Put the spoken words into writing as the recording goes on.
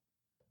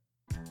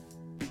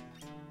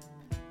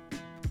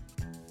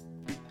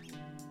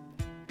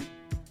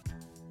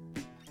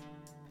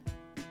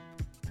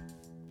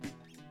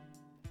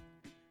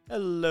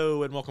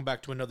Hello, and welcome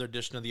back to another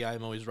edition of the I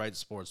Am Always Right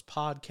Sports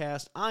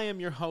Podcast. I am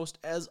your host,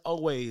 as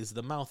always,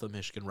 the mouth of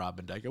Michigan,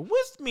 Robin Diker.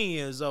 With me,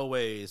 as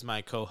always,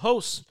 my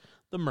co-host,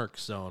 the Merc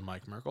Zone,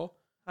 Mike Merkel.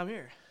 I'm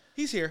here.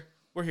 He's here.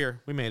 We're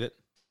here. We made it.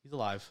 He's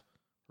alive.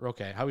 We're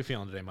okay. How are we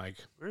feeling today, Mike?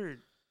 We're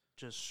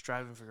just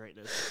striving for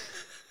greatness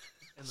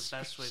in the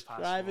best way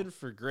possible. Striving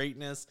for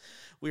greatness.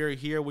 We are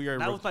here. We are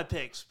not with my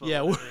picks, but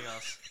yeah, with everything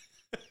else.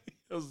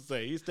 I was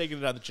say he's taking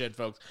it on the chin,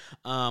 folks.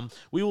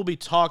 We will be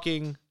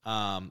talking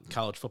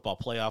college football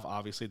playoff,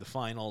 obviously the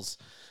finals,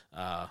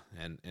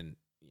 and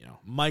you know,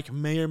 Mike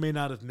may or may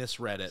not have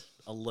misread it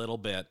a little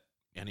bit,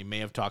 and he may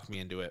have talked me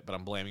into it, but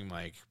I'm blaming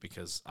Mike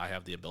because I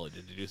have the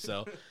ability to do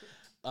so.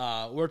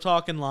 We're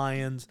talking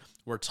Lions,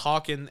 we're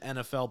talking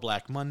NFL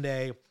Black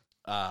Monday,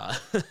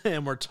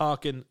 and we're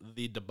talking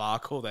the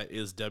debacle that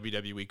is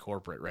WWE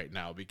corporate right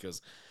now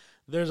because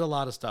there's a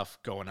lot of stuff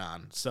going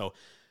on. So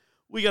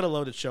we got a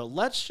loaded show.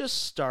 Let's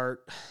just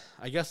start.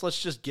 I guess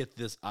let's just get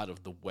this out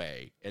of the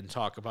way and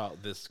talk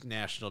about this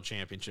national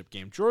championship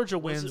game. Georgia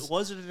wins.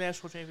 Was it a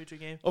national championship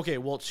game? Okay,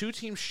 well, two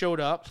teams showed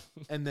up,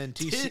 and then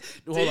TC.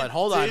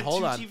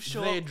 Hold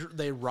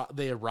on.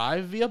 They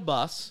arrived via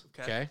bus.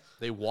 Okay.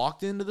 They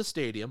walked into the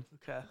stadium.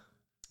 Okay.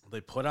 They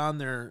put on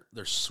their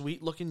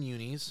sweet looking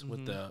unis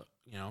with the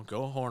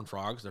go Horned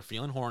Frogs. They're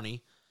feeling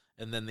horny,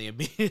 and then they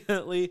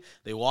immediately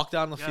walked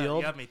out on the field.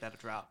 You gotta make that a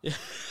drop. Yeah.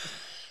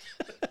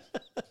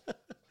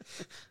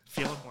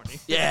 Feeling horny.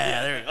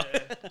 Yeah, there you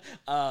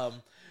go.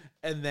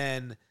 And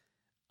then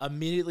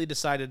immediately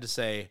decided to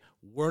say,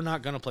 we're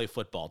not going to play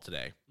football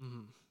today.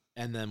 Mm-hmm.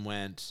 And then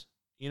went,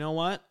 you know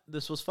what?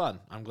 This was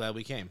fun. I'm glad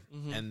we came.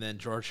 Mm-hmm. And then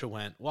Georgia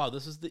went, wow,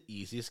 this is the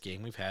easiest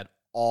game we've had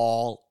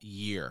all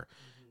year.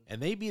 Mm-hmm.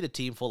 And they beat a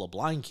team full of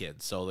blind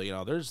kids. So,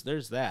 there's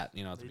that,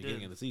 at the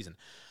beginning of the season.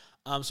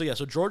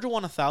 So Georgia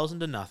won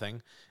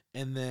 1,000-0.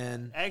 And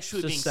then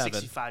actually being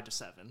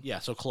 65-7. Yeah,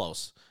 so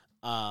close.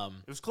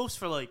 It was close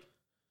for like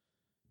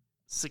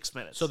 6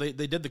 minutes. So they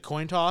did the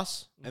coin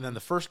toss, and then the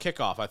first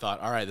kickoff, I thought,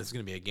 all right, this is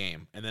going to be a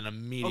game. And then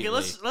immediately...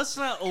 Okay, let's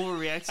not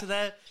overreact to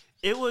that.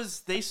 It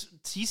was...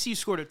 TCU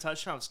scored a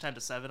touchdown. It was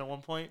 10-7 at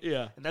one point.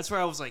 Yeah. And that's where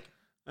I was like...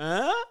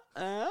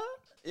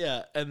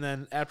 Yeah, and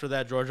then after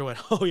that, Georgia went,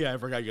 oh, yeah, I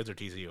forgot you guys are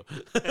TCU.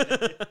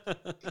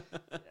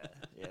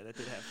 Yeah, that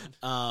did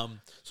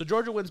happen. So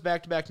Georgia wins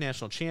back-to-back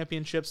national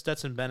championships.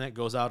 Stetson Bennett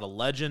goes out a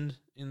legend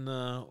in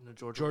the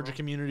Georgia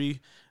community.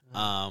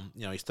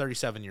 He's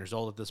 37 years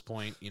old at this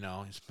point.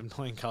 He's been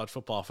playing college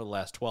football for the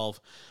last 12.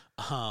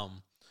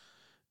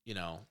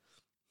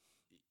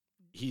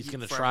 He's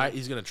gonna try.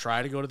 He's gonna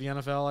try to go to the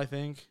NFL, I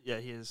think. Yeah,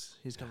 he is.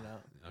 He's coming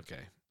out.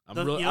 Okay.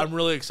 I'm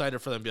really excited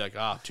for them to be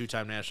like,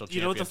 two-time national champion.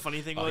 You know what the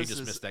funny thing was? He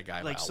just missed that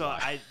guy. Like,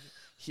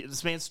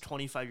 this man's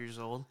 25 years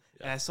old,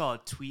 and I saw a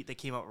tweet that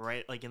came out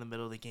right like in the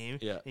middle of the game.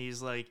 Yeah. And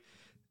he's like,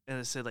 and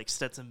it said like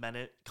Stetson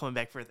Bennett coming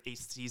back for his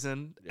 8th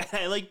season. Yeah.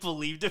 And I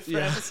believed it for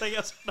him. It's like,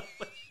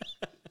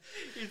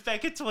 he's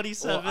back at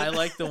 27. Well, I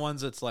like the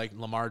ones that's like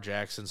Lamar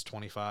Jackson's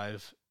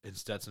 25 and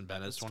Stetson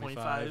Bennett's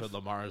 25. But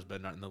Lamar has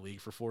been in the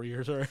league for 4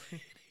 years already.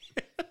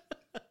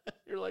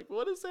 You're like,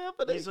 what is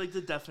happening? He's like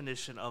the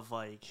definition of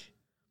like.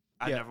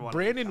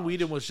 Brandon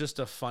Weeden was just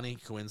a funny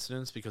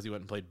coincidence because he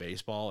went and played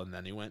baseball and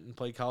then he went and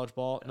played college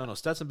ball. Yeah. No,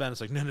 Stetson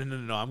Bennett's like, no,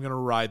 I'm going to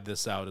ride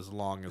this out as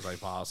long as I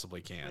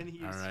possibly can.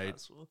 All right?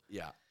 Possible.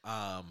 Yeah.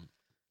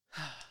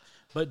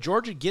 But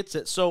Georgia gets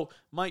it. So,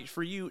 Mike,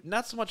 for you,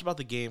 not so much about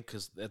the game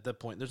because at that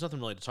point there's nothing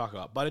really to talk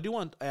about. But I do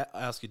want to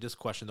ask you this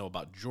question, though,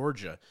 about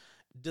Georgia.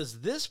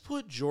 Does this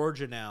put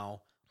Georgia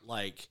now,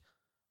 like,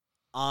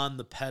 on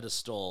the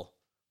pedestal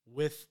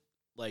with,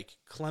 like,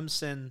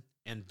 Clemson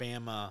and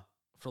Bama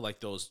for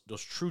like those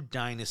true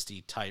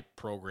dynasty type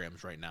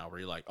programs right now where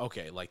you're like,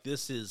 okay, like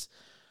this is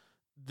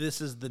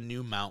the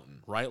new mountain,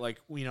 right? Like,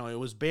 it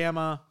was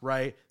Bama,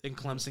 right? Then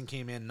Clemson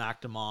came in,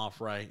 knocked them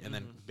off, right? And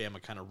then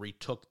Bama kind of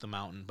retook the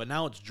mountain. But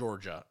now it's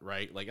Georgia,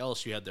 right? Like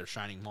LSU had their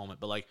shining moment,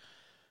 but like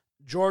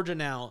Georgia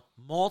now,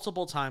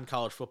 multiple time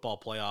college football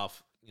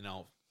playoff,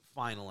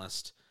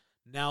 finalist.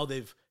 Now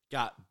they've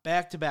got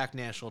back-to-back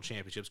national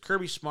championships.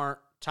 Kirby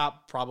Smart,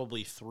 top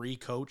probably 3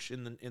 coach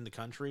in the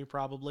country,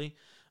 probably.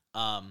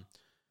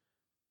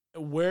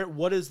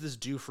 What does this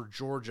do for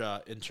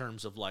Georgia in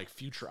terms of like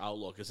future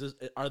outlook?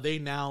 Are they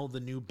now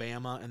the new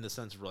Bama in the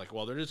sense of like,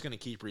 well, they're just going to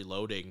keep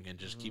reloading and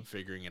just keep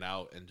figuring it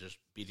out and just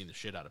beating the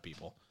shit out of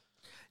people?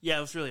 Yeah,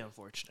 it was really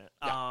unfortunate.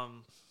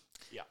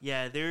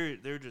 Yeah.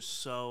 They're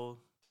just so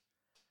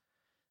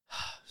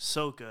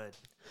good,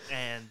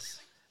 and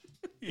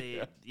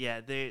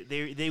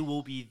they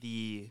will be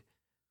the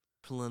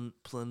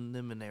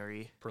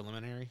preliminary.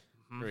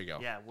 There you go.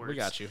 Yeah, words. We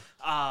got you.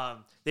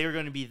 They were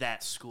going to be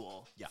that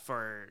school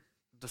for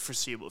the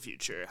foreseeable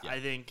future. Yeah.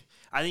 I think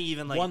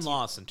even like one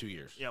loss in 2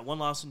 years. Yeah, one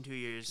loss in 2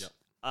 years.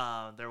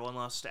 Yep. Their one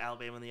loss to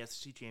Alabama in the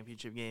SEC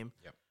championship game.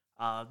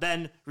 Yep.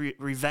 Then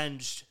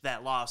revenged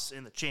that loss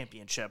in the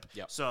championship.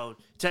 Yep. So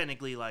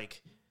technically,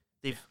 like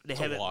they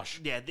have a wash.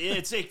 Yeah,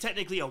 it's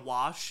technically a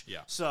wash.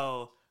 Yeah.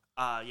 So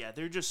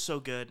they're just so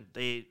good.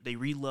 They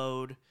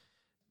reload.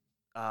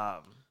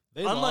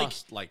 They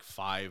lost like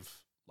 5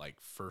 like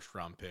first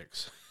round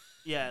picks.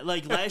 Yeah,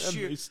 like last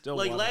year.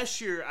 Like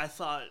last year, I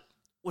thought,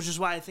 which is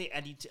why I think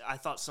I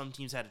thought some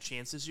teams had a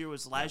chance this year.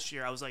 Was last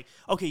year I was like,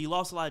 okay, you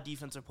lost a lot of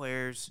defensive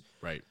players,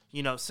 right?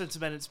 You know, since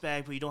Bennett's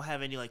back, but you don't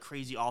have any like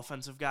crazy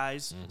offensive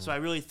guys. Mm-hmm. So I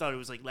really thought it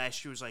was like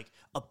last year was like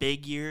a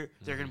big year.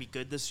 They're gonna be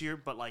good this year,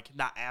 but like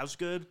not as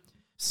good.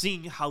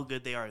 Seeing how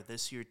good they are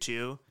this year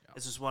too,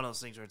 it's just one of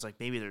those things where it's like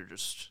maybe they're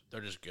just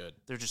good.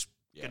 They're just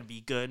gonna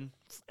be good.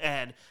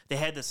 And they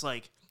had this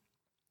like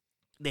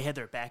they had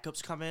their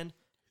backups come in,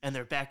 and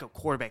their backup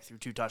quarterback threw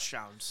 2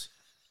 touchdowns.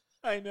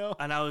 I know.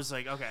 And I was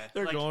like, okay.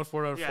 They're like, going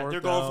for it on fourth down. They're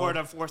going for it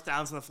on fourth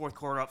downs in the fourth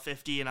quarter up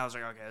 50. And I was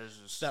like, okay, this is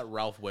just... that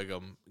Ralph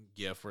Wiggum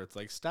gif where it's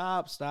like,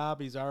 stop,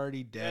 he's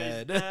already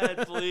dead. He's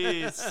dead,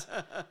 please.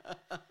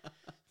 That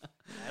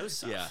was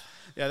tough.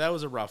 Yeah, that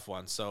was a rough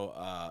one.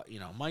 So,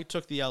 Mike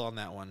took the L on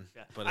that one.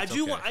 Yeah. But I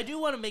do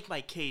want to make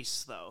my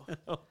case, though.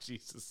 Oh,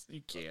 Jesus.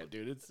 You can't,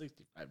 dude. It's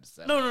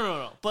 65-7.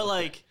 No. But,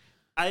 like,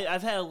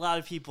 I've had a lot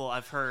of people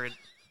I've heard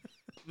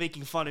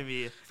making fun of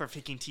me for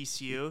picking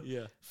TCU.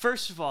 Yeah.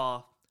 First of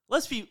all,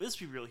 let's be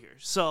real here.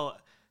 So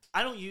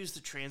I don't use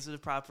the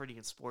transitive property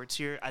in sports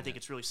here. I think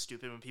it's really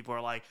stupid when people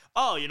are like,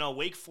 oh,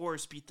 Wake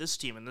Forest beat this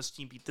team and this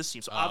team beat this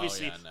team. So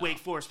obviously Wake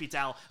Forest beats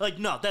Al. Like,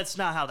 no, that's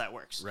not how that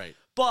works. Right.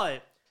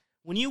 But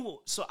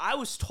so I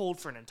was told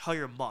for an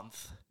entire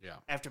month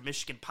after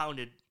Michigan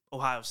pounded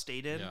Ohio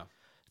State in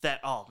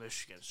that,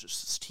 Michigan is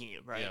just this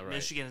team, right? Yeah, right?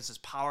 Michigan is this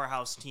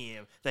powerhouse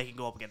team that can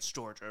go up against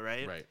Georgia,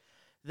 right? Right.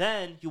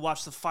 Then you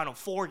watch the Final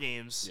Four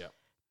games. Yeah.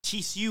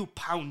 TCU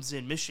pounds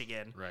in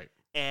Michigan. Right.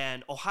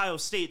 And Ohio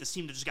State, the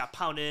team that just got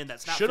pounded in,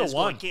 that's not Should've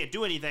physical won. and can't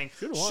do anything,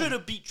 Should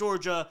have beat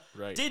Georgia,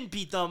 didn't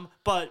beat them,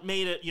 but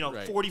made it,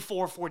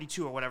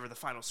 44-42 or whatever the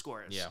final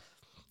score is. Yeah.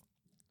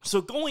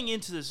 So going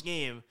into this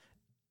game,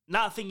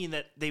 not thinking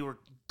that they were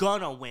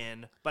gonna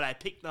win, but I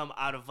picked them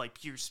out of like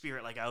pure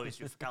spirit like I always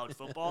do for college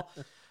football.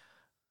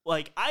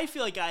 Like, I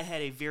feel like I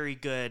had a very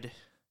good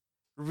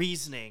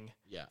reasoning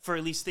for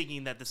at least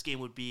thinking that this game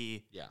would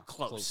be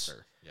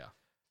closer. Yeah.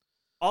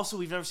 Also,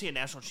 we've never seen a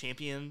national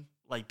champion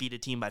like beat a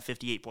team by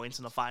 58 points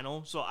in the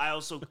final, so I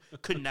also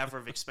could never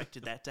have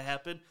expected that to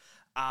happen.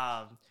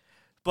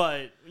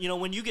 But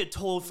when you get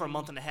told for a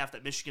month and a half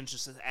that Michigan's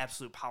just an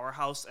absolute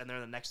powerhouse and they're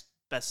the next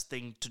best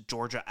thing to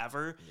Georgia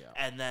ever,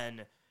 and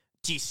then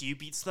TCU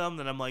beats them,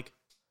 then I'm like,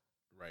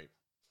 right,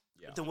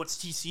 then what's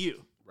TCU?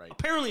 Right.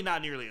 Apparently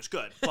not nearly as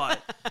good,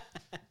 but.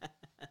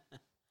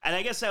 And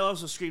I guess that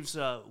also screams,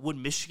 would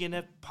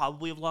Michigan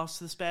probably have lost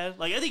this bad?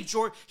 Like, I think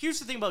here's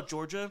the thing about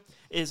Georgia,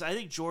 is I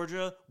think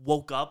Georgia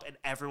woke up and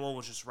everyone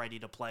was just ready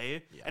to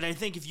play. Yeah. And I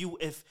think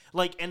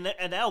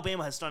and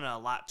Alabama has done it a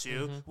lot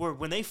too, where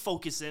when they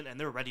focus in and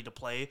they're ready to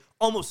play,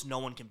 almost no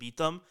one can beat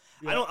them.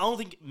 Yeah. I don't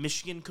think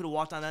Michigan could have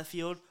walked on that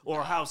field,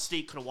 or Ohio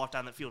State could have walked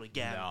on that field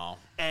again. No.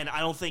 And I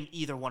don't think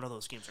either one of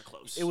those games are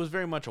close. It was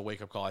very much a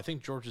wake-up call. I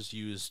think Georgia's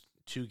used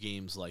 2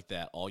 games like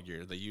that all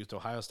year. They used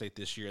Ohio State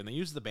this year, and they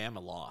used the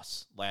Bama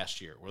loss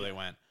last year, where they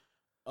went,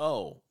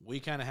 "Oh, we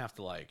kind of have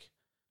to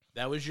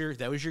that was your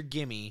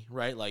gimme,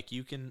 right? Like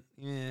you can,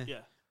 and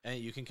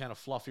you can kind of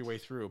fluff your way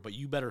through, but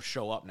you better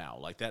show up now.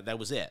 Like that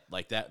was it.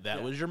 Like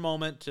that was your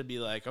moment to be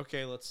like,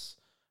 okay, let's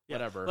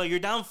whatever. Like you're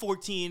down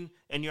 14,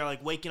 and you're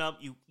like waking up.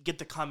 You get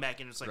the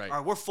comeback, and it's like, all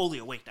right, we're fully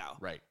awake now.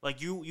 Right.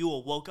 Like you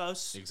awoke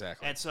us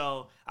exactly. And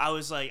so I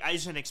was like, I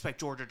just didn't expect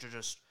Georgia to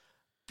just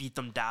beat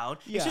them down.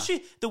 Yeah.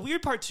 Especially the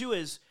weird part too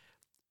is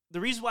the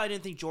reason why I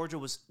didn't think Georgia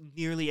was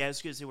nearly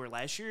as good as they were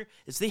last year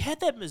is they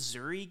had that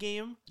Missouri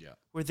game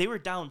where they were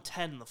down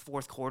 10 in the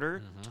fourth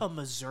quarter to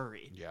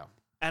Missouri. Yeah.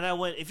 And I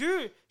went, if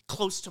you're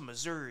close to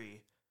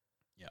Missouri,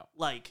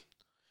 like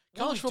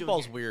college football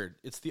is weird.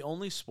 It's the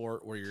only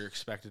sport where you're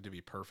expected to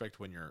be perfect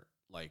when you're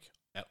like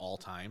at all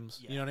times.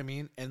 Yeah. You know what I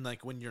mean? And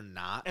like when you're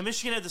not. And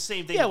Michigan had the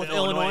same thing with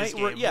Illinois.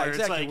 Game,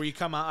 exactly. Like, where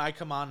I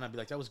come on and I'd be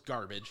like, that was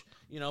garbage.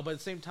 But at the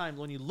same time,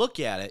 when you look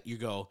at it, you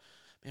go,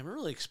 man, we're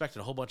really expecting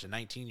a whole bunch of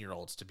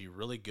 19-year-olds to be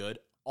really good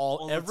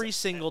every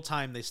single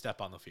time they step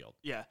on the field.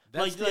 Yeah.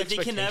 That's like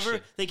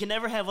they can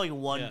never have like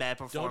one bad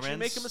performance. Don't you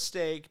make a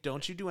mistake.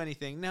 Don't you do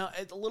anything. Now,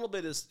 a little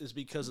bit is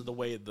because of the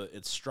way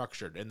it's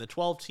structured. And the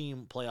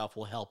 12-team playoff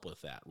will help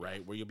with that,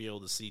 right? Where you'll be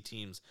able to see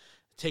teams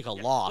take a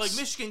loss. Like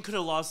Michigan could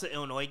have lost the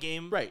Illinois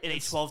game in a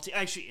 12-team.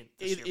 Actually,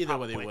 either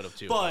way they would have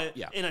too. But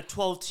in a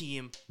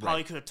 12-team,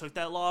 probably could have took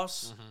that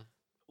loss,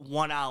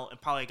 won out, and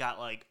probably got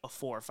like a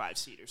 4 or 5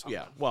 seed or something.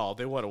 Yeah, well,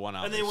 they would have won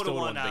out. And they would have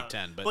won Big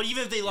Ten. But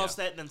even if they lost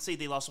that and then say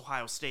they lost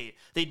Ohio State,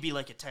 they'd be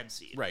like a 10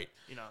 seed. Right.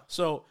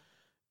 So,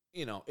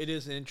 it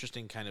is an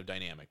interesting kind of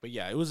dynamic. But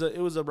yeah, it was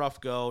a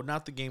rough go.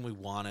 Not the game we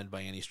wanted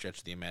by any stretch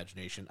of the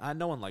imagination.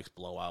 No one likes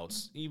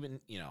blowouts, even,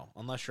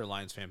 unless you're a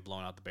Lions fan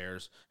blowing out the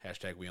Bears.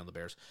 # we own the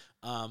Bears.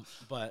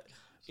 But,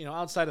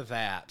 outside of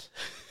that,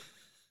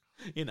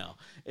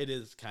 it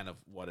is kind of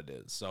what it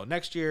is. So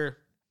next year.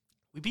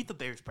 We beat the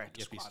Bears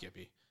practice squad.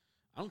 Skippy.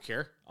 I don't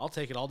care. I'll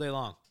take it all day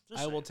long.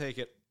 I will take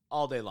it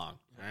all day long.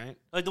 All right?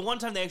 Like the one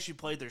time they actually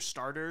played their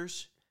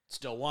starters.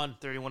 Still won.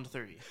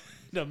 31-30.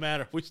 No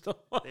matter. We still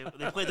won.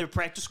 They played their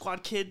practice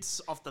squad kids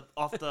off the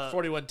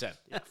 41-10.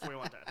 Yeah,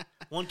 41-10.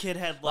 One kid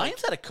had like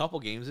Lions had a couple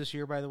games this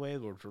year, by the way,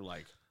 which were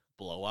like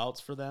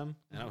blowouts for them,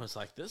 and I was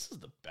like, "This is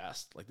the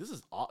best. Like, this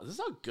is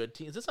how good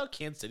team. Is this how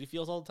Kansas City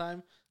feels all the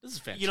time? This is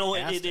fantastic. You know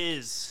what it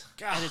is,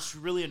 God. And it's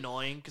really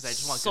annoying because I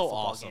just want so good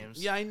football awesome.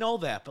 games. Yeah, I know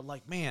that, but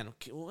like, man,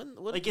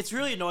 like it's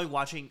really annoying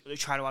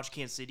trying to watch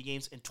Kansas City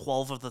games. In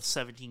 12 of the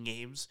 17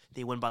 games,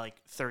 they win by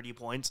like 30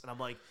 points, and I'm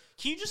like,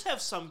 can you just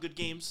have some good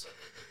games?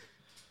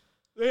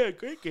 They had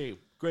a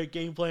great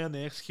game plan.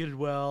 They executed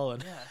well,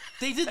 and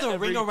they did the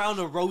ring around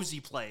the Rosie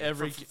play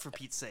for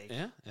Pete's sake.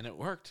 Yeah, and it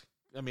worked.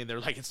 I mean, they're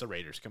like, it's the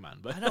Raiders. Come on.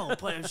 But I know,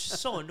 but it was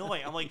just so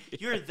annoying. I'm like,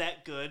 you're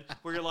that good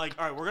where you're like,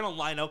 all right, we're going to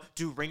line up,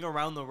 do ring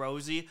around the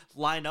Rosie,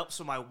 line up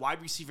so my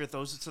wide receiver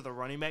throws it to the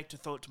running back to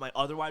throw it to my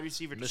other wide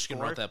receiver to Michigan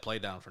score. wrote that play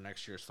down for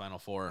next year's Final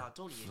Four.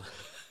 Don't even.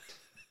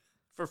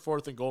 For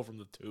 4th and goal from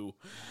the 2.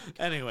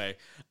 Anyway,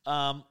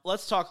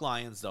 let's talk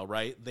Lions, though,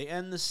 right? They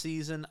end the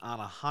season on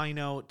a high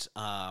note.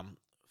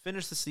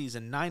 Finish the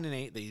season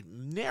 9-8. They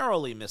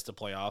narrowly missed the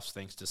playoffs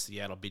thanks to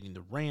Seattle beating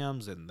the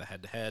Rams and the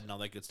head-to-head and all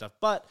that good stuff.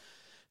 But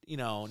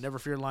never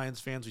fear, Lions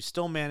fans. We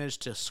still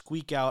managed to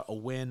squeak out a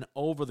win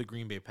over the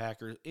Green Bay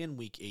Packers in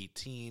Week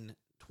 18,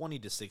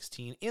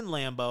 20-16 in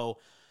Lambeau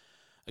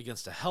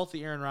against a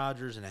healthy Aaron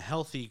Rodgers and a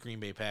healthy Green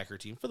Bay Packer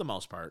team for the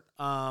most part.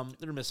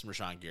 They're missing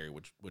Rashawn Gary,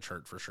 which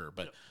hurt for sure.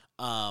 But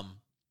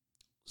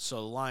so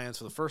the Lions,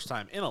 for the first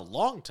time in a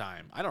long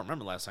time, I don't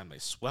remember the last time they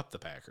swept the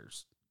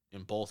Packers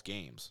in both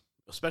games,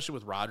 especially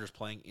with Rodgers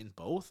playing in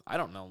both. I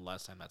don't know the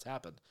last time that's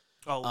happened.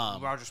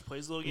 Rodgers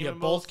plays a little game in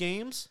both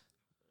games?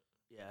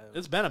 Yeah,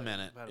 it's been a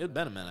minute. It's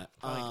been a minute.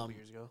 Probably a couple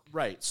years ago.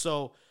 Right.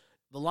 So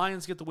the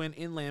Lions get the win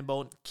in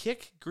Lambeau,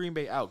 kick Green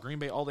Bay out. Green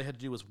Bay, all they had to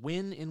do was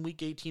win in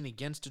Week 18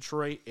 against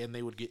Detroit, and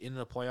they would get into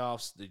the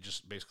playoffs. They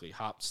just basically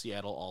hopped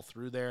Seattle all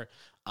through there.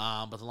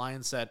 But the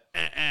Lions said,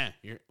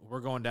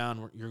 we're going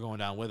down. You're going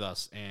down with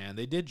us. And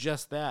they did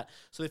just that.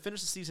 So they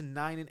finished the season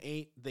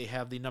 9-8. They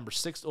have the number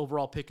 6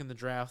 overall pick in the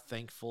draft,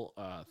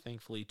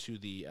 thankfully to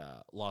the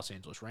Los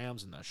Angeles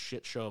Rams and the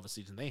shit show of a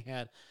season they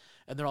had.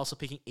 And they're also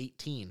picking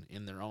 18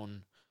 in their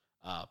own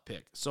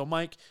pick. So,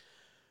 Mike,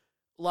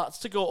 lots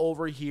to go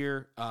over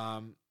here.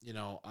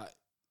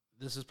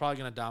 This is probably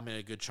going to dominate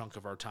a good chunk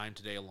of our time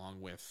today,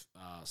 along with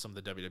some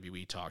of the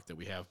WWE talk that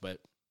we have. But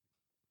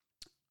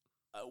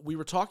we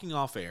were talking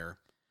off air,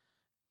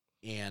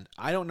 and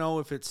I don't know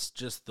if it's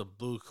just the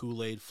blue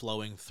Kool-Aid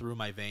flowing through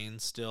my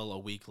veins still a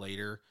week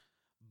later,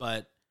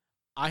 but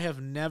I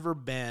have never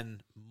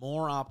been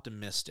more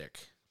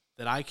optimistic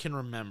that I can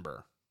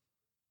remember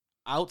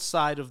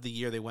outside of the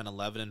year they went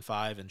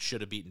 11-5 and should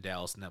have beaten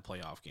Dallas in that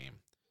playoff game.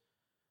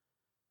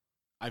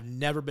 I've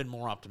never been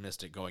more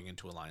optimistic going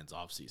into a Lions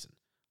offseason.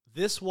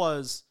 This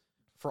was,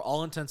 for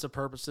all intents and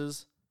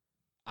purposes,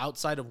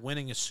 outside of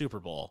winning a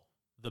Super Bowl,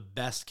 the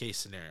best case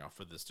scenario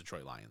for this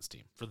Detroit Lions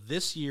team. For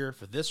this year,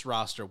 for this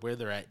roster, where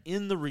they're at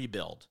in the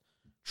rebuild,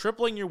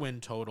 tripling your win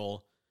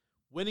total,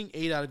 winning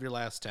 8 out of your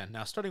last 10.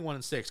 Now, starting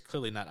 1-6,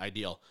 clearly not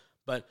ideal,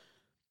 but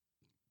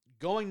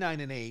going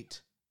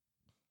 9-8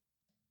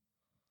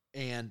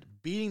 and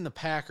beating the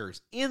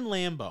Packers in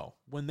Lambeau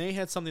when they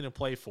had something to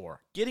play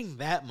for, getting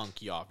that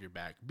monkey off your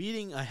back,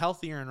 beating a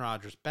healthy Aaron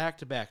Rodgers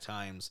back-to-back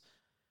times.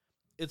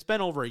 It's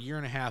been over a year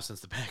and a half since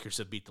the Packers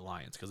have beat the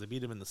Lions because they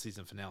beat them in the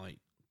season finale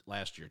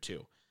last year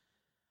too.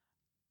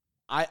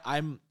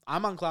 I'm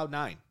on cloud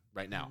 9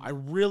 right now. I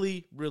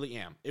really, really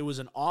am. It was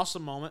an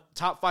awesome moment,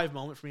 top 5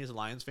 moment for me as a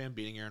Lions fan,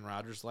 beating Aaron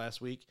Rodgers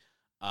last week,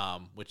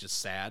 which is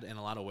sad in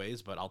a lot of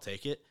ways, but I'll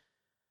take it.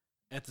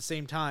 At the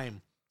same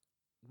time,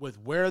 with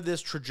where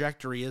this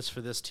trajectory is for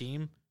this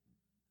team,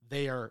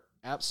 they are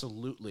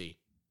absolutely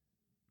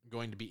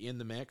going to be in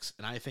the mix,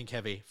 and I think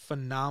have a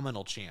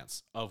phenomenal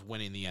chance of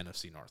winning the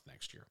NFC North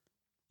next year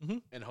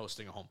and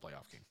hosting a home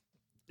playoff game.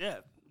 Yeah,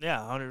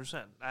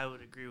 100%. I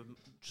would agree with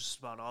just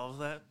about all of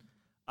that.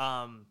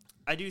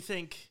 I do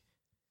think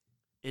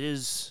it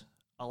is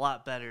a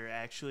lot better,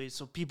 actually.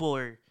 So people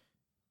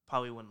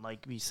probably wouldn't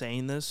like me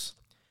saying this,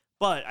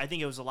 but I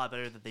think it was a lot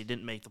better that they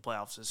didn't make the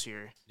playoffs this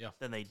year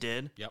than they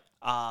did. Yep.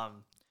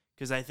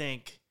 Because I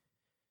think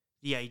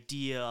the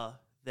idea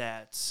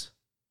that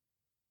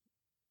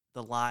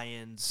the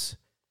Lions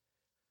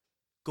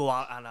go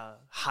out on a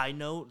high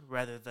note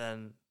rather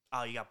than,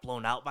 you got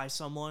blown out by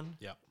someone.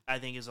 Yep. I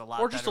think is a lot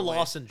or better just a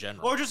loss in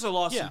general. Or just a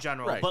loss in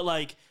general. Right. But,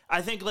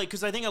 I think,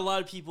 because I think a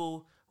lot of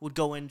people would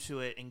go into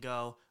it and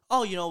go,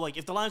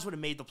 if the Lions would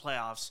have made the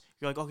playoffs,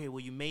 you're like, okay,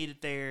 well, you made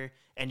it there,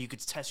 and you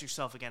could test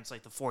yourself against,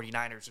 the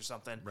 49ers or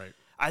something. Right.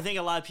 I think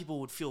a lot of people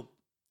would feel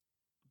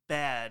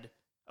bad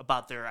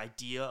about their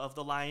idea of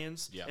the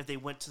Lions if they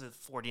went to the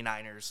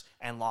 49ers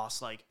and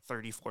lost,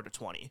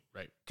 34-20.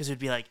 Right. Because it'd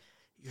be like,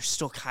 you're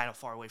still kind of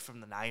far away from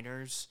the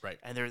Niners. Right.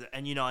 And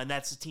and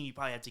that's the team you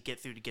probably have to get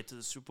through to get to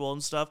the Super Bowl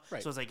and stuff.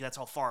 Right. So it's that's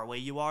how far away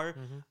you are.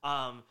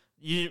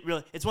 You didn't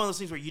really, it's one of those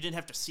things where you didn't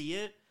have to see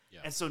it, Yeah.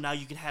 And so now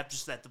you can have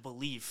just the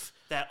belief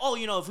that,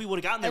 if we would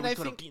have gotten there, we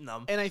could have beaten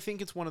them. And I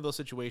think it's one of those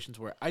situations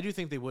where I do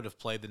think they would have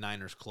played the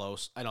Niners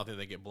close. I don't think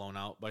they get blown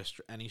out by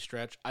any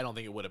stretch. I don't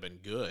think it would have been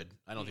good.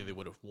 I don't think they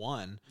would have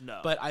won.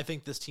 No. But I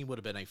think this team would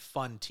have been a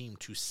fun team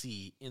to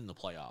see in the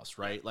playoffs,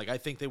 right? Like, I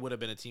think they would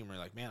have been a team where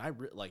you're like, man,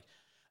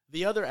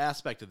 the other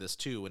aspect of this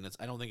too, and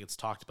I don't think it's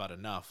talked about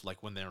enough,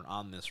 like when they're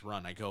on this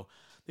run, I go,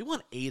 they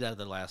won 8 out of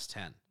their last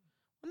 10.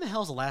 When the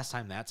hell's the last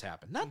time that's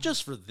happened? Not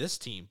just for this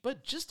team,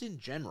 but just in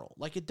general.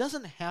 Like, it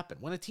doesnn't happen.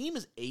 When a team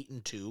is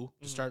 8-2 to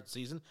start the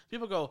season,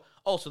 people go,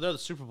 oh, so they're the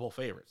Super Bowl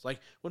favorites. Like,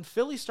 when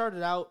Philly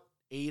started out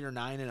 8 or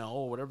 9-0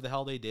 or whatever the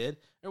hell they did,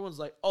 everyone's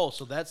like, oh,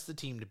 so that's the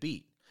team to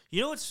beat. You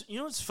know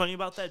what's funny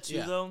about that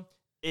too, though,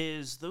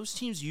 is those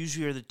teams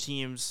usually are the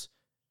teams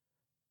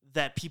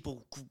that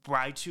people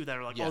ride to that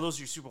are like, oh, those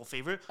are your Super Bowl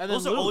favorite. And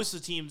those are always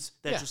the teams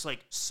that just like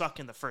suck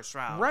in the first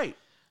round, right?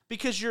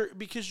 Because you're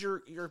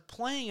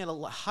playing at a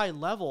high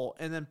level,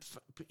 and then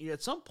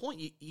at some point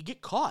you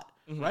get caught,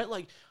 right?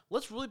 Like,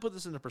 let's really put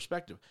this into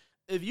perspective.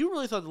 If you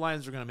really thought the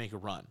Lions were going to make a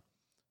run,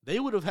 they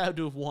would have had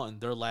to have won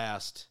their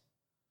last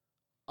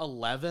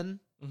 11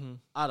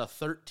 out of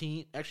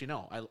 13. Actually,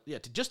 no,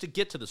 just to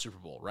get to the Super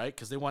Bowl, right?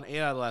 Because they won 8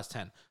 out of the last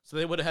 10. So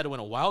they would have had to win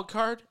a wild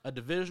card, a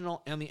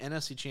divisional, and the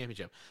NFC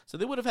Championship. So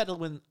they would have had to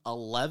win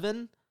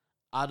 11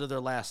 out of their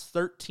last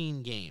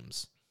 13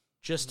 games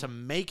just to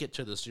make it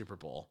to the Super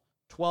Bowl.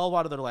 12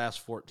 out of their last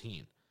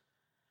 14.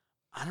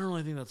 I don't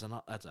really think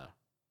that's a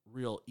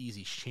real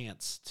easy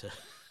chance to.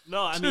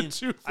 No, I mean,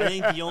 I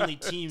think the only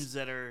teams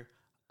that are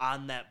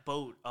on that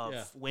boat of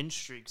win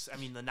streaks. I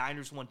mean, the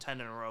Niners won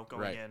 10 in a row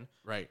going in,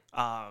 right?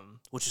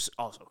 Which is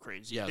also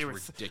crazy. Yeah, they were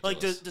ridiculous. Like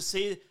to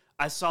say.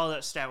 I saw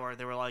that stat where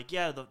they were like,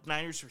 the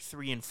Niners were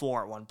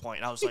 3-4 at one point.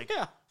 And I was like,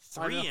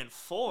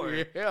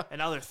 3-4, and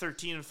now they're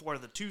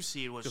 13-4. The 2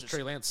 seed was just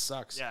Trey Lance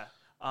sucks. Yeah.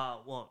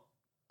 Well,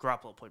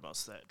 Garoppolo played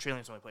most of that. Trey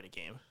Lance only played a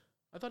game.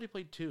 I thought he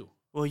played 2.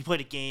 Well, he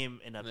played a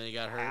game and then he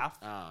got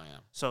half. hurt. Oh, yeah.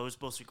 So it was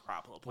supposed to be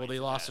Garoppolo. Well, they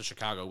lost to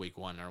Chicago week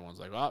 1. Everyone's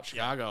like, "Oh,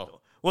 Chicago." Yeah.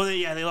 Well,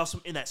 they lost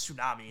them in that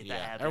tsunami that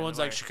happened. Everyone's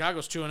like,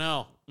 "Chicago's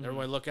 2-0."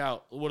 Everybody, look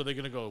out! What are they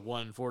going to go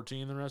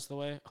 1-14 the rest of the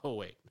way? Oh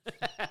wait.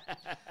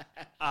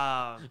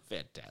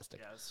 Fantastic.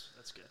 Yeah,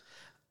 that's good.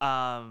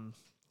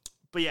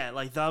 But yeah,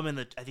 like them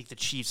and I think the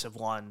Chiefs have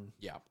won.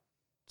 Yeah.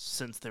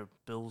 Since their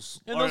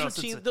Bills. And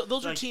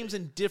those are teams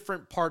in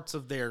different parts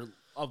of their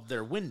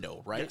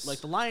window, right? Yes. Like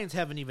the Lions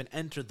haven't even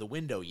entered the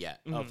window yet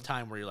of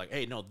time where you're like,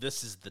 hey, no,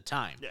 this is the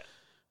time. Yeah.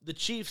 The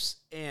Chiefs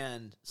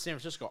and San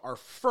Francisco are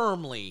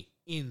firmly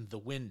in the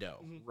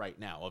window right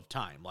now of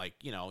time. Like,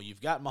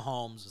 you've got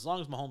Mahomes. As long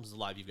as Mahomes is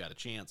alive, you've got a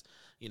chance.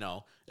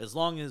 As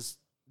long as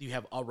you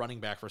have a running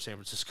back for San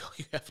Francisco,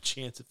 you have a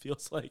chance, it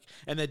feels like.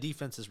 And that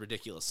defense is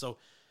ridiculous. So,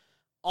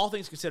 all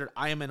things considered,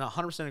 I am in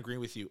 100% agree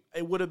with you.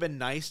 It would have been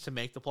nice to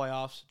make the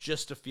playoffs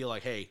just to feel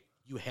like, hey,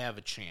 you have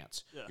a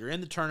chance. Yeah. You're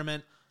in the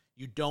tournament.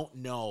 You don't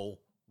know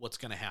what's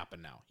going to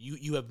happen now.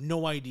 You have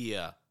no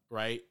idea,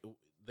 right?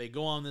 They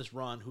go on this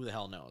run. Who the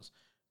hell knows?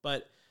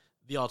 But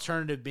the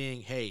alternative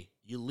being, hey,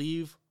 you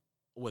leave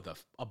with a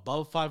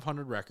above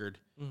 500 record.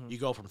 You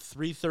go from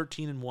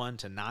 3-13-1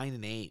 to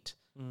 9-8,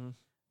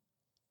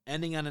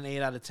 ending on an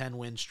 8 out of 10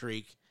 win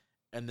streak,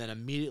 and then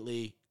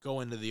immediately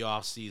go into the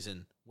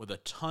offseason with a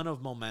ton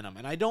of momentum.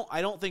 And I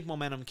don't think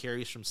momentum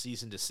carries from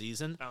season to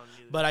season,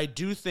 but I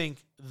do think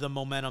the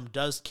momentum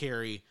does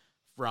carry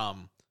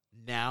from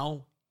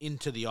now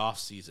into the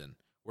offseason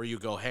where you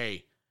go,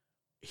 hey,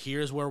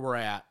 here's where we're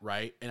at,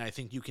 right? And I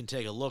think you can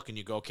take a look and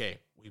you go, okay,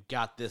 we've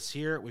got this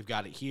here, we've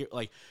got it here.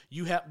 Like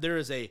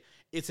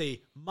it's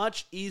a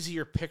much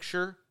easier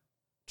picture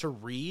to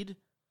read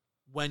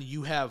when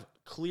you have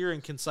clear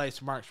and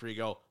concise marks where you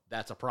go,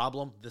 that's a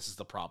problem, this is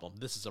the problem,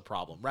 this is a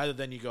problem. Rather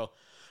than you go,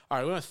 all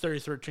right, we went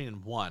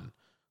 30-13-1.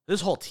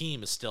 This whole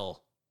team is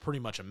still pretty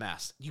much a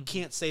mess. You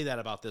can't say that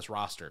about this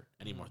roster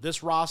anymore.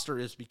 This roster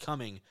is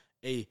becoming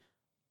a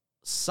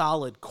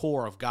solid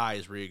core of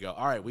guys where you go,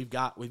 all right, we've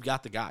got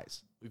the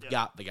guys. We've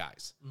got the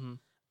guys.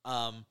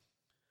 The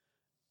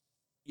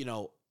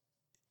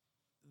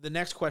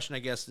next question, I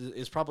guess,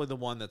 is probably the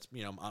one that's,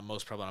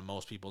 probably on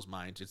most people's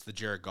minds. It's the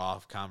Jared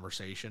Goff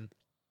conversation.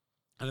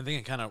 And I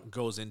think it kind of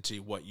goes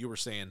into what you were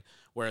saying,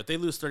 where if they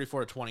lose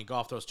 34-20,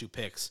 Goff throws 2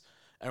 picks,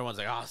 everyone's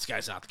like, oh, this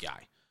guy's not the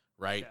guy,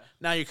 right? Yeah.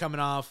 Now you're coming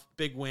off,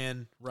 big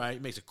win,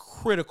 right? Makes a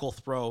critical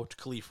throw to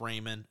Khalif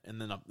Raymond, and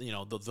then,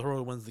 the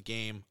throw wins the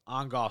game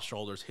on Goff's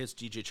shoulders, hits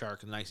DJ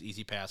Chark, a nice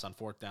easy pass on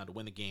 4th down to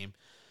win the game.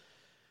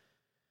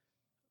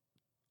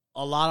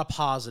 A lot of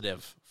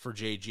positive for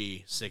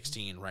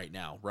JG16 right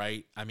now,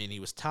 right? I mean, he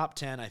was top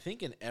 10, I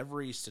think, in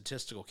every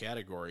statistical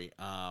category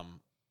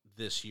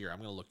this year. I'm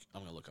gonna look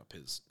up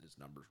his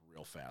numbers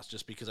real fast,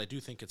 just because I do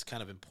think it's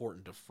kind of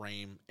important to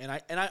frame. And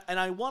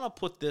I want to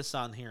put this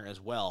on here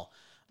as well,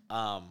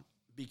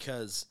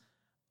 because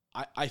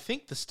I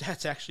think the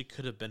stats actually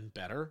could have been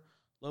better,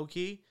 low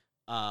key.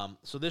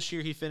 So this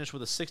year he finished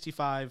with a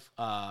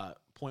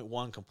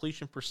 65.1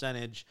 completion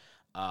percentage.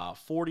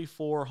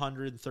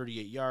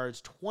 4,438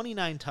 yards,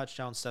 29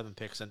 touchdowns, 7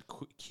 picks, and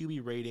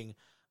QB rating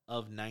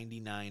of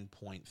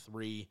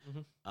 99.3.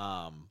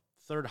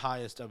 Third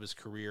highest of his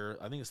career.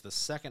 I think it's the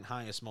second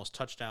highest, most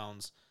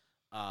touchdowns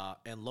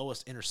and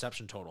lowest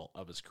interception total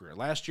of his career.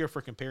 Last year,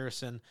 for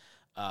comparison,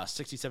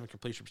 67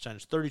 completion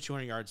percentage,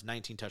 3,200 yards,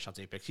 19 touchdowns,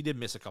 8 picks. He did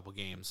miss a couple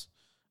games.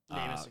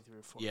 Like 3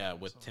 or 4 yeah,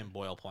 with Tim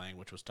Boyle playing,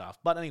 which was tough.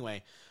 But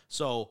anyway,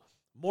 so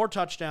more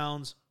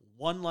touchdowns,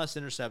 one less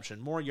interception,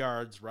 more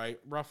yards, right?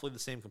 Roughly the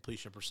same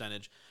completion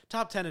percentage.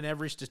 Top 10 in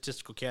every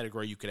statistical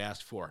category you could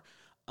ask for.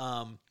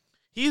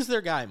 He's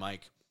their guy,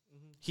 Mike.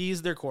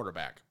 He's their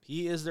quarterback.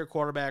 He is their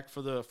quarterback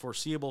for the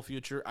foreseeable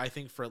future, I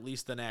think for at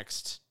least the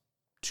next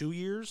 2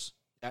 years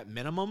at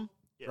minimum,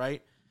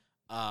 right?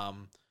 He's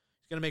going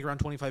to make around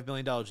 $25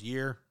 million a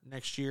year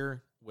next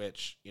year,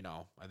 which, you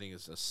know, I think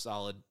is a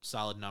solid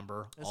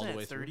number all the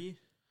way 30?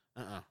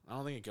 through. I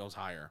don't think it goes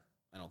higher.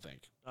 I don't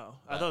think. Oh,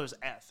 I thought it was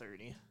at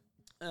 30.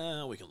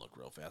 We can look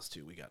real fast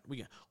too. We got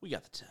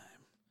the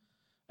time.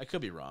 I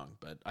could be wrong,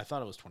 but I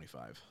thought it was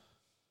 25.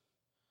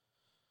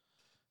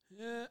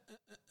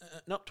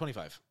 Nope,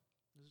 25.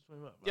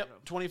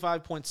 Yep,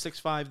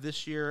 25.65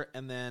 this year,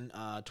 and then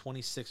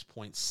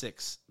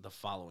 26.6 the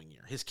following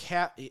year. His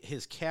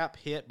cap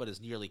hit, but his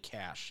yearly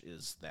cash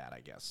is that,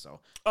 I guess. So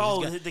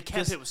the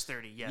cap hit was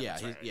 30.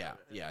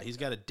 Yeah, He's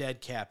got a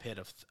dead cap hit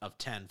of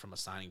 10 from a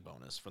signing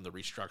bonus from the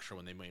restructure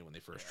when they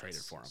first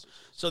traded for him.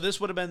 So this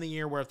would have been the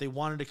year where if they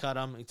wanted to cut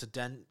him, it's a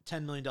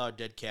 $10 million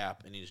dead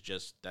cap, and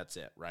that's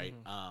it, right?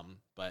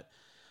 But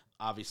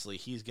obviously,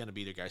 he's going to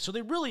be their guy. So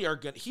they really are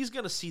good. He's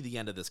going to see the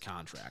end of this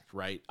contract,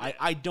 right? Yeah.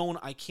 I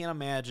can't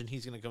imagine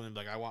he's going to come in and be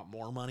like, I want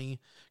more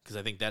money, because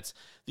I think that's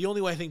the only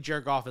way I think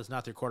Jared Goff is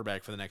not their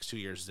quarterback for the next 2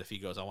 years is if he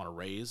goes, I want to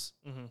raise,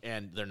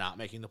 and they're not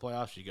making the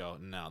playoffs. You go,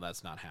 no,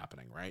 that's not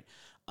happening, right?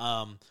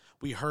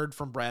 We heard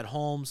from Brad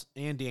Holmes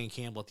and Dan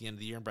Campbell at the end of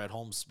the year, and Brad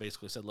Holmes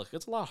basically said, look,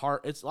 it's a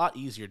lot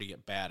easier to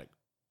get bad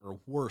or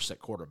worse at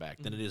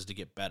quarterback than it is to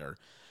get better.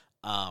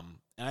 And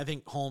I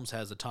think Holmes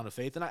has a ton of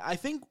faith, and I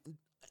think.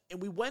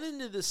 And we went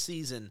into this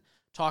season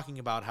talking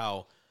about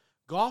how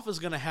Goff is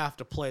going to have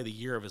to play the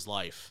year of his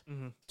life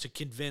to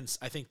convince,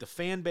 I think, the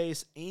fan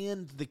base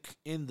and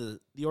the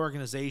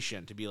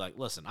organization to be like,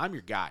 listen, I'm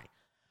your guy.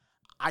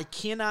 I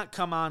cannot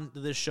come on to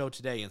this show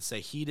today and say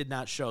he did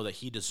not show that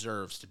he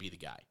deserves to be the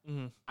guy.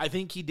 I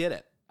think he did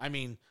it. I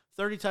mean,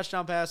 30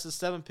 touchdown passes,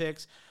 7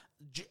 picks.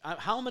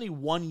 How many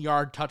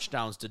 1-yard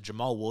touchdowns did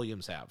Jamal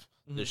Williams have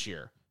this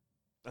year?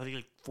 I think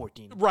like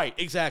 14. Right,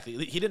 exactly.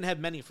 He didn't have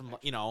many from,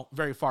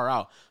 very far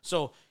out.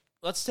 So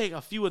let's take a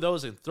few of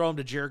those and throw them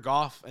to Jared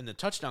Goff in the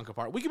touchdown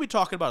compartment. We could be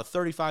talking about a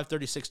 35,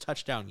 36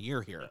 touchdown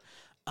year here.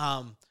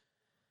 As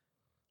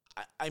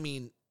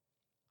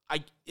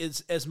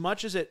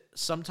much as it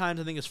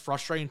sometimes I think is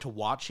frustrating to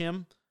watch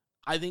him,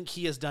 I think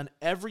he has done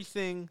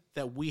everything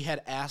that we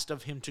had asked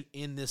of him to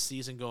in this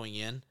season going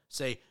in.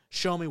 Say,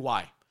 show me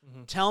why.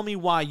 Tell me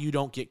why you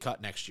don't get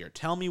cut next year.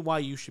 Tell me why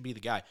you should be the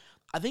guy.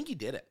 I think he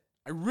did it.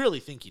 I really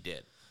think he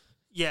did.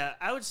 Yeah,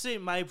 I would say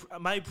my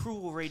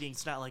approval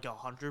rating's not like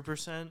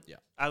 100%. Yeah.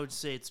 I would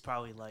say it's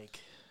probably like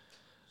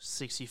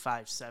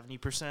 65,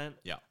 70%.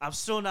 Yeah. I'm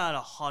still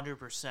not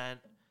 100%.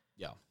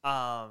 Yeah.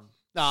 No,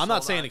 I'm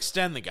not saying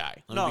extend the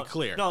guy. Let me be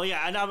clear. No,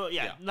 yeah,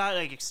 not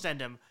like extend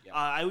him. Yeah.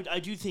 I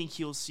do think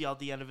he'll see out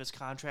the end of his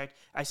contract.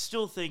 I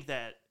still think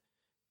that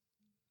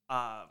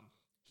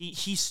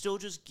he still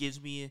just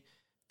gives me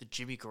the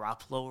Jimmy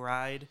Garoppolo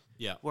ride.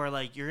 Yeah. Where,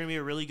 like, you're going to be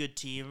a really good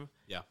team.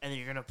 Yeah. And then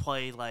you're going to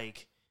play,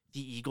 like,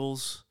 the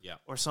Eagles. Yeah.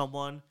 Or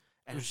someone.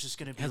 And it's just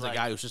going to be as a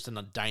guy who's just a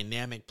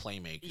dynamic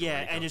playmaker.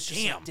 Yeah, and it's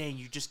just like, dang,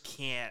 you just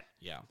can't.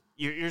 Yeah.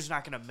 You're just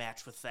not going to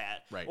match with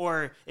that. Right.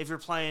 Or if you're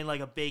playing, like,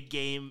 a big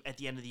game at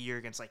the end of the year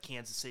against, like,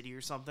 Kansas City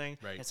or something.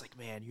 Right. It's like,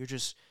 man, you're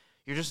just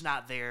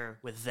not there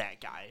with that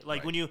guy.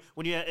 Like, when you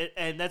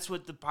and that's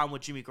what the problem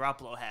with Jimmy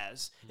Garoppolo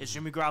has, is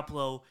Jimmy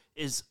Garoppolo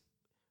is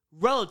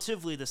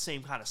relatively the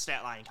same kind of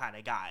stat line kind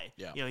of guy.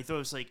 Yeah. He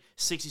throws like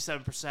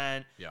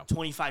 67%, Yeah.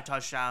 25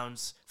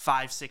 touchdowns,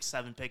 5, 6,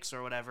 7 picks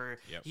or whatever.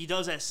 Yep. He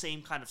does that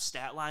same kind of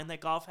stat line that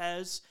Goff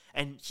has,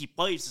 and he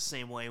plays the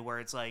same way where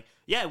it's like,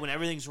 yeah, when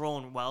everything's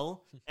rolling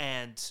well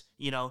and,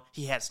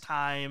 he has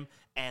time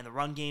and the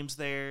run game's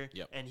there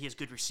and he has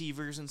good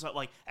receivers and stuff,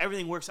 like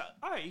everything works out.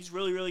 All right, he's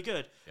really, really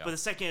good. Yep. But the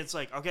second it's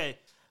like, okay,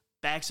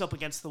 backs up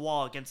against the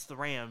wall against the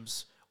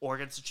Rams or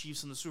against the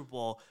Chiefs in the Super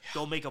Bowl,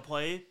 go make a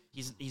play,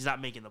 he's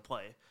not making the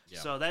play. Yeah.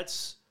 So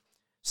that's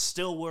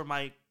still where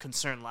my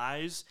concern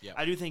lies. Yeah.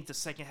 I do think the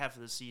second half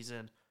of the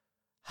season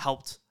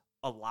helped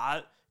a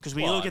lot because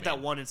when you look at that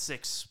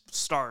 1-6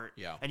 start,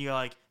 and you're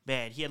like,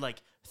 man, he had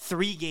like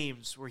 3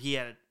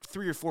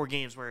 or 4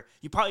 games where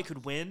you probably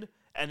could win,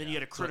 and then you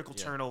had a critical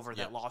turnover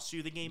that lost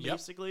you the game,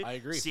 basically. I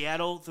agree.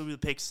 Seattle threw the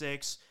pick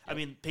 6. I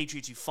mean,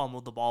 Patriots, you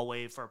fumbled the ball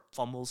away for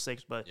fumble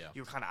 6, but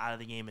you were kind of out of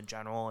the game in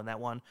general in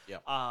that one.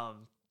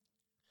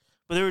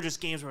 But there were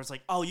just games where it's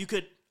like, oh, you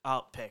could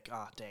pick.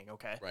 Oh, dang,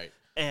 okay. Right.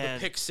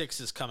 And the pick 6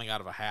 is coming out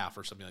of a half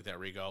or something like that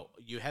where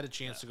you had a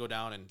chance to go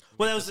down and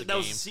that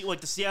was like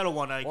the Seattle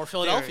one. Or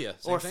Philadelphia.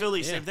 Or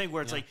Philly, same thing,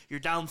 where it's like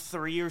you're down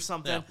 3 or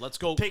something. Yeah, let's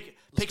go. Pick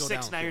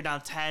 6, now you're down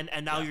 10,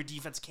 and now your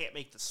defense can't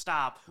make the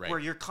stop where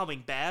you're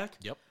coming back.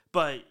 Yep.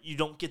 but you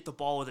don't get the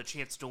ball with a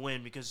chance to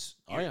win because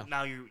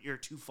now you're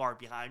too far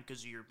behind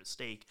because of your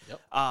mistake.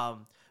 Yep.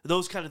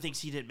 Those kind of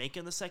things he didn't make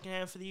in the second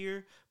half of the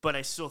year, but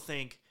I still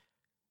think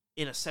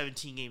in a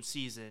 17-game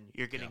season,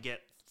 you're going to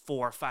get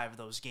 4 or 5 of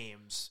those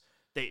games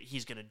that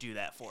he's going to do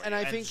that for and you.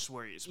 I think, just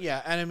worries me.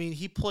 Yeah, and I mean,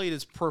 he played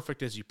as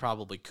perfect as you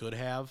probably could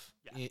have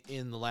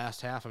in the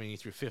last half. I mean, he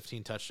threw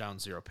 15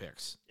 touchdowns, 0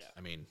 picks. Yeah.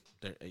 I mean,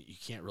 you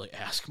can't really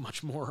ask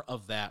much more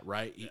of that,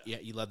 right? Yeah.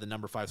 He led the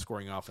number 5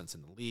 scoring offense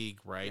in the league,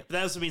 right? Yeah, but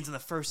that also means in the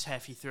first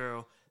half he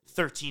threw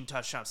 13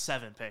 touchdowns,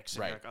 7 picks.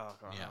 Right. Like,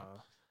 yeah.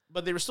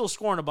 But they were still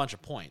scoring a bunch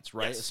of points,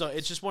 right? Yes. So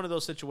it's just one of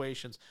those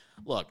situations.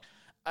 Look,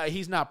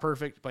 he's not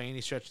perfect by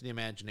any stretch of the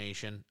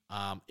imagination.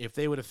 If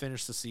they would have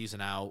finished the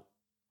season out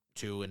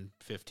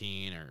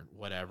 2-15 or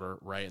whatever,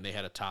 right, and they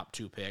had a top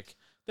 2 pick,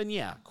 then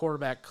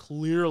quarterback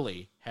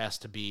clearly has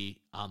to be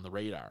on the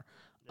radar.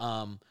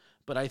 Yeah.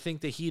 But I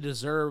think that he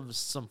deserves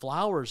some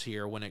flowers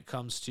here when it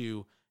comes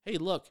to, hey,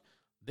 look,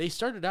 they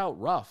started out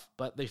rough,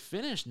 but they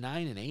finished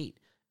 9-8,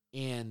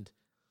 and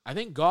I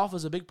think Goff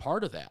is a big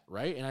part of that,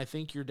 right? And I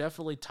think you're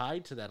definitely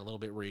tied to that a little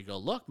bit where you go,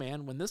 look,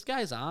 man, when this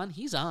guy's on,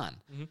 he's on.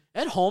 Mm-hmm.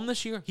 At home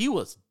this year, he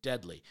was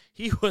deadly.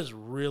 He was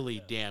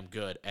really damn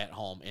good at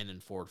home and in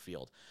Ford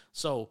Field.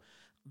 So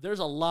there's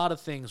a lot of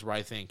things where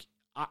I think,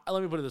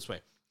 let me put it this way.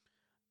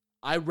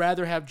 I'd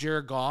rather have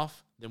Jared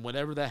Goff than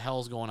whatever the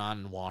hell's going on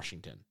in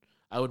Washington.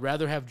 I would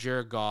rather have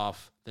Jared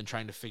Goff than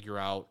trying to figure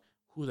out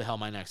who the hell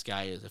my next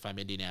guy is if I'm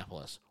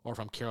Indianapolis or if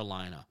I'm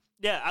Carolina.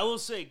 Yeah, I will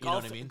say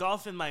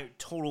Goff in my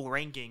total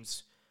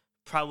rankings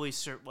probably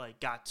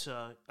got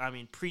to,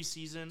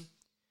 preseason,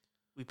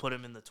 we put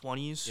him in the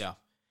 20s. Yeah.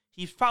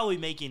 He's probably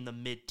making the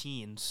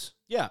mid-teens.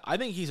 Yeah, I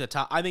think he's a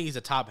top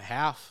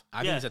half.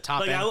 I think he's a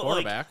top end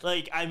quarterback.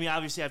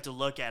 Obviously I have to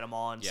look at them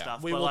all and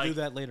stuff. We will do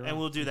that later and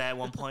we'll do that at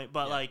one point.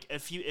 But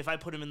if I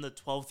put him in the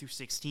 12 through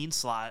 16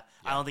 slot,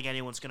 I don't think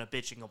anyone's gonna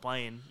bitch and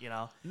complain,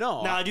 No.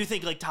 Now I do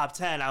think top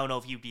 10, I don't know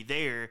if you'd be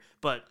there,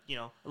 but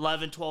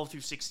 11, 12 through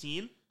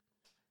 16.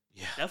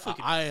 Yeah,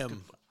 definitely. I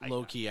am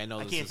low key. I know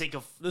I can't think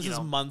of this is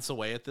months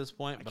away at this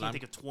point. But I can't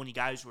think of 20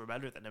 guys who are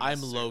better than him.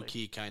 I'm low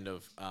key kind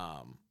of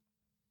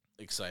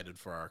excited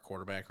for our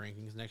quarterback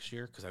rankings next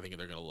year because I think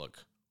they're going to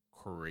look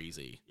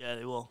crazy. Yeah,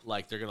 they will.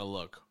 Like they're going to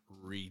look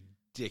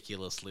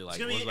ridiculously what?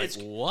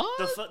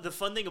 The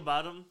fun thing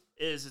about them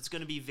is it's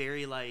going to be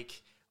very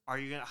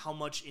how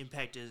much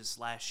impact is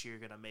last year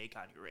going to make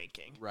on your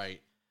ranking?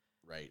 Right.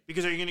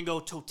 Because are you going to go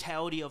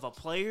totality of a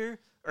player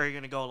or are you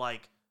going to go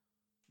like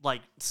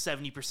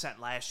 70%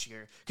 last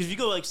year? Because if you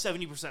go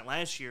 70%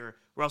 last year,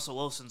 Russell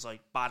Wilson's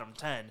bottom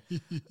 10.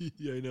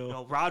 Yeah, I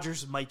know.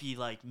 Rodgers might be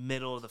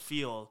middle of the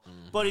field.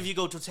 Mm-hmm. But if you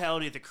go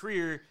totality of the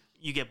career,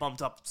 you get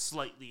bumped up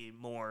slightly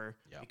more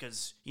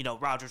because,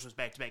 Rodgers was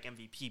back-to-back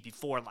MVP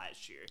before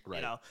last year.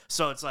 Right.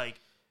 So it's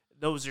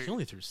those are... He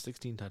only threw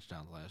 16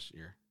 touchdowns last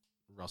year,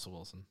 Russell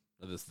Wilson,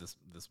 this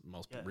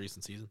most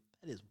recent season.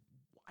 That is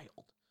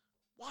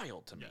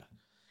wild to me.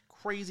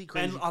 Crazy.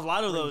 And a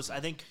lot of those, I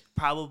think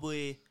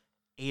probably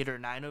 8 or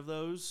 9 of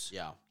those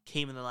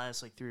came in the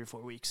last 3 or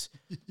 4 weeks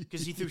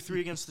because he threw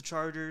 3 against the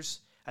Chargers.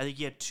 I think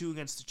he had 2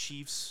 against the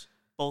Chiefs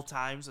both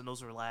times, and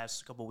those were the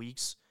last couple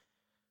weeks.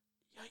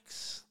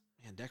 Yikes.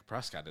 Man, Dak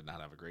Prescott did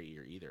not have a great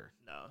year either.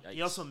 No. Yikes.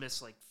 He also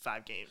missed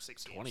 5 games,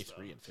 6 games.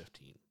 23 and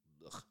 15.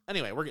 Ugh.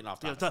 Anyway, we're getting off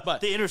topic.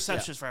 But the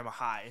interceptions for him are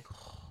high.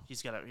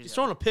 He's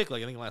thrown a pick I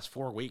think the last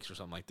 4 weeks or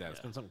something like that. Yeah. It's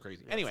been something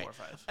crazy.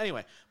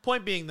 Anyway,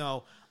 point being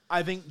though,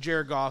 I think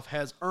Jared Goff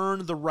has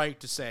earned the right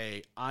to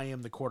say, I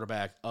am the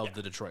quarterback of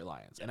the Detroit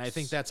Lions. Yes. And I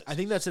think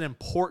that's an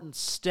important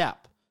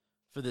step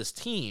for this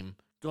team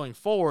going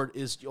forward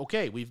is,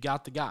 okay, we've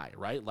got the guy,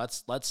 right?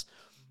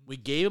 We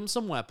gave him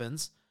some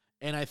weapons,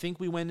 and I think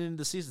we went into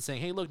the season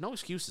saying, hey, look, no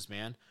excuses,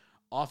 man.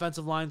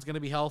 Offensive line's going to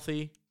be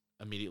healthy.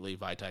 Immediately,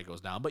 Vitae goes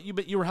down. But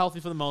you were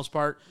healthy for the most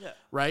part,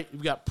 right?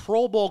 You've got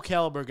Pro Bowl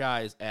caliber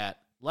guys at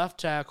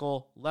left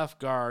tackle, left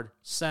guard,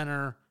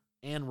 center,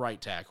 and right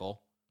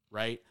tackle,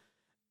 right?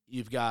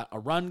 You've got a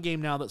run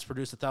game now that's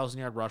produced a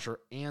 1,000-yard rusher,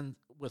 and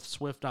with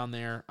Swift on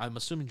there, I'm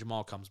assuming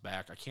Jamal comes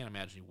back. I can't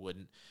imagine he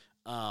wouldn't.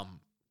 And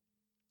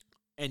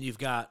you've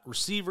got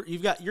receiver.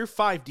 You're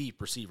 5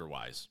 deep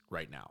receiver-wise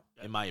right now,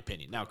 in my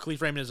opinion. Now,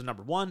 Khalif Raymond is a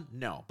number 1,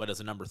 no, but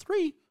as a number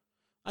 3,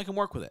 I can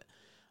work with it.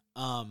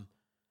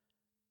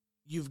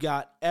 You've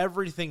got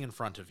everything in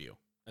front of you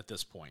at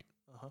this point.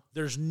 Uh-huh.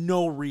 There's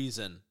no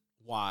reason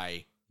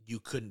why you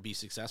couldn't be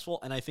successful,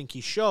 and I think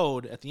he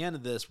showed at the end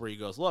of this where he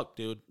goes, look,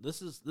 dude,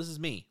 this is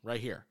me right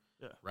here,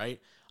 right?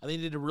 I think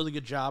he did a really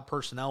good job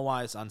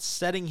personnel-wise on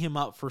setting him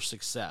up for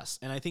success,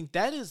 and I think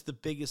that is the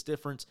biggest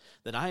difference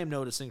that I am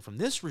noticing from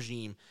this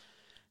regime.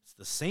 It's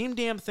the same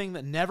damn thing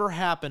that never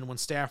happened when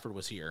Stafford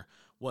was here,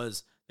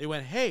 was they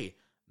went, hey,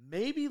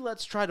 maybe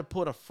let's try to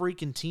put a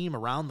freaking team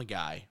around the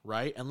guy,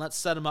 right? And let's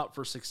set him up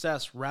for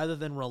success rather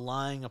than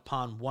relying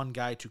upon one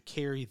guy to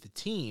carry the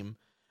team,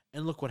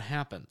 and look what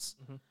happens.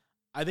 Mm-hmm.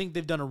 I think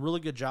they've done a really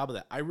good job of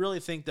that. I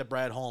really think that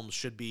Brad Holmes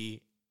should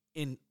be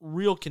in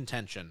real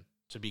contention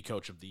to be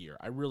coach of the year.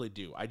 I really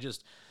do.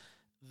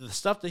 The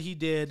stuff that he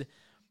did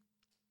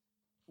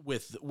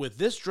with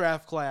this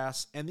draft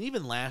class and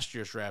even last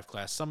year's draft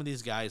class, some of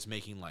these guys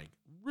making like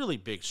really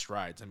big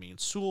strides. I mean,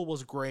 Sewell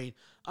was great.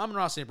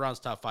 Amon-Ra St. Brown's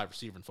top 5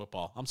 receiver in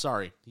football. I'm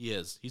sorry, he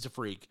is. He's a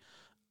freak.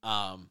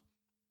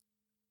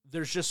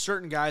 There's just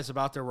certain guys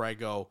about there where I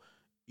go,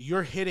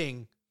 you're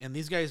hitting, and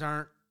these guys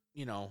aren't.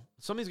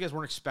 Some of these guys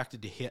weren't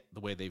expected to hit the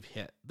way they've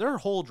hit. Their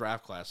whole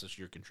draft class this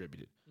year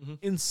contributed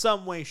in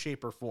some way,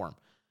 shape, or form.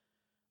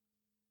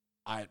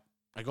 I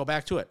go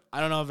back to it. I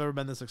don't know if I've ever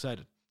been this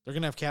excited. They're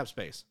going to have cap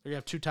space. They're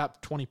going to have 2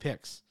 top 20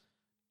 picks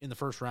in the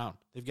first round.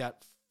 They've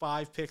got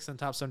 5 picks in the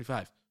top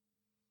 75.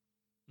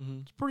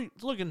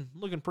 It's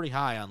looking pretty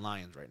high on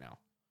Lions right now.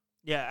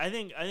 Yeah, I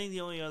think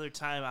the only other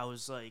time I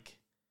was like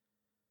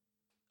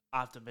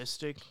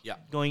optimistic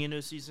going into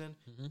a season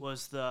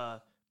was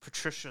the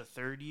Patricia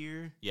third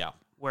year. Yeah.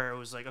 Where it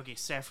was like, okay,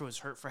 Stafford was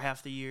hurt for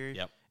half the year.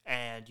 Yep.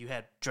 And you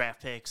had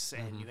draft picks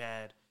and you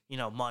had,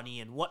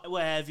 money and what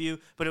have you.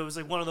 But it was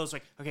like one of those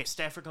like, okay,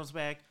 Stafford comes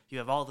back, you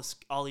have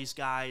all these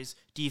guys,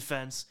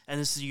 defense, and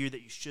this is the year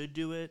that you should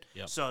do it.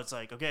 Yep. So it's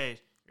like, okay,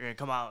 you're gonna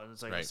come out and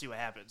it's like, let's see what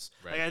happens.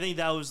 Right. Like I think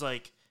that was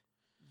like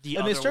the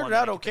and other they started one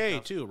out okay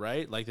too,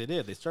 right? Like they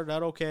did. They started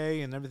out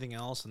okay and everything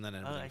else, and then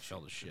everything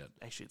fell to shit.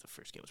 Actually, the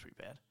first game was pretty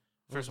bad.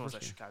 First one was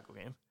that Chicago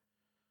game,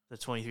 the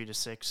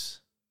 23-6.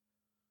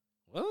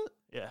 What?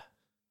 Yeah.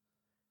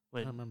 I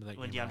don't remember that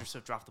when game. DeAndre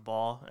Swift dropped the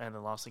ball and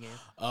then lost the game.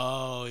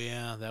 Oh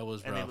yeah, that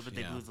was rough. And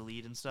they blew the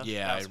lead and stuff.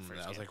 Yeah, I remember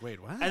that. I was like, wait,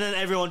 what? And then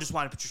everyone just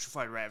wanted Patricia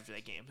Floyd right after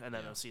that game, and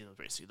then the season was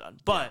basically done.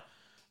 But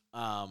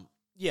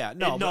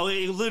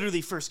it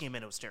literally first game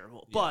in it was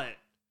terrible. Yeah.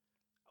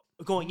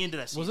 But going into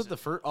that season, was it the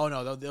first? Oh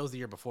no, that was the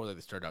year before that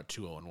they started out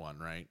 2-0-1,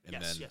 right? And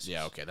yes.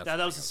 Yeah, okay,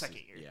 that was the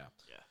second year.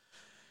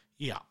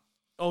 Yeah.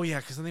 Oh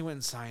yeah, because then they went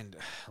and signed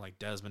like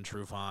Desmond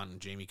Trufant and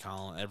Jamie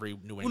Collins, every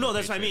New England. Well, no,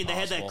 that's Patriot what I mean. They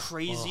possible. had that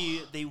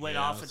crazy. They went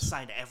off and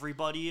signed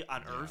everybody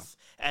on Earth,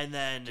 and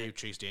then gave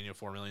Chase Daniel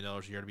 $4 million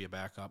a year to be a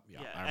backup. Yeah,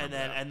 I and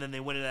then and then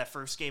they went into that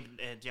first game,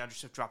 and DeAndre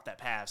Swift dropped that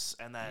pass,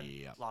 and then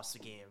lost the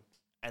game,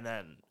 and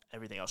then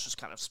everything else just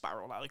kind of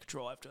spiraled out of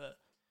control after that.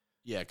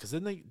 Yeah, because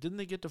didn't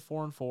they get to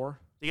 4-4?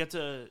 They got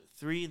to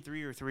 3-3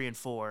 or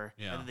 3-4,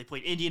 and then they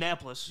played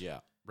Indianapolis.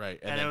 Yeah. Right.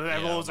 And then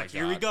everyone was like,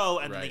 here we go.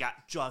 And then they got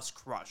just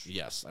crushed.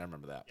 Yes, I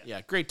remember that.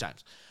 Yeah, great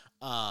times.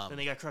 Then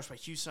they got crushed by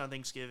Houston on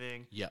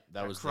Thanksgiving. Yeah,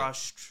 that was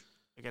crushed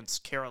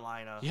against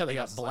Carolina. Yeah, they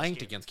got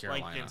blanked against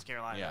Carolina.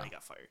 And they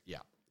got fired. Yeah,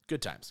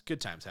 good times. Good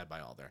times had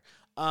by all there.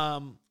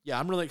 Yeah,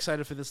 I'm really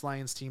excited for this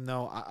Lions team,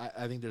 though.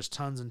 I think there's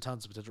tons and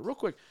tons of potential. Real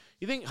quick,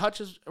 you think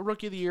Hutch is a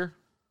Rookie of the Year?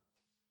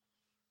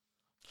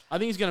 I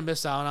think he's going to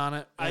miss out on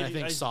it. And I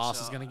think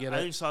Sauce is going to get it.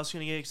 I think Sauce is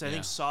going to get it because I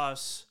think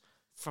Sauce,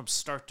 from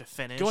start to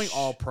finish, going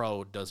all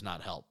pro does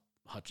not help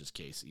Hutch's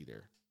case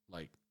either.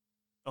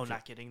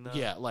 Not getting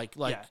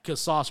the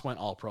because Sauce went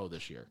all pro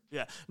this year.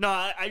 Yeah, no,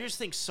 I just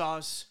think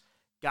Sauce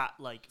got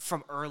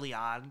from early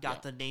on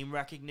the name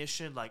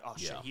recognition. Like, oh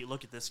shit,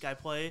 look at this guy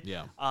play.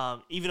 Yeah.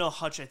 Even though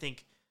Hutch, I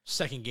think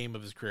second game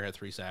of his career had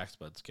 3 sacks,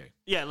 but it's okay.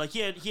 Yeah,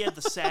 he had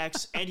the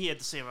sacks and he had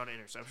the same amount of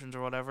interceptions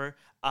or whatever.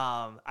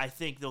 I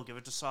think they'll give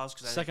it to Sauce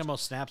because second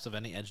most snaps of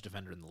any edge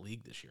defender in the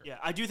league this year. Yeah,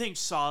 I do think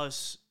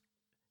Sauce.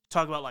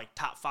 Talk about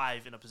top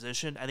 5 in a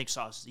position. I think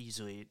Sauce is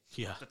easily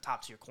the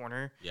top tier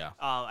corner. Yeah.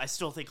 I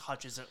still think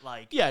Hutch isn't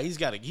he's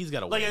got a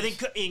I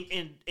think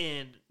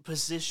in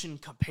position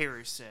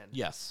comparison.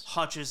 Yes.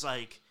 Hutch is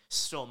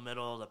still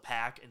middle of the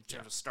pack in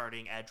terms of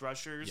starting edge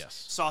rushers.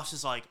 Yes. Sauce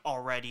is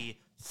already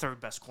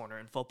third best corner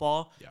in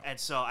football. Yeah. And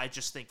so I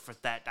just think for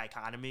that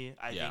dichotomy,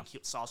 I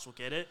think Sauce will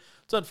get it.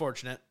 It's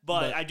unfortunate,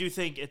 but I do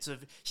think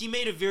he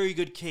made a very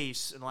good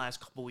case in the last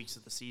couple weeks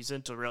of the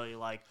season to really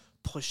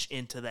push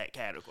into that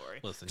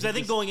category. Because I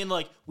think going in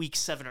week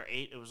 7 or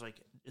 8, it was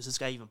is this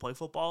guy even play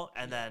football?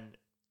 And then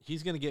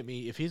he's gonna get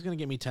me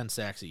 10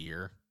 sacks a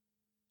year.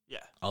 Yeah,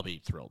 I'll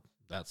be thrilled.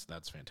 That's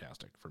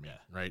fantastic for me,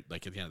 right?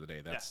 At the end of the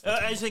day, that's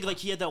I just think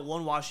he had that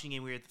one Washington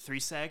game where he had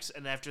 3 sacks,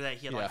 and after that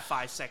he had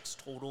 5 sacks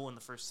total in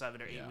the first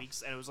 7 or 8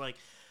 weeks, and it was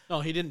no,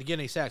 he didn't get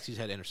any sacks. He's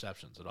had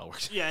interceptions. It all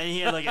works. Yeah, and he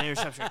had an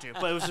interception or 2.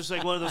 But it was just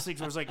one of those things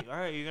where it was all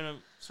right, you're gonna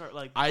start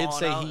I'd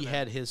say he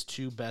had his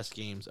 2 best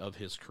games of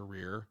his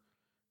career.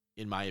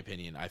 In my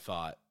opinion, I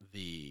thought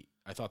the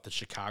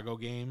Chicago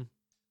game,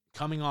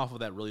 coming off of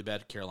that really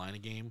bad Carolina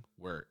game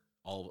where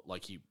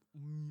he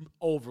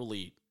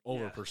overly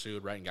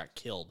pursued, right, and got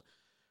killed.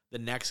 The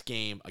next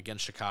game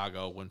against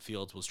Chicago, when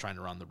Fields was trying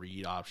to run the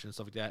read option and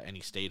stuff like that, and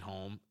he stayed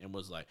home and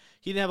was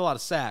he didn't have a lot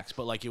of sacks,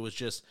 but it was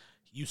just,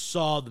 you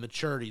saw the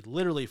maturity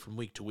literally from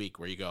week to week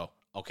where you go,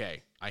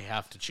 okay, I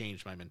have to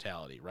change my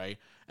mentality, right?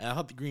 And I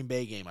thought the Green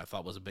Bay game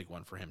was a big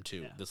one for him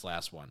too. This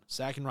last one,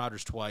 sacking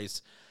Rodgers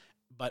twice.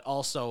 But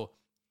also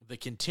the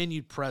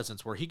continued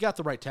presence where he got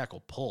the right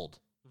tackle pulled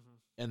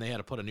and they had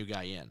to put a new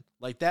guy in.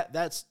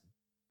 That's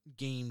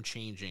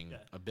game-changing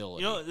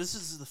ability. This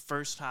is the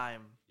first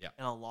time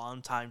in a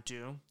long time,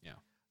 too,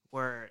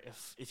 where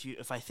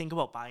if I think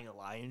about buying a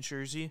Lions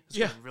jersey, it's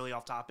getting really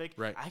off topic,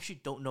 right. I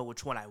actually don't know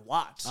which one I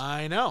want.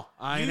 I know.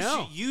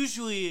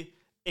 Usually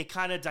it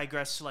kind of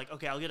digresses to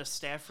okay, I'll get a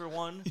Stafford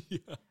one.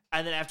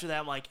 And then after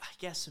that, I'm I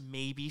guess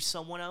maybe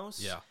someone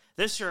else. Yeah.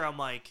 This year, I'm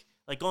like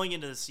going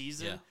into the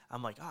season,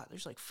 I'm like,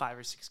 there's like 5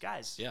 or 6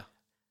 guys. Yeah.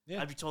 Yeah.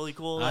 That'd be totally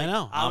cool. I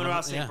know.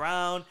 Amon-Ra St.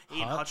 Brown,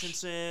 Aiden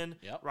Hutchinson,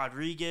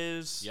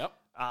 Rodriguez. Yep.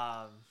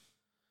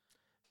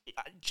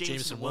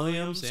 Jameson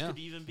Williams could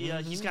even be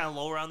he's kind of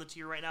lower on the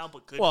tier right now,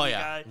 but could be a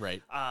guy.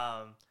 Right.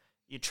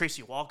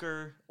 Tracy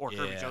Walker or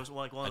Kirby Joseph,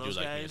 like one of those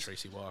guys.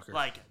 Tracy Walker.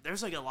 Like,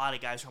 there's like a lot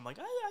of guys who I'm like,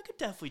 I could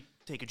definitely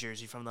take a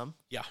jersey from them.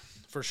 Yeah,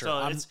 for sure.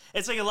 So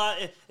it's like a lot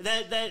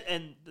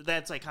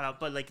that's like kind of,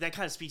 but like that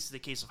kind of speaks to the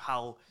case of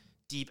how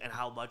deep and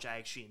how much I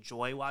actually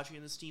enjoy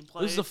watching this team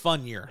play. This is a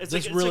fun year.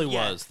 This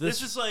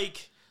is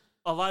like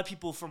a lot of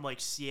people from like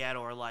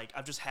Seattle are like,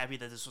 I'm just happy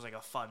that this was like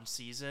a fun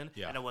season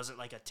and it wasn't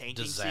like a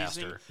tanking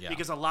season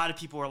because a lot of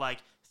people were like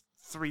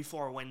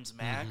 3-4 wins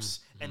max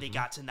and they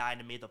got to 9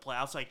 and made the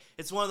playoffs. Like,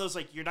 it's one of those,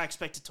 like, you're not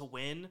expected to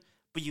win,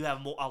 but you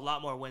have a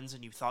lot more wins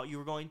than you thought you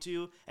were going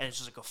to, and it's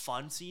just like a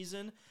fun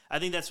season. I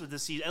think that's what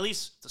this season, at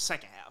least the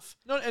second half.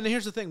 No, and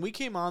here's the thing: we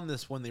came on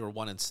this when they were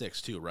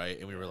 1-6 too, right?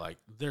 And we were like,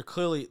 they're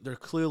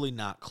clearly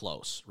not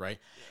close, right?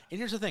 Yeah. And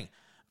here's the thing: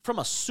 from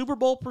a Super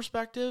Bowl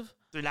perspective,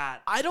 they're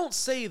not. I don't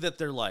say that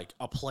they're like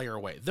a player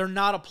away. They're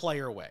not a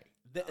player away,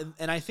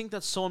 and I think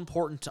that's so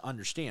important to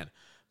understand.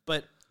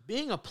 But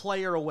being a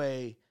player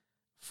away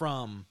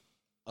from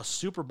a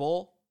Super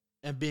Bowl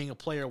and being a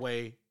player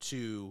away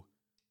to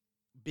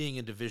being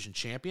a division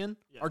champion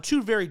are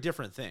two very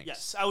different things.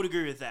 Yes, I would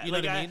agree with that. You know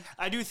what I mean?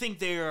 I do think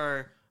they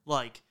are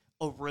like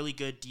a really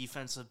good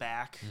defensive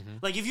back.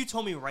 Like, if you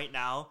told me right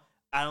now,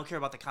 I don't care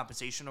about the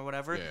compensation or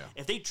whatever,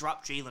 if they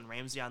drop Jalen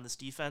Ramsey on this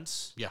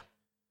defense,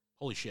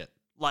 holy shit.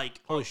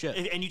 Like, holy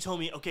shit. And you told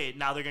me, okay,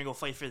 now they're going to go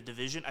fight for the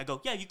division, I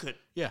go, yeah, you could.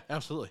 Yeah,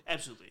 absolutely.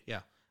 Absolutely.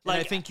 Yeah. Like,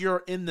 and I think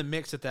you're in the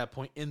mix at that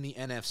point in the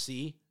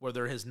NFC where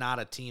there is not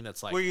a team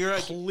that's like, where you're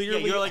like,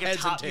 clearly you're like heads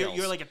a top, and tails.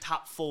 You're like a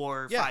top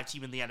 4 or 5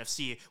 team in the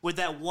NFC with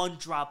that one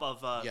drop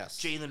of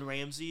Jalen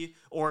Ramsey,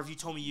 or if you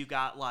told me you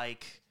got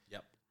like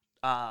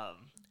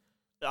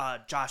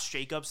Josh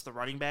Jacobs, the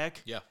running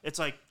back, it's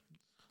like,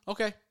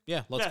 okay,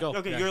 let's go.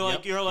 Okay,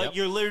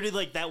 you're literally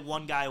like that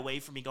one guy away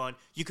from me going,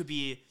 you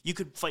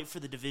could fight for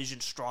the division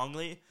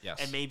strongly,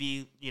 and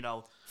maybe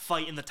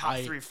fight in the top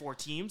 3 or 4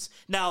 teams.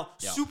 Now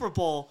Super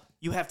Bowl,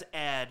 you have to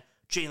add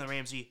Jalen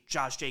Ramsey,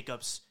 Josh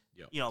Jacobs,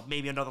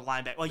 maybe another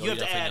linebacker. Like, you have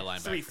to add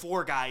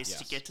 3-4 guys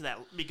to get to that,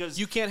 because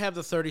you can't have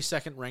the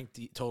 32nd ranked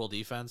total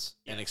defense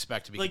and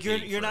expect to be like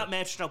you're not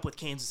matching up with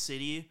Kansas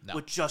City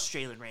with just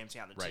Jalen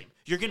Ramsey on the team.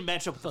 You're going to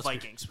match up with the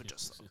Vikings with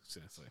just them.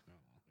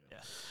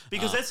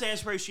 Because that's the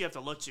aspiration you have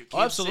to look to.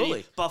 Kansas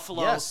City,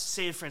 Buffalo,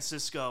 San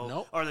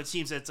Francisco are the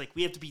teams that's like,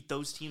 we have to beat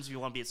those teams if you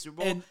want to be at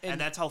Super Bowl,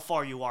 and that's how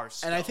far you are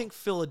still. And I think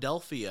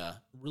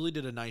Philadelphia really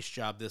did a nice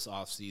job this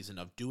offseason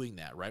of doing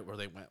that, right? Where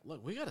they went,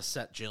 look, we got to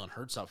set Jalen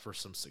Hurts up for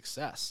some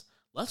success.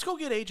 Let's go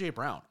get A.J.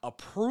 Brown, a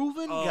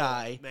proven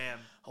guy. Man.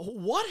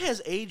 What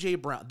has A.J.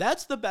 Brown?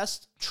 That's the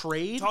best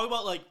trade. Talk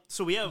about, like,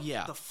 so we have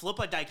the flip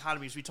of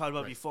dichotomies we talked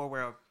about before,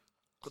 where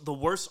the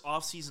worst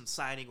offseason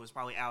signing was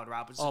probably Allen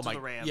Robinson to the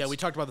Rams. Yeah, we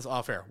talked about this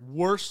off air.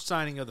 Worst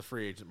signing of the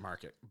free agent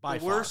market by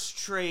far. Worst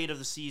trade of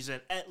the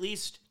season, at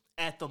least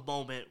at the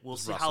moment. We'll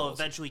see how it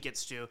eventually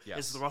gets to.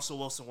 Is the Russell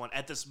Wilson one.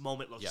 At this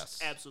moment,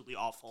 looks absolutely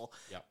awful.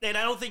 And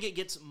I don't think it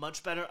gets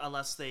much better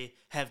unless they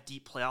have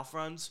deep playoff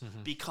runs,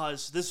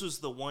 because this was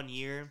the one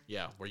year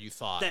where you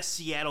thought that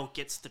Seattle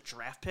gets the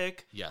draft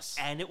pick.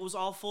 And it was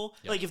awful.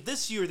 Like, if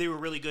this year they were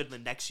really good and the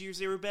next years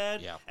they were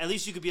bad, at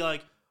least you could be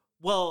like,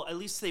 well, at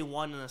least they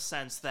won in a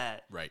sense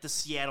that the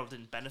Seattle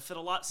didn't benefit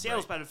a lot.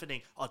 Seattle's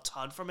benefiting a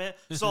ton from it.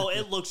 So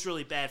it looks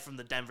really bad from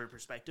the Denver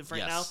perspective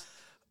right now.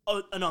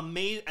 An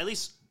amazing, at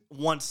least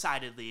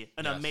one-sidedly,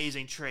 an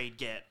amazing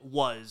trade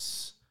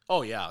was...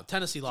 Oh, yeah.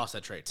 Tennessee lost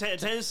that trade.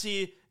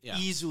 Tennessee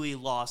easily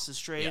lost this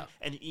trade.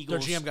 And the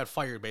Eagles... Their GM got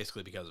fired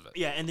basically because of it.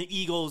 Yeah, and the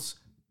Eagles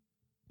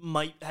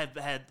might have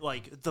had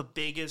like the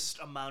biggest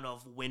amount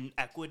of win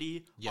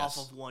equity off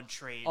of one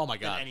trade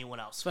than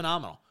anyone else.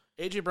 Phenomenal.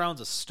 A.J. Brown's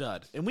a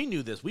stud, and we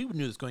knew this. We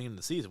knew this going into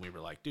the season. We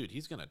were like, dude,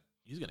 he's gonna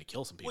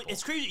kill some people.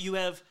 It's crazy. You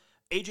have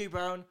A.J.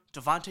 Brown,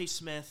 Devontae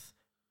Smith,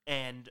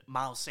 and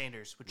Miles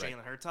Sanders with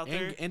Jalen Hurts out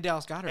there, and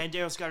Dallas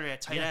Goedert,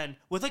 at tight end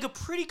with like a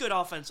pretty good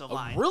offensive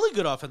line. Really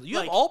good offense. You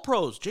have all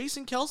pros: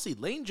 Jason Kelce,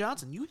 Lane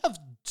Johnson. You have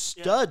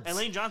studs, and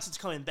Lane Johnson's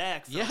coming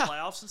back for the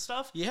playoffs and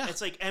stuff. Yeah,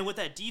 it's like, and with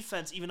that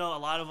defense, even though a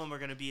lot of them are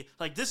going to be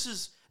like,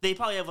 they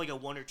probably have like a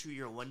 1 or 2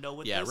 year window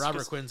with this. Yeah,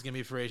 Robert Quinn's going to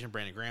be a free agent.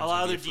 Brandon Graham's a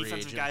lot of their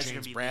defensive guys are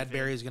going to be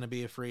Bradbury's going to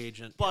be a free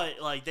agent.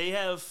 But like,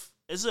 this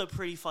is a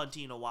pretty fun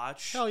team to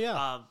watch. Hell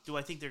yeah. Do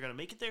I think they're going to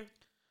make it there?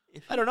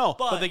 I don't know,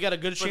 but they got a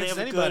good chance as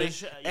anybody,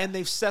 and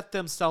they've set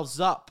themselves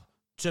up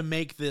to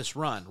make this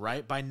run,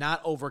 right? By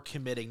not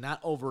overcommitting,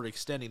 not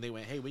overextending. They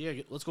went,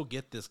 hey, let's go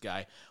get this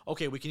guy.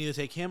 Okay, we can either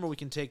take him or we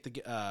can take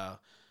the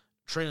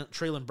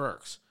Treylon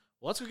Burks.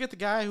 Well, let's go get the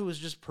guy who has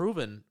just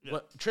proven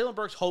what Treylon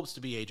Burks hopes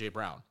to be A.J.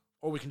 Brown.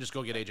 Or we can just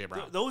go get A.J.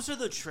 Brown. Those are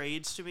the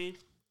trades to me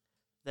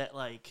that,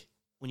 like,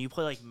 when you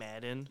play, like,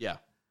 Madden,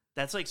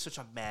 that's, like, such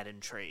a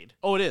Madden trade.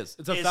 Oh, it is.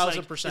 It's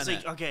 1,000%. It's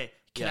like, okay,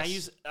 I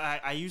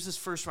use this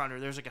first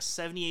rounder. There's, like, a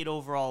 78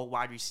 overall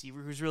wide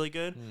receiver who's really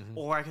good,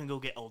 or I can go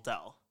get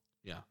Odell.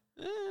 Yeah.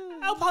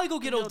 I'll probably go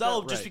get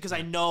Odell just because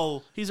I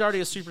know he's already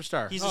a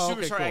superstar. He's a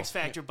superstar, cool. X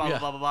Factor, blah, blah,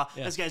 blah, blah.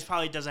 Yeah. This guy's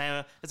probably doesn't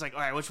have it's like, all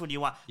right, which one do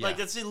you want? Yeah. Like,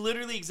 that's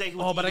literally exactly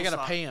what but I got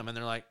to pay him. And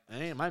they're like,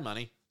 it ain't my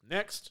money.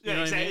 Next. You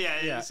know exactly.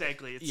 I mean?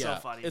 Exactly. It's so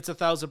funny. It's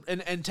 1,000.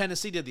 And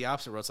Tennessee did the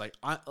opposite where it's like,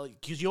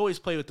 because you always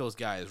play with those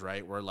guys,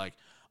 right? Where like,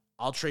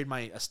 I'll trade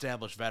my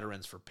established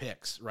veterans for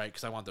picks, right?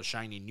 Because I want the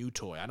shiny new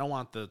toy. I don't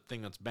want the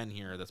thing that's been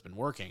here that's been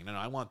working. No,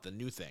 I want the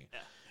new thing. Yeah.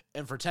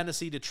 And for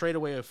Tennessee to trade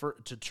away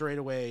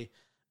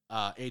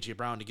AJ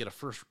Brown to get a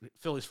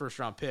Phillies first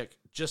round pick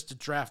just to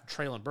draft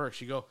Treylon Burks,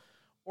 you go,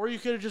 or you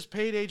could have just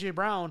paid AJ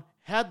Brown,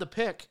 had the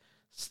pick,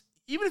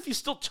 even if you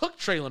still took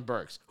Treylon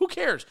Burks. Who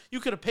cares? You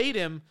could have paid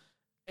him.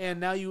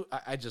 And now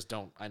I just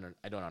don't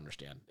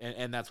understand,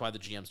 and that's why the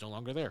GM's no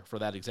longer there for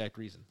that exact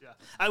reason. Yeah,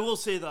 I will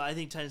say though, I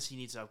think Tennessee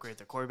needs to upgrade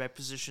their quarterback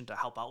position to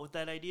help out with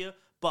that idea.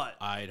 But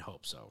I'd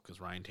hope so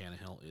because Ryan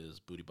Tannehill is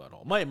booty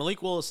butthole.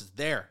 Malik Willis is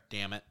there.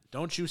 Damn it!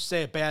 Don't you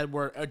say a bad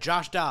word.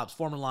 Josh Dobbs,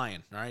 former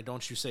Lion. All right,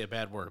 don't you say a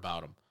bad word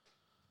about him.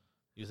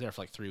 He was there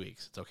for like 3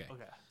 weeks. It's okay.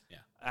 Okay. Yeah.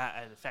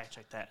 I had to fact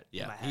check that.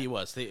 Yeah, he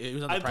was. He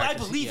was on the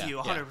practice. I believe you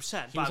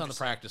 100%. He was on the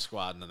practice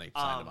squad, and then they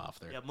signed him off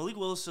there. Yeah, Malik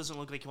Willis doesn't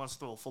look like he wants to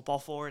throw a football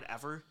forward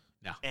ever.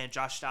 No. And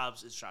Josh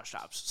Dobbs is Josh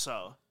Dobbs.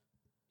 So,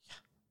 yeah,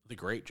 the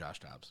great Josh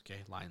Dobbs. Okay,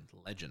 Lions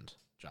legend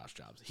Josh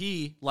Dobbs.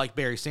 He, like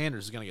Barry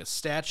Sanders, is going to get a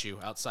statue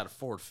outside of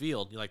Ford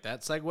Field. You like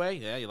that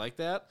segue? Yeah, you like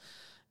that?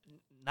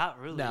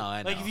 Not really. No,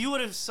 I know. Like, if you would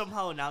have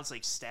somehow announced,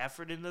 like,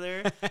 Stafford into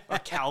there or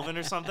Calvin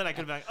or something, I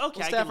could have been like, okay,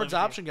 well, Stafford's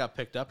option got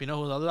picked up. You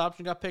know whose other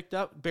option got picked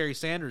up? Barry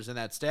Sanders in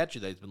that statue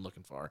that he's been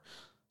looking for.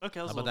 Okay,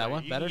 how about that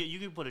one? Better? You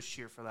can put a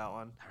cheer for that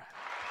one. All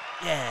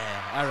right.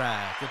 Yeah, all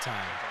right. Good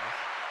time.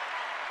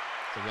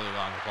 It's a really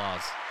long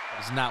applause.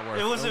 It's not worth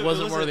it. It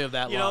wasn't worthy of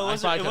that long. I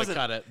probably could have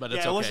cut it, but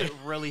it's okay. It wasn't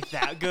really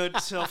that good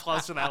to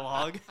applause for that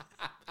long.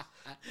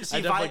 See,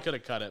 I definitely could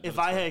have cut it. If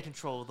I had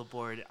control of the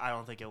board, I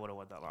don't think it would have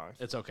went that long.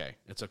 It's okay.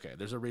 It's okay.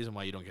 There's a reason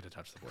why you don't get to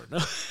touch the board. No.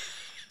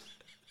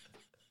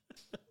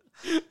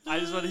 I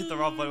just want to hit the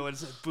wrong button when it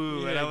said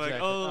boo, and I'm exactly.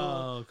 Like,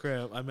 oh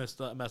crap! I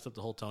messed up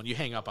the whole tone. You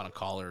hang up on a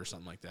caller or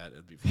something like that.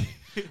 It'd be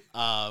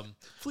funny.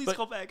 Please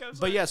call back.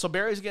 But yeah, so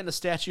Barry's getting a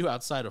statue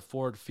outside of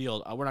Ford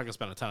Field. We're not gonna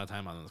spend a ton of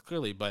time on this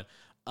clearly, but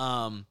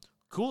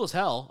cool as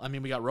hell. I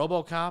mean, we got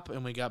RoboCop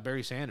and we got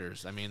Barry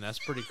Sanders. I mean, that's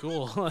pretty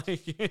cool.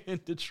 Like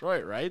in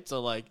Detroit, right? So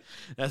like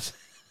that's.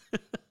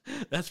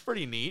 That's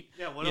pretty neat.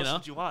 Yeah, what else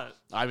would you want?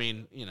 I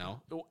mean,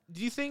 do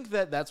you think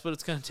that that's what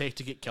it's going to take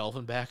to get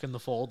Kelvin back in the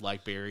fold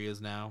like Barry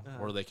is now?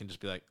 Or they can just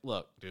be like,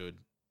 look, dude,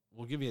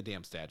 we'll give you a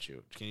damn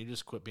statue. Can you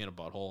just quit being a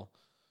butthole?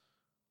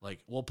 Like,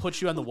 we'll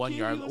put you on the 1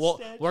 yard.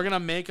 We're going to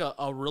make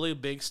a really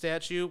big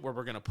statue where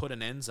we're going to put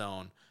an end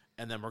zone.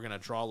 And then we're going to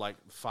draw like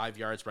 5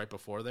 yards right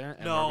before there.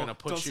 And we're going to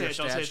put your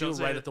statue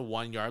right at the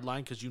 1 yard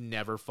line because you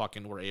never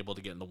fucking were able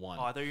to get in the one.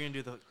 Oh, I thought you were going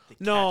to do the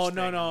No.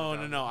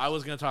 I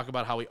was going to talk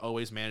about how he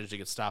always managed to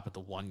get stopped at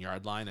the 1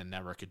 yard line and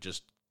never could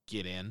just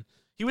get in.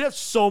 He would have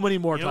so many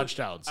more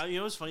touchdowns. You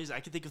know what's funny is I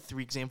can think of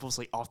 3 examples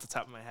like off the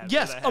top of my head.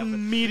 Yes,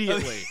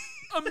 immediately.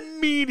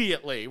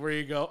 Immediately, where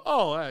you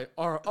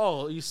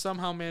go, you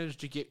somehow managed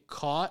to get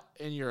caught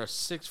and you're a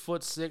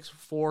 6'6",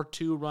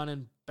 4'2"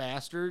 running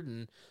bastard,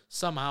 and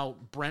somehow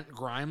Brent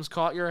Grimes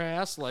caught your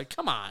ass. Like,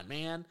 come on,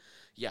 man.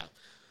 Yeah.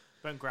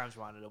 Brent Grimes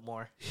wanted it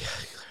more. Yeah,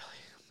 clearly.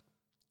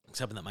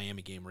 Except in that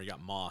Miami game where he got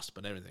mossed,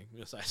 but everything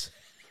besides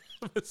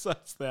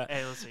that.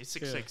 Hey, let's see,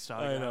 6'6",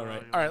 dog. I know,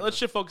 right? All right, let's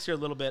shift focus here a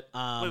little bit.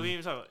 Wait, we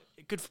even talk about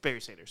good for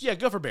Barry Sanders. Yeah,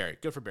 good for Barry.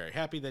 Good for Barry.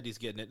 Happy that he's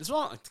getting it. It's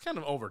kind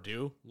of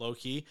overdue, low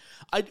key.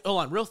 Hold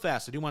on, real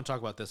fast. I do want to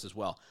talk about this as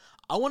well.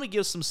 I want to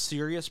give some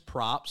serious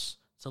props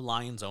to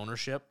Lions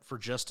ownership for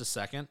just a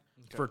second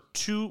for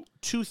two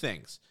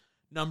things.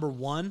 Number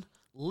one,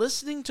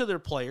 listening to their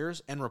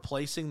players and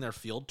replacing their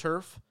field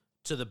turf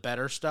to the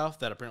better stuff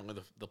that apparently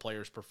the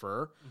players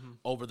prefer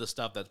over the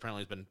stuff that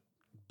apparently has been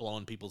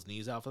blowing people's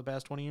knees out for the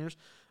past 20 years.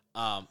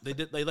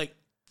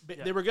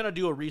 They were going to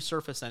do a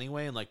resurface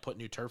anyway and like put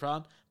new turf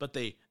on, but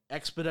they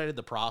expedited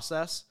the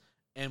process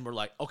and were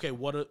like, okay,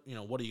 what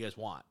do you guys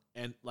want?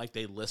 And like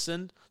they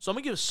listened. So I'm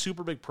going to give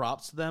super big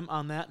props to them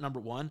on that,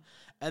 number one.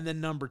 And then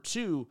number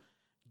two,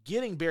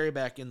 getting Barry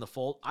back in the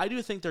fold. I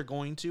do think they're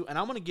going to, and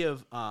I'm going to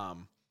give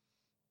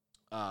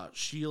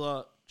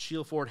Sheila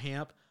Ford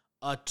Hamp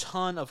a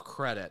ton of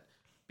credit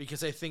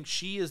because I think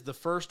she is the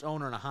first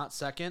owner in a hot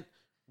second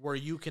where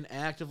you can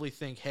actively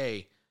think,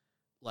 hey,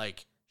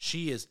 like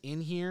she is in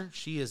here.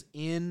 She's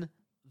in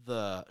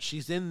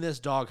this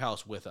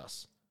doghouse with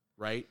us,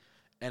 right?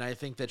 And I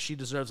think that she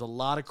deserves a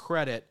lot of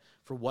credit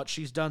for what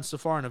she's done so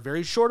far in a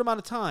very short amount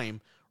of time,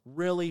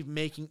 really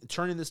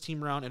turning this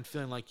team around and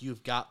feeling like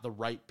you've got the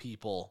right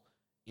people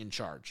in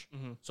charge.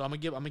 Mm-hmm. So I'm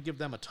gonna give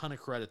them a ton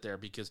of credit there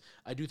because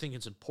I do think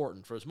it's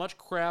important. For as much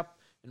crap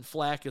and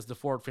flack as the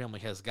Ford family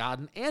has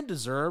gotten and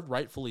deserved,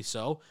 rightfully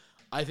so,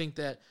 I think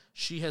that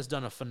she has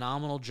done a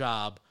phenomenal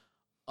job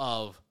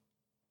of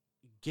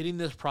getting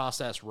this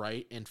process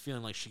right and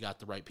feeling like she got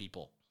the right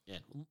people in.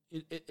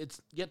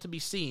 It's yet to be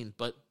seen,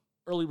 but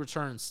early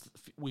returns,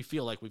 we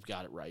feel like we've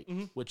got it right,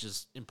 which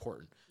is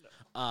important.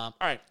 All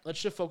right, let's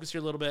shift focus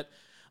here a little bit.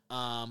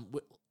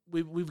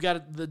 We've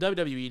got the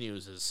WWE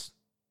news is.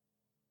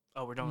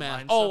 Oh, we're done with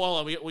Lions stuff?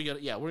 Well, we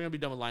got we're gonna be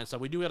done with Lions stuff.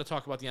 We do got to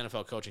talk about the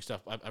NFL coaching stuff.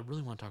 I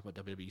really want to talk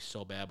about WWE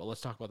so bad, but let's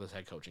talk about this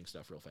head coaching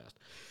stuff real fast.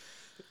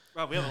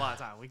 Well, we have a lot of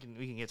time. We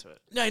can get to it.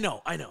 I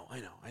know. I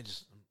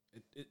just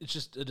it's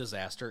just a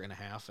disaster and a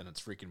half, and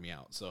it's freaking me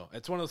out. So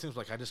it's one of those things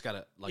like I just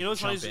gotta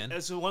jump in.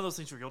 It's one of those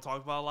things where you'll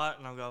talk about a lot,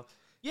 and I'll go,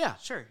 yeah,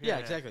 sure, yeah,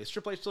 exactly. Is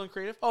Triple H still in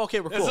creative? Oh, okay,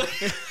 we're cool.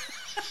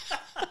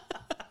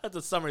 That's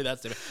a summary of that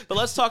statement. But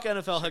let's talk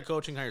NFL head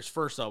coaching hires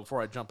first, though,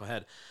 before I jump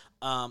ahead.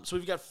 So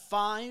we've got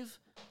 5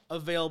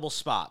 available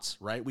spots,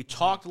 right? We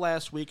talked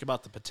last week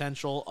about the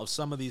potential of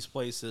some of these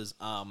places.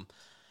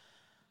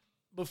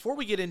 Before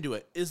we get into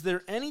it, is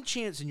there any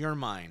chance in your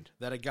mind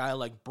that a guy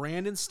like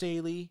Brandon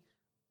Staley,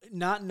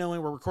 not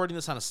knowing we're recording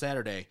this on a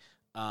Saturday,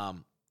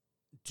 not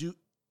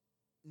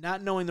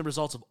knowing the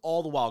results of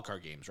all the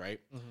wildcard games, right?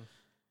 Mm-hmm.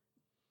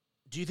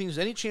 Do you think there's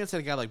any chance that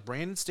a guy like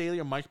Brandon Staley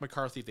or Mike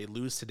McCarthy, if they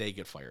lose today,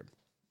 get fired?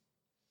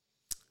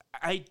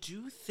 I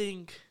do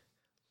think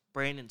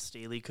Brandon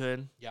Staley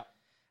could. Yeah.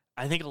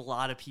 I think a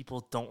lot of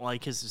people don't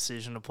like his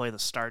decision to play the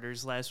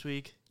starters last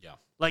week. Yeah.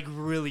 Like,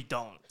 really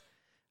don't.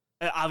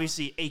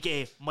 Obviously,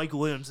 a.k.a. Mike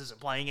Williams isn't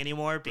playing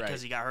anymore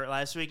because he got hurt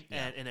last week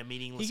in a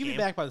meaningless game. He could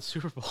be back by the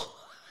Super Bowl.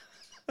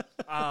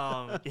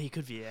 He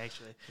could be,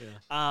 actually.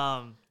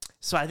 Yeah.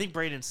 So I think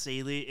Brandon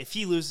Staley, if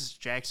he loses to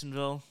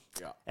Jacksonville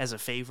as a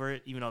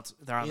favorite, even though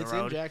they're on the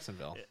road. It's in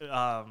Jacksonville.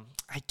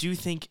 I do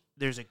think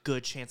there's a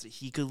good chance that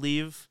he could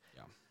leave.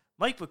 Yeah.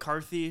 Mike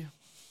McCarthy...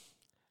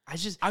 I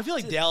feel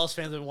like Dallas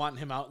fans have been wanting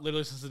him out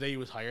literally since the day he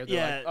was hired.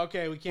 They're like,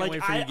 okay, we can't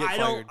wait for you to get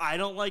fired. I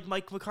don't like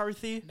Mike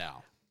McCarthy.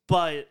 No.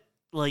 But,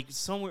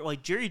 somewhere,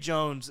 Jerry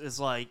Jones is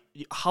like,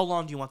 how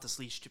long do you want this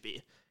leash to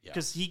be?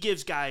 Because he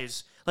gives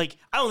guys, I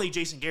don't think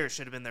Jason Garrett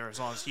should have been there as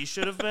long as he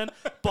should have been.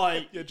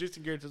 But yeah,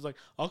 Jason Garrett is like,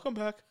 I'll come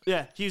back.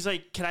 Yeah, he was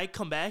like, can I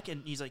come back?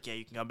 And he's like, yeah,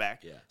 you can come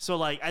back. Yeah.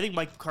 So, I think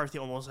Mike McCarthy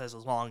almost has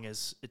as long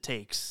as it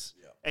takes.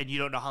 Yeah. And you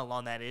don't know how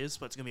long that is,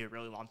 but it's going to be a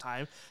really long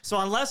time. So,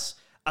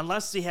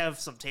 Unless they have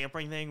some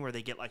tampering thing where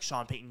they get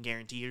Sean Payton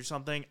guaranteed or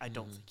something, I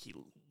don't think he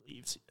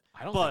leaves.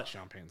 I don't think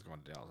Sean Payton's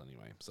going to Dallas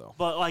anyway. So,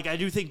 but I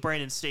do think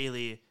Brandon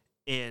Staley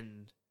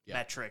in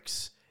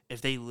metrics, if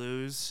they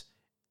lose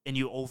and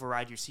you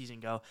override your season,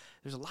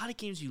 there's a lot of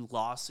games you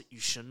lost that you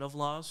shouldn't have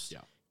lost. Yeah.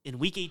 In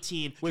Week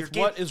 18, with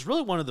what is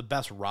really one of the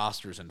best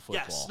rosters in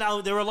football. Yes. Now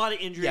there were a lot of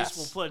injuries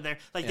we'll put in there.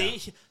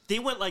 They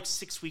went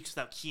 6 weeks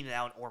without Keenan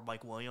Allen or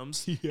Mike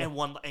Williams and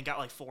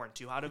got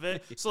 4-2 out of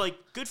it. So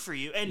good for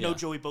you. And no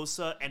Joey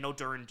Bosa and no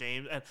Derwin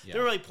James. And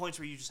there were points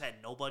where you just had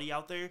nobody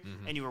out there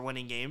and you were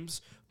winning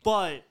games.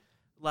 But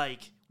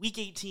Week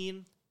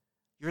 18,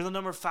 you're the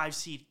number 5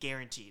 seed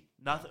guaranteed.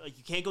 Nothing.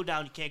 You can't go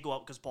down. You can't go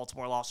up because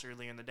Baltimore lost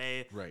earlier in the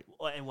day. Right.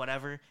 And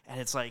whatever.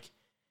 And it's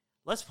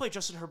let's play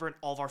Justin Herbert and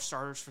all of our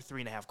starters for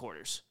 3.5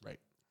 quarters. Right.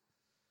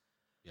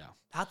 Yeah.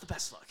 Not the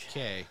best look.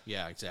 Okay.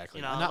 Yeah, exactly.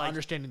 Not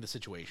understanding the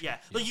situation. Yeah.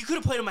 You could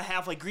have played him a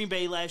half Green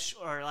Bay last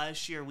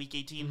year, Week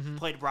 18,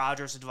 played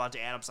Rodgers and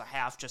Devontae Adams a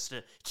half just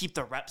to keep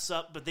the reps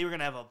up, but they were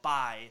going to have a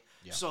bye.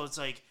 Yeah. So it's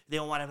they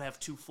don't want him to have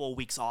 2 full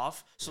weeks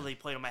off, so they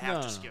played him a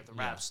half just to get the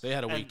reps. They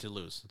had a week to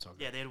lose. It's okay.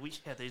 Yeah, they had a week.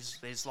 Yeah, they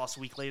just lost a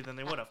week later than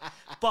they would have.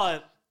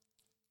 But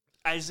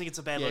I just think it's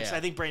a bad look. So I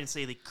think Brandon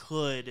Staley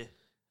could...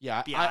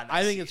 Yeah,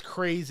 I think it's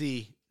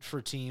crazy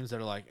for teams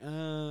that are like,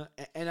 and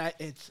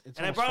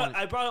I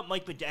brought up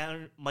Mike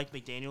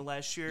McDaniel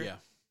last year,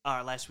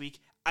 last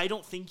week. I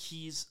don't think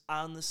he's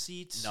on the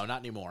seat. No, not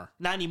anymore.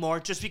 Not anymore,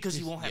 just because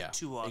he won't have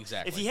Tua.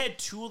 Exactly. If he had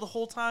Tua the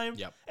whole time,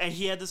 and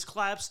he had this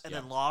collapse and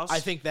then lost, I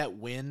think that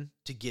win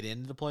to get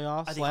into the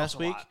playoffs last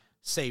week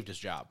saved his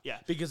job. Yeah,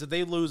 because if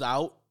they lose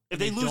out. If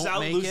they lose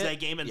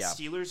that game and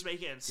Steelers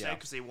make it instead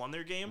because they won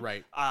their game,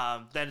 right?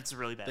 Then it's a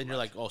really bad. Then you're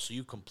like, oh, so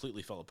you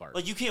completely fell apart.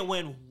 You can't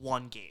win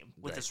one game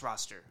with this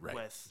roster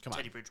with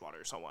Teddy Bridgewater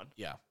or someone.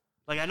 Yeah.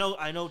 I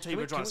know Teddy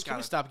Bridgewater. Can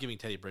we stop giving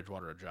Teddy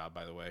Bridgewater a job?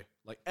 By the way,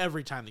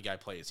 every time the guy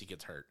plays, he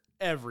gets hurt.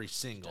 Every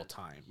single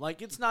time.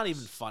 It's not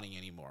even funny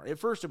anymore. At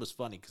first, it was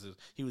funny because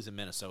he was in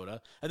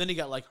Minnesota, and then he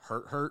got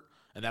hurt,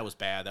 and that was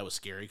bad. That was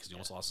scary because he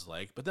almost lost his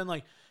leg. But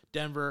then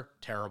Denver,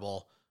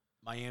 terrible.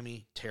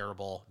 Miami,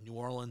 terrible. New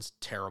Orleans,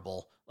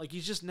 terrible.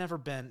 He's just never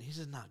been. He's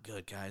just not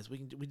good, guys. We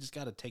just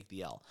got to take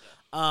the L.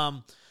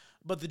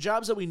 But the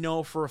jobs that we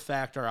know for a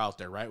fact are out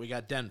there, right? We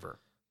got Denver,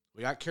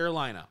 we got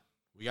Carolina,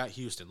 we got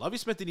Houston. Lovie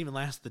Smith didn't even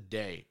last the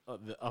day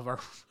of our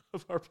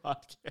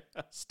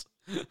podcast,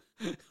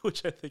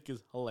 which I think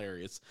is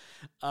hilarious.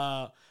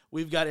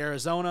 We've got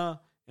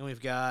Arizona, and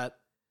we've got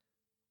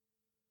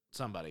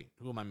somebody.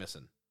 Who am I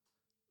missing?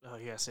 Oh,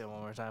 you gotta say it one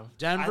more time.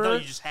 Denver. I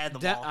thought you just had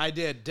them all. I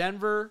did.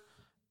 Denver.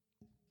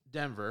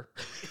 Denver,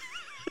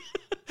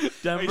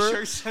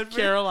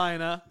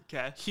 Carolina,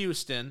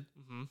 Houston,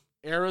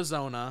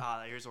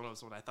 Arizona. Arizona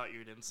was one I thought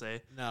you didn't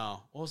say.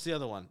 No, what was the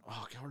other one?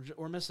 Oh, God,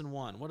 we're missing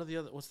one. What's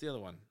the other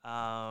one?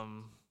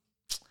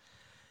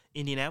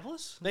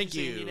 Indianapolis? Thank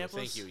you.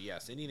 Indianapolis? Thank you.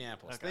 Yes,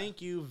 Indianapolis. Okay.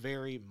 Thank you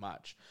very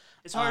much.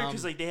 It's hard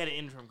because like they had an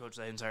interim coach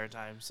that entire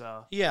time.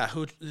 So yeah,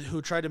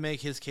 who tried to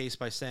make his case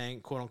by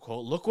saying, "quote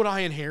unquote," "Look what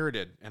I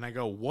inherited." And I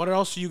go, "What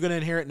else are you going to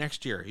inherit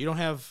next year? You don't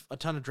have a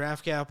ton of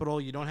draft capital.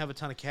 You don't have a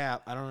ton of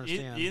cap. I don't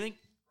understand." Do you think?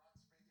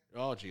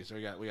 Oh, geez,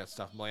 we got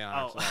stuff laying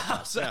on.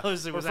 Oh, so yeah. We're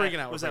freaking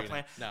out. Was that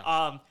plan?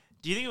 No.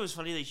 Do you think it was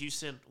funny that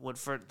Houston went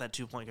for that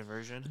 2-point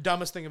conversion? The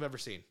dumbest thing I've ever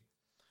seen.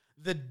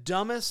 The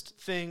dumbest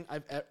thing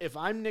if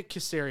I'm Nick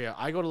Caserio,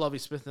 I go to Lovie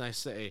Smith and I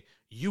say,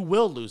 "You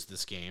will lose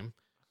this game.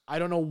 I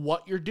don't know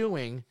what you're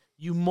doing,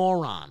 you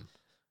moron."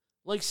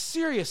 Like,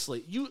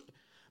 seriously,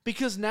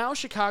 because now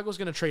Chicago's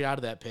going to trade out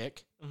of that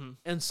pick,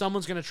 and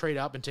someone's going to trade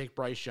up and take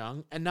Bryce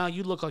Young, and now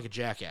you look like a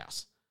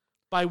jackass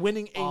by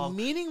winning a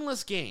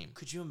meaningless game.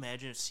 Could you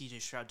imagine if C.J.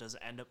 Stroud does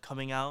end up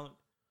coming out?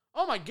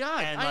 Oh my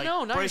God, and, I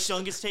know. Now Bryce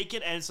Young gets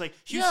taken, and it's like,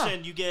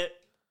 Houston, you get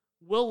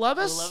Will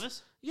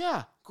Levis?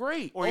 Yeah,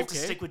 great. Or you have to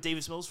stick with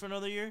Davis Mills for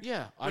another year?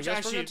 Yeah, I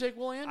guess we're going to take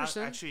Will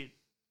Anderson. Actually,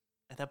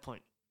 at that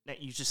point,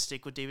 you just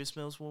stick with Davis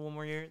Mills for one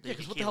more year? Yeah,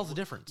 because what the hell's the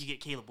difference? You get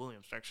Caleb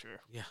Williams next year.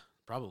 Yeah,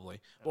 probably.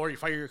 Or you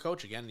fire your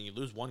coach again and you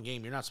lose one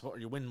game.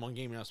 You win one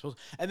game you're not supposed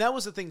to. And that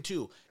was the thing,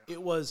 too.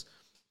 It was,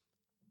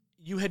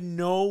 you had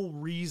no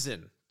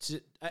reason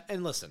to.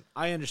 And listen,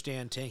 I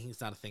understand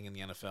tanking's not a thing in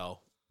the NFL,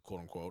 quote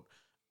unquote.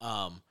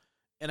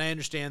 And I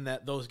understand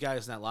that those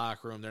guys in that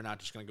locker room, they're not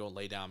just going to go and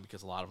lay down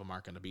because a lot of them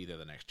aren't going to be there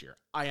the next year.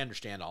 I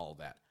understand all of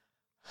that.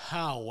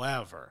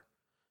 However,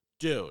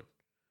 dude,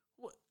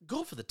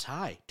 go for the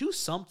tie. Do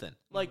something.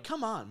 Like,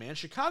 come on, man.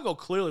 Chicago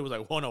clearly was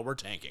like, "Oh no, we're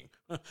tanking.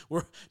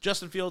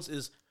 Justin Fields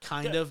is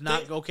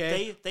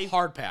okay. They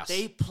hard pass.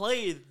 They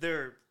played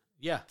their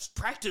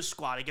practice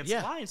squad against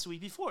the Lions the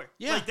week before.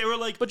 Yeah, like, they were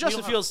like, but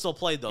Justin Fields still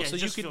played though, so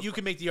you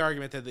can make the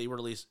argument that they were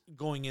at least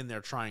going in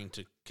there trying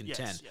to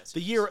contend.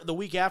 The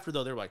week after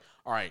though, they were like,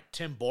 all right,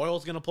 Tim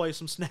Boyle's going to play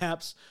some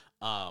snaps.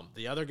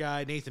 The other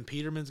guy, Nathan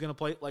Peterman's going to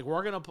play. Like,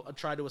 we're going to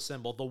try to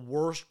assemble the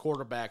worst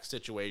quarterback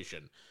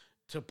situation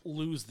to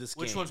lose this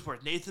game. Which one's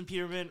worse, Nathan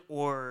Peterman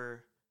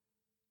or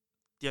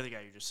the other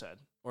guy you just said,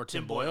 or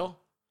Tim Boyle?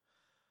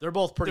 They're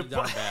both pretty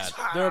darn bad.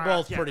 They're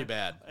both pretty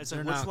bad.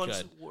 They're not good. Which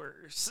one's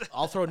worse?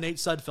 I'll throw Nate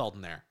Sudfeld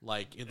in there,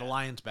 like in the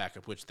Lions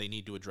backup, which they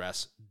need to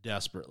address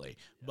desperately.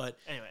 Yeah. But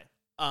anyway,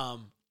 I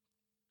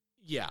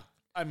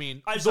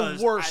mean, the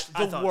worst.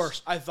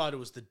 I thought it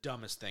was the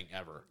dumbest thing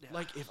ever. Yeah.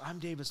 Like, if I'm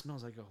Davis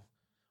Mills, I go,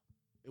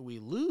 we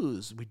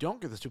lose, we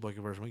don't get this 2-point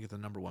conversion, we get the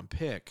number 1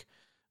 pick.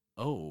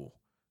 Oh,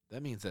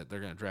 that means that they're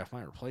going to draft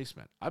my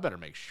replacement. I better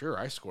make sure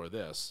I score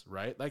this,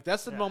 right? Like,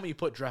 that's the moment you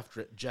put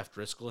Jeff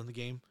Driscoll in the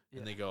game,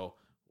 and they go.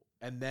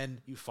 And then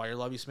you fire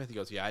Lovie Smith. He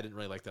goes, "Yeah, I didn't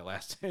really like that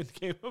last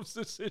game of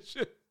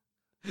decision.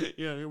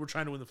 We're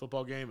trying to win the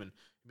football game and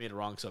made it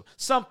wrong. So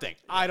something,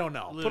 I don't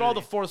know. Literally. Put all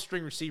the 4th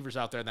string receivers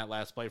out there in that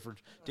last play for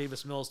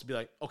Davis Mills to be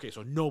like, okay,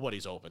 so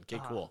nobody's open.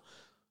 Okay, cool.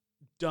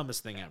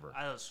 Dumbest thing ever.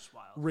 That was just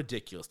wild.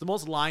 Ridiculous. The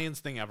most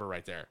Lions thing ever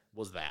right there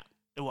was that.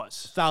 It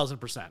was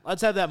 1,000%.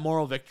 Let's have that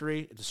moral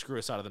victory to screw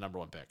us out of the number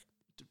 1 pick.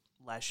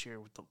 Last year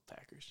with the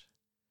Packers.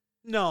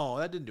 No,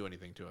 that didn't do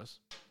anything to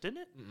us.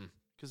 Didn't it?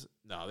 Because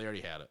no, they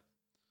already had it.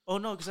 Oh,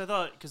 no, because I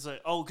thought, here's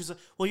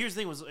the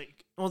thing was,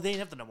 like, well, they didn't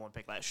have the number 1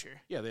 pick last year.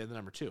 Yeah, they had the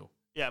number 2.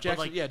 Yeah,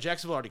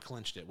 Jacksonville already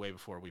clinched it way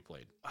before we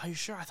played. Are you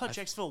sure? I thought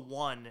Jacksonville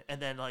won,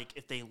 and then, like,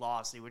 if they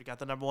lost, they would have got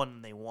the number 1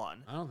 and they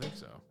won. I don't think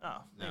so. Oh.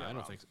 No, I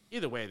don't think so.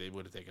 Either way, they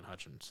would have taken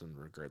Hutchinson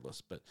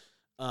regardless, but,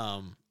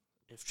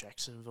 if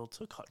Jacksonville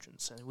took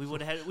Hutchinson, we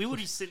would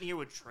be sitting here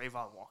with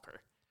Trayvon Walker.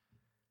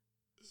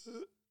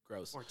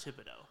 Gross. Or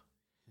Thibodeau,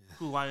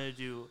 who wanted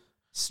to do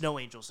Snow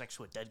Angels next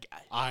to a dead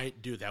guy.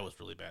 That was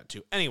really bad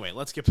too. Anyway,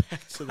 let's get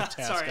back to the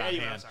task sorry, on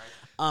hand. Sorry.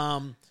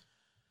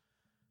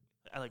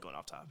 I like going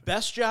off topic.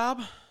 Best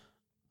job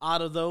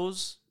out of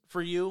those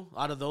for you,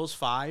 out of those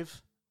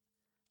 5?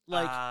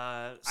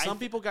 Like, some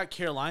people got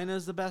Carolina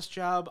as the best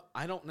job.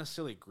 I don't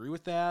necessarily agree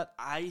with that.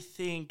 I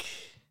think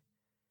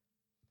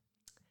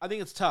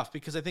it's tough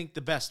because I think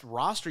the best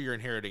roster you're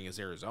inheriting is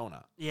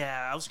Arizona.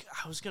 Yeah,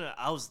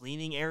 I was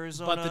leaning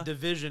Arizona. But the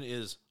division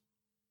is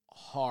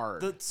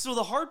hard. So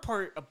the hard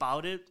part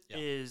about it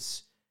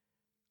is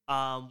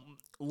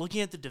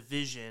looking at the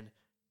division,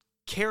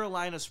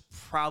 Carolina's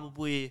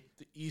probably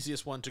the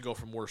easiest one to go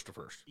from worst to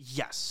first.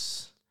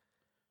 Yes.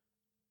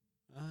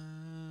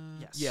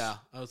 Yes. Yeah.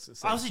 I was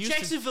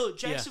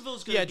Jacksonville's going to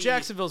be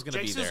Jacksonville's going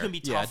to be there. Going to be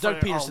tough. Yeah,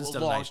 Doug Peterson's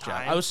done a nice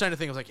job. I was trying to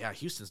think, I was like, yeah,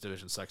 Houston's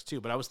division sucks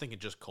too, but I was thinking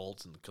just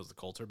Colts because the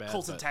Colts are bad.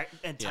 Colts and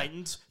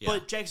Titans. Yeah.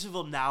 But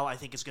Jacksonville now I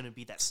think is going to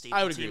be that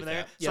staple team there.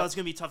 That. So it's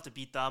going to be tough to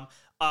beat them.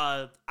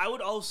 I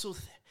would also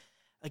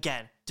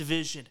again,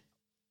 division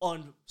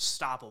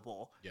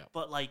unstoppable. Yeah.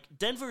 But like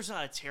Denver's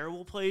not a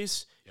terrible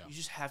place. Yeah. You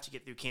just have to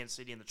get through Kansas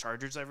City and the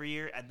Chargers every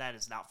year, and that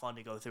is not fun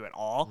to go through at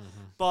all.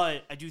 Mm-hmm.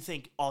 But I do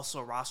think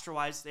also roster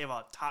wise, they have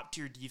a top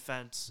tier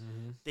defense.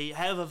 Mm-hmm. They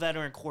have a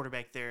veteran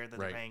quarterback there that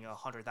they're paying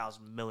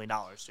 $100,000 million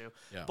to.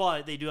 Yeah.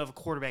 But they do have a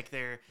quarterback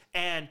there,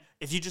 and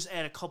if you just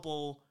add a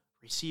couple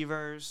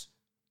receivers,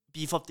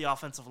 beef up the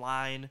offensive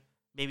line,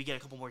 maybe get a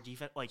couple more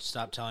defense. Like,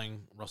 stop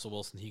telling Russell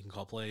Wilson he can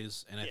call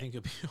plays, and I think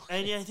it'll be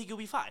okay. And I think it'll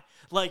be fine.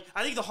 Like,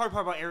 I think the hard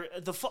part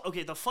about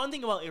the fun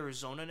thing about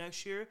Arizona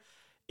next year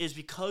is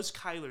because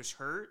Kyler's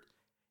hurt,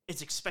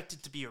 it's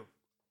expected to be a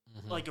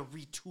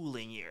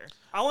retooling year.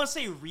 I want to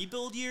say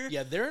rebuild year.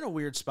 Yeah, they're in a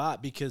weird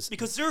spot because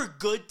they're a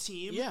good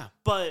team. Yeah,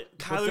 but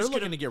they're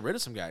looking to get rid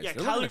of some guys. Yeah,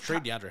 they're looking to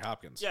trade DeAndre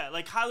Hopkins. Yeah,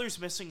 like Kyler's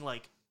missing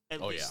like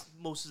at least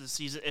most of the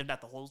season, if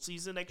not the whole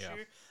season next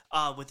year,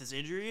 with his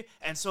injury.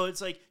 And so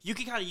it's like you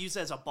can kind of use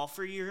that as a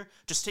buffer year.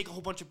 Just take a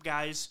whole bunch of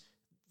guys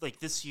like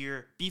this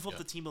year, beef up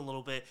the team a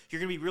little bit.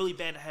 You're gonna be really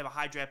bad to have a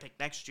high draft pick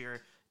next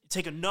year.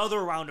 Take another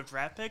round of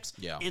draft picks,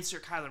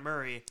 insert Kyler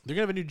Murray. They're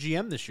going to have a new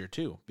GM this year,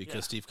 too,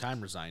 because Steve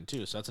Keim resigned,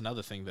 too. So that's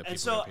another thing that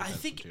people are I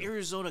think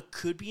Arizona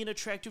could be an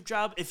attractive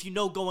job if you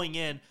know going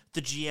in,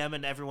 the GM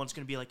and everyone's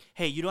going to be like,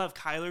 hey, you don't have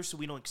Kyler, so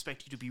we don't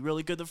expect you to be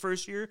really good the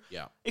first year.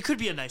 Yeah. It could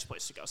be a nice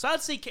place to go. So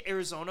I'd say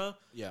Arizona,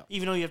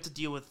 even though you have to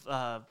deal with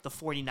the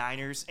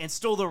 49ers and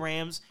still the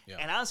Rams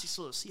and honestly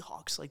still the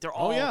Seahawks. Like, they're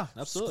all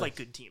quite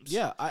good teams.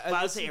 Yeah.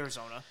 I'd say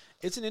Arizona.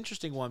 It's an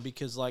interesting one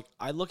because, like,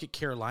 I look at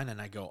Carolina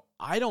and I go,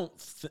 I don't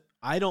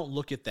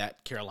look at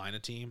that Carolina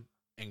team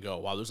and go,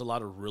 wow, there's a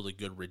lot of really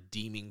good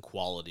redeeming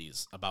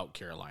qualities about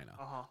Carolina.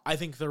 I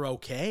think they're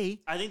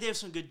okay. I think they have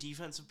some good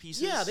defensive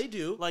pieces. Yeah, they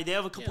do. Like, they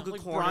have a couple good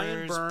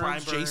corners. Brian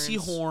Burns, J.C.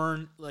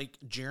 Horn, like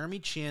Jeremy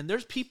Chin.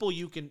 There's people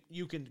you can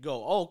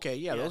go, oh,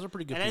 okay, those are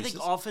pretty good pieces. And I think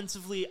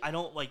offensively, I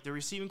don't like the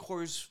receiving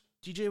cores.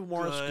 DJ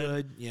Moore's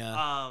good. Yeah.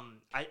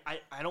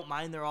 I don't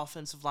mind their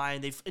offensive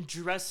line. They've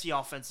addressed the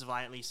offensive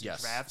line at least in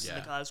drafts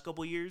in the last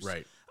couple of years.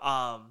 Right.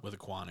 With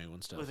Ekwonu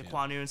and stuff.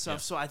 And stuff. Yeah.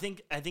 So I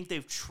think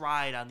they've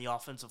tried on the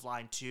offensive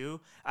line too.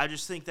 I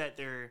just think that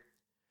they're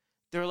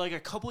like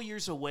a couple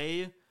years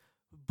away.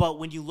 But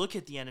when you look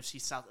at the NFC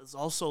South, it's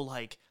also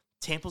like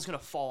Tampa's going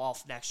to fall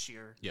off next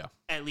year. Yeah.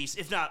 At least,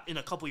 if not in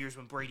a couple years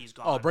when Brady's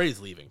gone. Oh, Brady's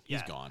leaving.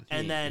 He's gone.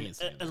 And then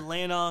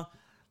Atlanta.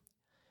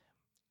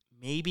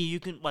 Maybe you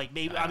can I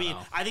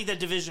think that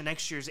division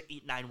next year is an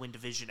 8-9 win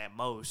division at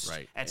most.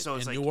 Right. And so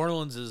it's like New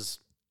Orleans is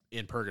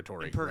in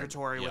purgatory.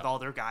 With all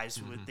their guys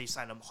who they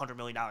signed them $100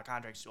 million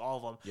contracts to all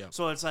of them. Yeah.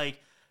 So it's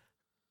like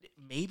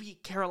maybe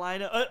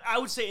Carolina. I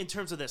would say in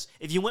terms of this,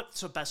 if you went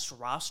to best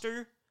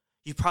roster,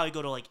 you'd probably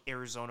go to like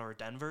Arizona or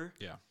Denver.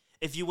 Yeah.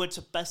 If you went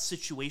to best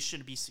situation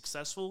to be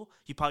successful,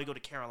 you'd probably go to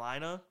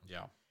Carolina.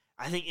 Yeah.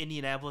 I think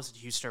Indianapolis and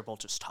Houston are both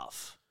just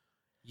tough.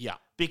 Yeah.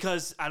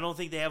 Because I don't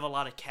think they have a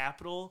lot of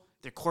capital.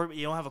 You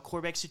don't have a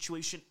quarterback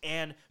situation,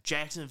 and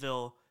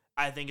Jacksonville,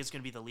 I think, is going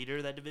to be the leader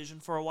of that division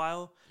for a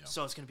while. Yeah.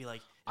 So it's going to be like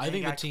I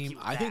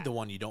think the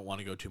one you don't want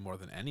to go to more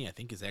than any, I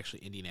think, is actually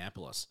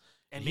Indianapolis.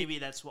 And maybe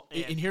that's what.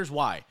 And here's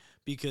why: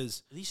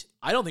 because at least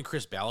I don't think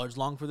Chris Ballard's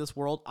long for this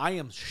world. I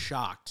am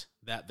shocked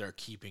that they're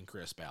keeping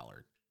Chris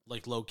Ballard,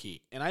 like low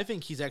key, and I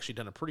think he's actually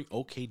done a pretty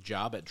okay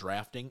job at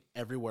drafting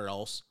everywhere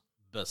else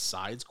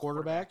besides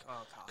quarterback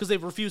because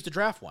they've refused to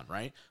draft one,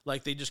 right?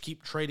 Like they just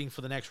keep trading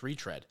for the next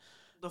retread.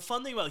 The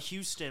fun thing about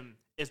Houston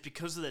is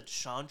because of the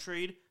Deshaun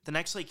trade, the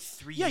next like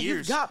 3 years,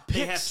 you've got picks.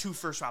 They have 2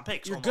 first-round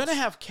picks. You're going to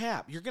have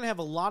cap. You're going to have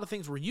a lot of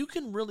things where you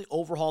can really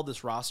overhaul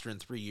this roster in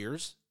 3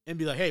 years and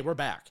be like, hey, we're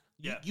back.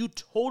 Yeah. You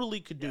totally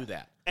could do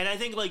that. And I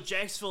think like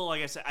Jacksonville,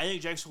 like I said, I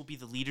think Jacksonville will be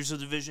the leaders of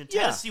the division.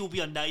 Tennessee will be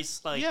a nice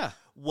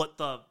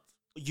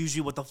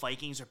usually what the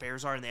Vikings or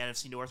Bears are in the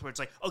NFC North, where it's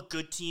like a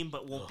good team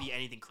but won't be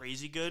anything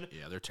crazy good.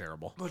 Yeah, they're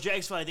terrible. But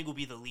Jacksonville, I think, will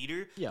be the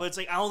leader. Yeah. But it's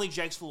like I don't think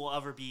Jacksonville will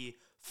ever be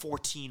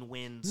 14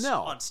 wins,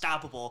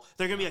 unstoppable.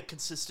 They're going to be a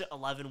consistent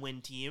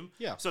 11-win team.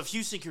 Yeah. So if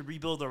Houston can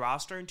rebuild the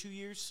roster in 2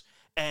 years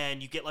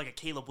and you get like a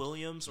Caleb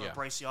Williams or a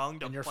Bryce Young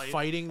to you're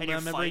fighting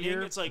them every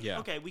year, it's like,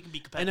 okay, we can be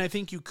competitive. And I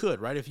think you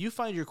could, right? If you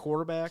find your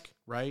quarterback,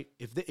 right?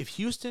 If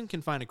Houston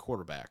can find a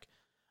quarterback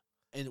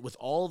and with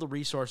all the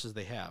resources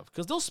they have,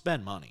 because they'll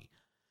spend money,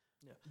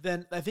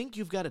 then I think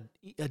you've got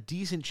a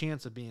decent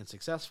chance of being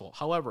successful.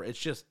 However, it's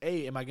just,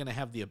 am I going to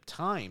have the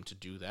time to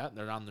do that?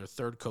 They're on their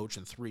third coach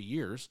in 3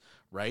 years,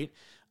 right?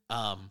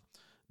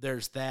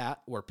 There's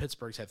that, where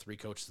Pittsburgh's had 3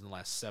 coaches in the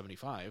last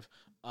 75.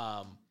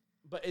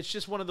 But it's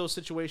just one of those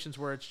situations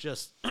where it's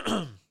just,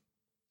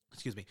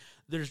 excuse me,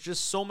 there's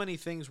just so many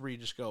things where you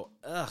just go,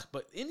 ugh,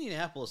 but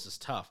Indianapolis is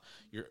tough.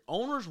 Your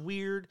owner's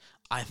weird.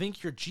 I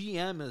think your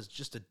GM is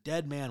just a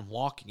dead man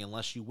walking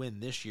unless you win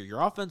this year.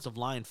 Your offensive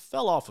line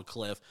fell off a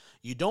cliff.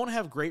 You don't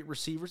have great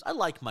receivers. I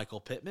like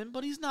Michael Pittman,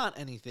 but he's not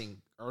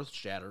anything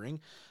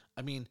earth-shattering.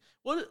 I mean,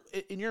 what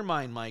in your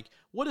mind, Mike,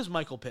 what is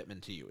Michael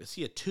Pittman to you? Is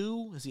he a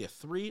 2? Is he a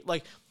 3?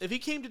 Like, if he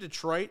came to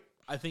Detroit,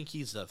 I think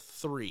he's a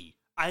 3.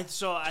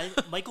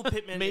 Michael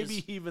Pittman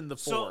maybe even the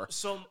 4.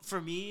 So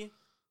for me,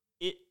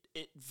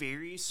 it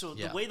varies. So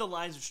the way the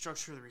lines are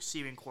structured, the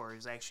receiving core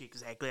is actually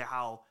exactly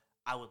how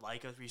I would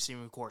like a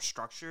receiving core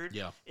structured.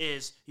 Yeah.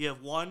 Is you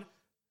have one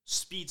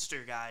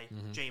speedster guy,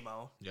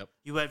 J-Mo. Yep.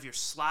 You have your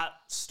slot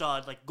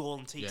stud, like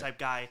Golden Tate type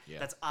guy. Yeah.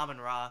 That's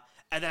Amon-Ra.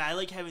 And then I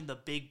like having the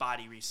big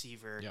body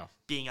receiver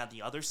being on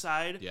the other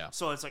side. Yeah.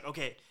 So it's like,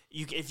 okay,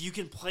 if you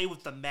can play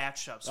with the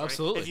matchups, right?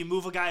 Absolutely. If you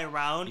move a guy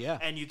around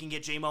and you can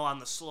get J-Mo on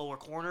the slower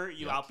corner,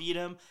 you outbeat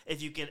him.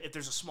 If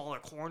there's a smaller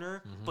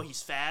corner, but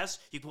he's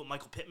fast, you can put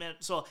Michael Pittman.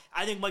 So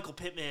I think Michael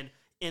Pittman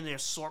in the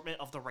assortment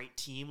of the right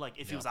team, like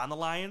if he was on the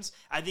Lions,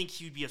 I think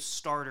he would be a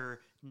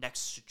starter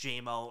next to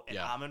J-Mo and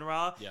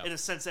Amon-Ra in the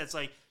sense that it's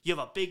like you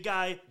have a big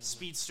guy,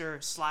 speedster,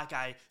 slot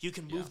guy. You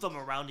can move them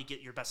around to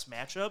get your best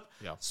matchup.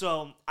 Yeah.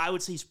 So I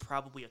would say he's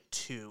probably a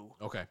 2.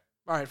 Okay.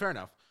 All right. Fair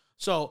enough.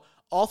 So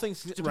all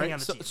things Depending right. on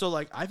the team. So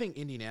like I think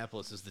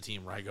Indianapolis is the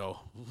team where I go,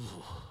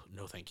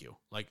 no, thank you.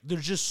 Like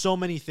there's just so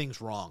many things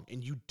wrong,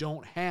 and you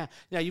don't have.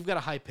 Now you've got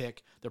a high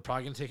pick. They're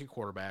probably going to take a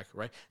quarterback,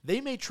 right? They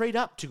may trade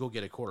up to go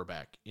get a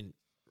quarterback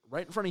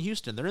right in front of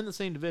Houston. They're in the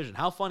same division.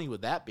 How funny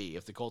would that be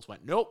if the Colts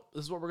went, nope,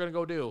 this is what we're going to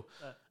go do?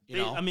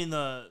 I mean,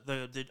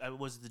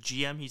 was the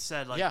GM? He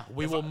said, like,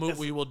 we will move.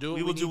 We will do.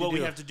 We will do what we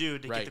have to do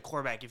to get the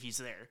quarterback if he's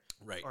there,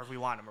 right? Or if we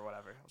want him or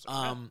whatever.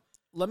 Like,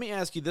 let me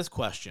ask you this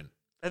question.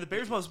 And the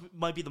Bears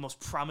might be the most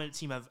prominent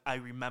team I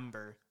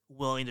remember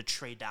willing to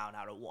trade down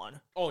out of 1.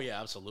 Oh yeah,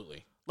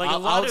 absolutely. Like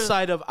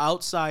outside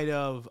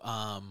of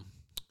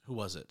who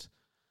was it?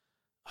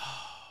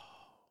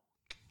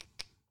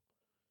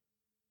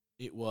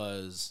 It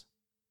was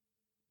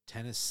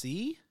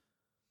Tennessee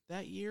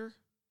that year.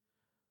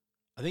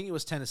 I think it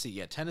was Tennessee.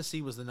 Yeah,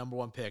 Tennessee was the number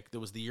 1 pick. That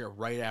was the year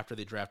right after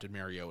they drafted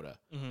Mariota,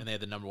 and they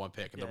had the number 1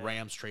 pick. And the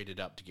Rams traded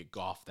up to get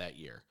Goff that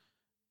year,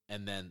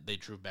 and then they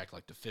drew back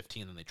like to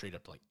 15, and they traded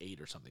up to like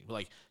 8 or something. But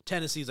like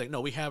Tennessee's like,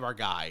 no, we have our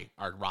guy.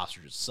 Our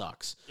roster just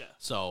sucks. Yeah.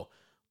 So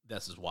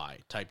this is why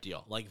type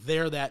deal. Like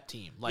they're that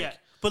team. Like,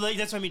 but like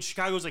that's what I mean.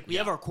 Chicago's like we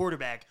have our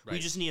quarterback. Right. We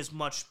just need as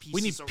much pieces.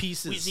 We need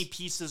pieces. We just need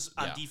pieces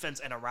on defense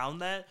and around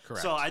that.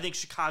 Correct. So I think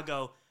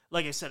Chicago,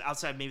 like I said,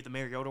 outside maybe the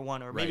Mariota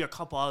one or maybe a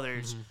couple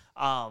others,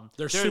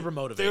 they're super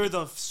motivated.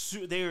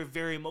 They're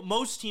very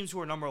most teams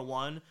who are number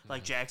 1,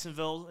 like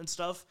Jacksonville and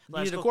stuff.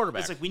 We need a quarterback.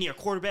 It's like we need a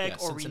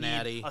quarterback, or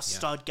Cincinnati, we need a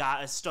stud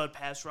guy, a stud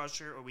pass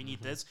rusher, or we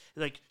need this.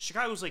 Like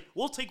Chicago's like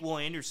we'll take Will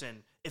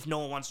Anderson if no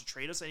one wants to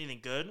trade us anything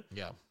good.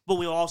 Yeah, but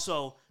we'll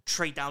also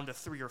trade down to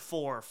 3 or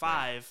 4 or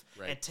 5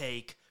 and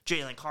take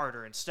Jalen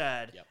Carter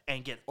instead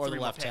and get or 3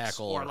 the left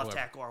tackle or left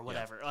tackle or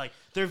whatever. Like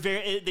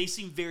they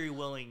seem very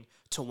willing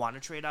to want to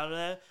trade out of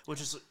that,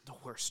 which is the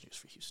worst news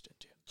for Houston,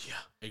 dude. Yeah,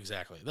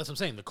 exactly. That's what I'm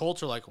saying. The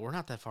Colts are like, we're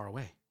not that far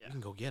away. Yeah. We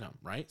can go get him,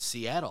 right?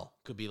 Seattle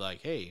could be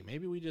like, hey,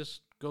 maybe we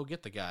just go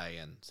get the guy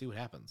and see what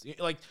happens.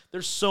 Like,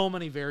 there's so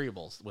many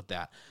variables with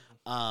that.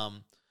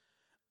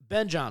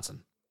 Ben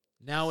Johnson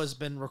now has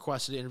been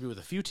requested to interview with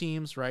a few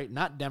teams, right?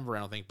 Not Denver,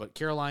 I don't think, but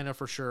Carolina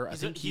for sure. I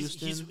think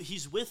Houston.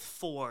 He's with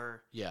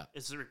 4. Yeah,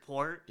 is the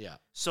report. Yeah.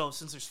 So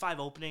since there's 5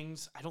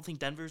 openings, I don't think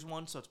Denver's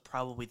one, so it's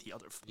probably the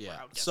other 4. Yeah.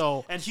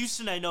 So and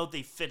Houston, I know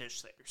they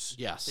finished theirs.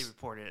 Yes, they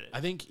reported it.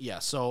 I think So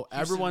Houston,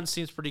 everyone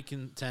seems pretty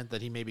content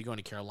that he may be going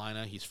to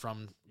Carolina. He's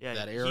from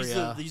that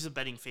area. He's a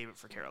betting favorite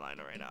for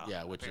Carolina right now.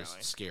 Yeah, which is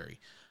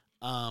scary.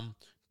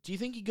 Do you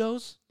think he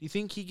goes? Do you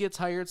think he gets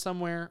hired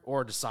somewhere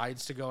or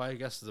decides to go? I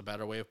guess is a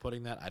better way of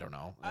putting that. I don't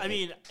know. I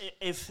mean,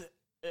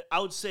 I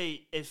would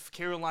say if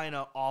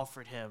Carolina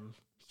offered him,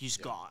 he's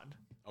gone.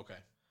 Okay.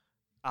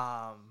 Do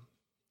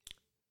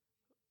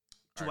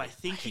I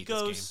think he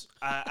goes?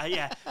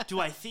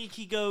 Do I think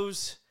he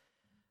goes?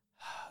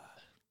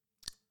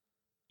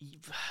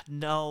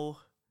 No,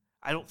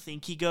 I don't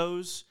think he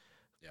goes.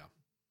 Yeah.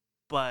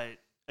 But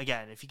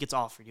again, if he gets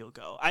offered, he'll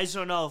go. I just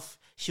don't know if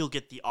he'll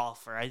get the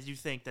offer. I do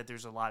think that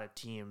there's a lot of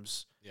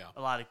teams,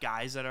 a lot of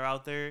guys that are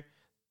out there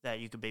that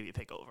you could maybe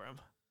pick over him.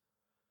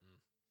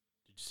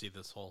 Did you see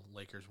this whole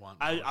Lakers want?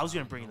 I was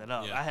going to bring that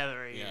up. Yeah. I have it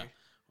right here.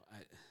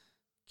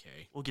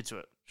 Okay, we'll get to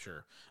it.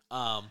 Sure.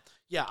 I'm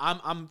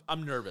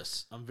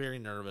nervous. I'm very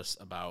nervous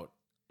about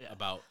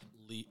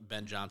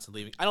Ben Johnson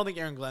leaving. I don't think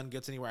Aaron Glenn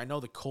gets anywhere. I know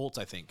the Colts.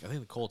 I think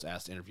the Colts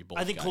asked to interview both.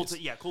 I think guys.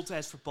 Colts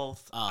asked for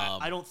both.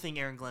 I don't think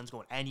Aaron Glenn's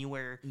going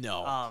anywhere.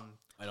 No,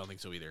 I don't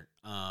think so either.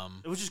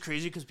 Which is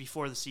crazy because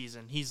before the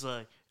season, he's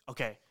like,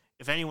 okay,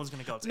 if anyone's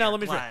going to go, it's now Aaron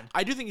let me. Glenn.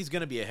 I do think he's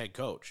going to be a head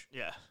coach.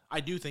 Yeah,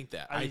 I do think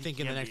that. I think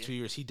in the next few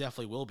years he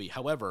definitely will be.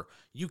 However,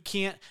 you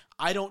can't.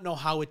 I don't know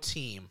how a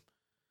team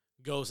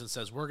goes and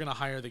says we're going to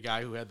hire the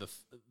guy who had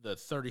the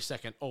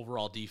 32nd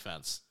overall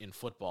defense in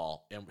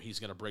football, and he's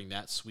going to bring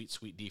that sweet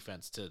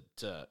defense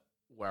to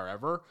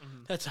wherever.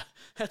 Mm-hmm.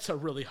 That's a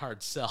really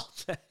hard sell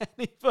to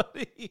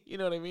anybody. You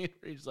know what I mean?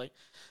 He's like,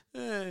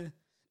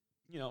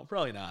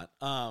 probably not.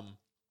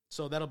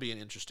 So that'll be an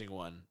interesting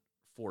one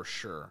for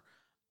sure.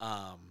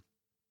 I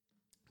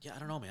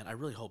don't know, man. I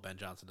really hope Ben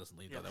Johnson doesn't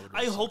leave. Though. That would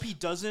really suck. Hope he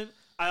doesn't.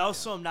 I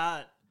also am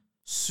not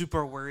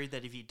super worried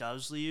that if he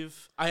does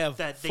leave, I have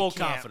that full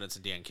confidence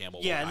in Dan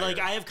Campbell. Yeah, like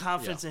I have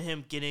confidence in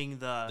him getting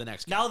the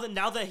next guy.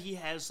 now that he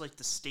has like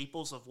the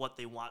staples of what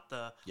they want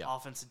the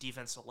offense and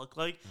defense to look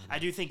like. Mm-hmm. I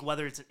do think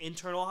whether it's an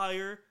internal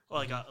hire or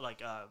like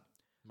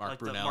Mark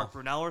Brunell. Mark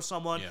Brunell or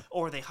someone,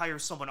 or they hire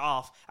someone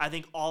off. I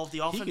think all of the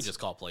offense. He could just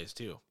call plays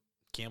too.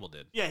 Campbell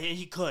did. Yeah,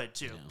 he could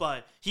too,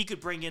 but he could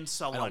bring in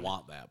someone. I don't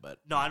want that, but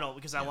no, I know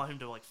because I want him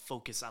to like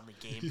focus on the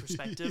game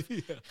perspective.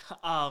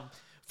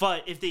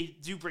 But if they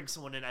do bring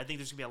someone in, I think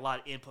there's gonna be a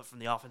lot of input from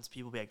the offense.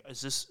 People be like, "Is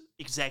this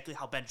exactly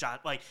how Ben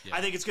Johnson?" Like, I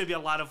think it's gonna be a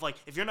lot of like,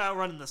 if you're not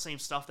running the same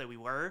stuff that we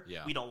were,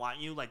 we don't want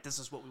you. Like, this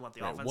is what we want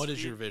the offense. What to is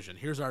be. your vision?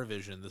 Here's our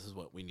vision. This is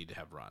what we need to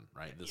have run.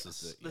 Right. This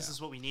is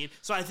what we need.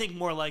 So I think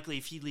more likely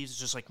if he leaves, it's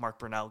just like Mark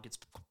Burnell gets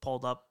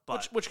pulled up,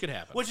 but which could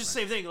happen. Which is the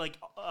same thing. Like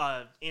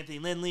Anthony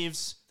Lynn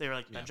leaves, they were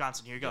like, Ben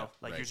Johnson, here you go.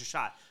 Here's your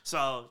shot.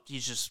 So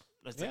he's just.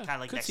 It's kind of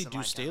like could next see in Deuce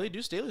line, Staley.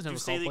 Deuce Staley's never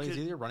called plays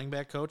either. Running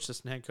back coach,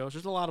 assistant head coach.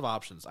 There's a lot of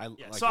options.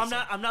 So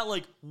I'm not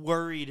like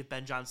worried if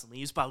Ben Johnson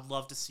leaves, but I would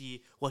love to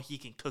see what he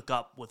can cook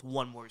up with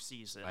one more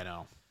season. I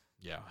know.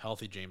 Yeah,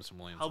 healthy Jameson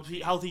Williams.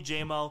 Healthy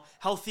JMO.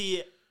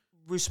 Healthy,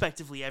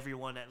 respectively,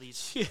 everyone at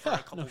least for a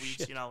couple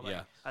weeks. You know,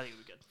 I think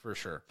it'd be good for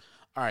sure.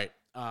 All right,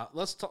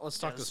 let's talk this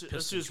Pistons.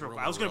 Let's do this real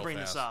quick. I was going to bring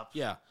this up.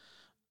 Yeah.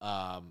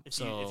 If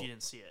you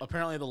didn't see it,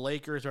 apparently the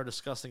Lakers are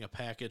discussing a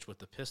package with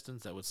the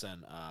Pistons that would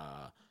send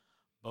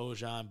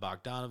Bojan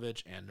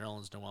Bogdanovic and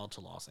Nerlens Noel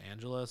to Los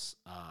Angeles.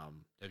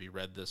 Have you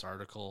read this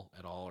article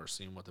at all or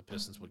seen what the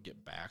Pistons would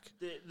get back?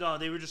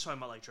 They were just talking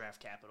about like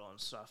draft capital and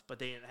stuff, but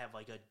they didn't have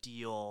like a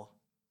deal.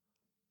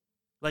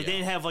 Like they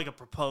didn't have like a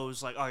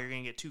proposed like, oh, you're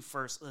gonna get 2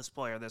 first, this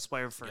player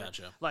for.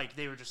 Gotcha. Like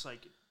they were just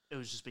like it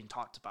was just being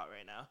talked about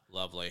right now.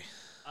 Lovely.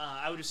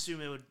 I would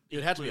assume it would. It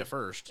would have to be a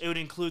first. It would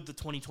include the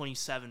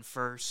 2027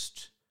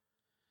 first.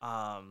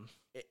 I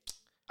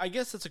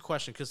guess that's a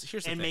question because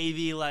here's the thing.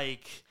 Maybe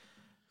like.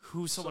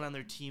 Who's someone on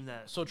their team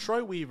that... So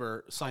Troy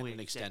Weaver signed an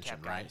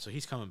extension, right? So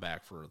he's coming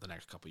back for the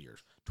next couple of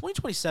years.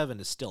 2027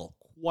 is still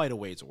quite a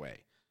ways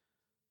away.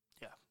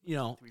 Yeah. You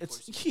know,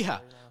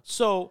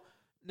 So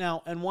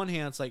now, on one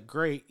hand, it's like,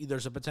 great,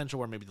 there's a potential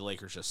where maybe the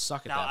Lakers just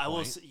suck at that point. I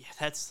will say,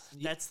 that's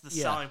the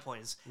selling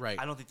point is right.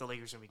 I don't think the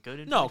Lakers are going to be good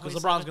in No, because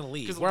LeBron's going to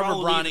leave. Wherever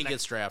Bronny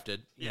gets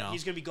drafted, you know.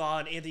 He's going to be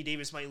gone. Anthony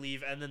Davis might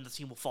leave, and then the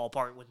team will fall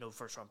apart with no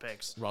first-round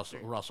picks.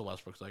 Russell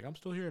Westbrook's like, I'm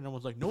still here. And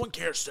everyone's like, no one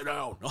cares, sit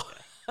down.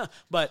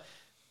 But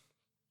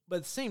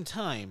at the same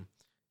time,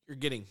 you're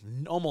getting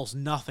almost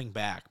nothing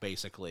back,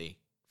 basically,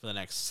 for the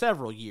next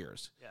several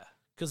years. Yeah.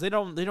 Because they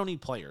don't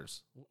need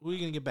players. Who are you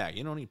going to get back?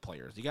 You don't need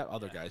players. You got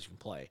other guys you can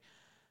play.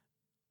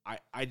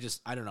 I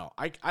don't know.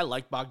 I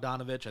like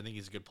Bogdanovic. I think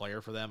he's a good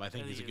player for them. I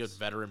think he's a good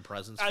veteran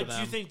presence for them.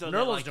 I do think, though,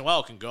 Nerlens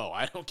Noel can go.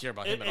 I don't care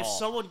about him at all. If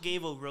someone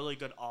gave a really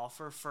good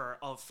offer for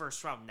a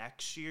first round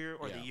next year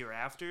or the year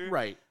after,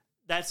 right?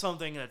 That's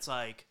something that's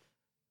like,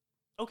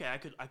 okay, I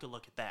could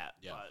look at that.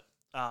 Yeah.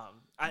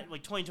 But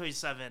like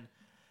 2027.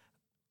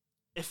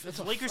 If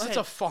the Lakers that's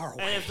a far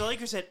away. And if the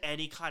Lakers had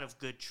any kind of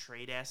good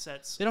trade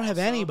assets, they don't have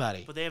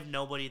anybody. But they have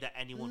nobody that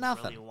anyone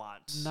really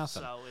wants.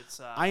 Nothing. So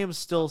it's. I am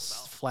still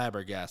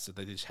flabbergasted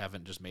that they just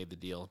haven't just made the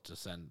deal to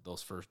send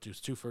those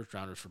two first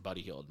rounders for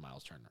Buddy Hield and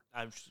Miles Turner.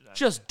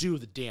 Just do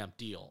the damn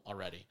deal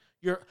already.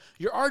 You're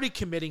already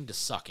committing to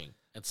sucking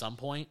at some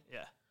point. Yeah.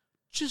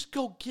 Just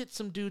go get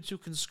some dudes who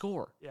can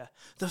score. Yeah.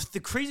 The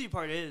crazy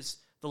part is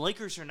the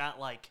Lakers are not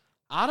like.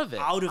 Out of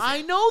it.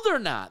 I know they're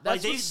not.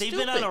 That's like they've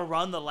been on a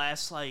run the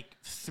last like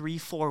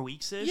 3-4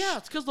 weeks-ish. Yeah,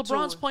 it's because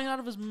LeBron's playing out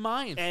of his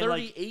mind.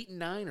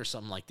 38-9 or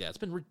something like that. It's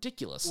been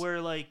ridiculous.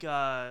 We're like,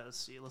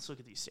 let's look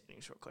at these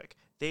standings real quick.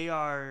 They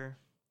are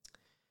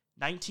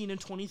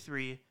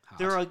 19-23.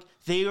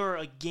 They are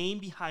a game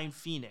behind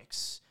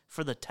Phoenix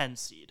for the 10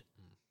 seed.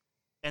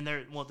 And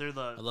they're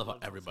the. I love how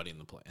everybody in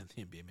the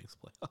NBA makes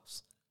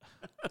playoffs.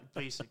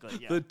 Basically,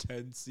 yeah. The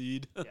 10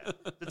 seed. Yeah.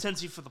 The 10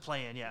 seed for the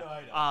play-in, yeah. No,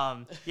 I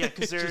know. Yeah,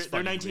 because they're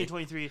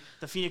 19-23.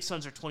 The Phoenix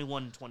Suns are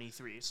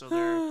 21-23. So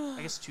they're, I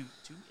guess, two.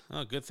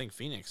 Oh, good thing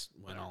Phoenix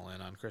went all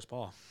in on Chris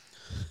Paul.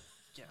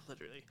 Yeah,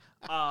 literally.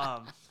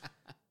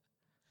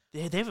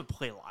 They haven't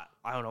played a lot.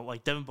 I don't know,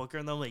 like Devin Booker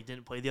and them, they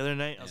didn't play the other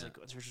night. I was like,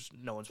 there's just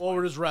no one's playing. Well,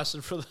 we're just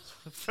resting for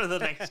the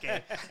next game.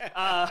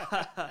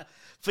 But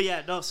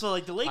yeah, no. So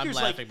like the Lakers,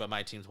 I'm laughing, but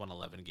my team's won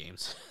 11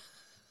 games.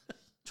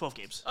 12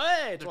 games. Oh,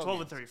 hey, they're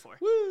 12 and 34.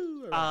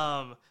 Woo!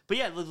 But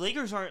yeah, the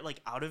Lakers aren't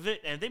like out of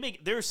it, and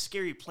they're a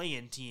scary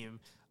play-in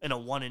team in a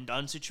one and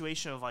done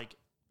situation of like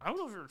I don't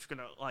know if it's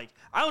gonna like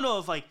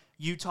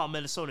Utah,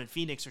 Minnesota, and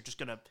Phoenix are just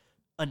gonna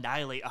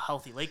annihilate a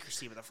healthy Lakers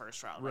team in the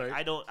first round. Right.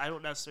 Like, I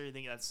don't necessarily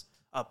think that's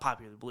a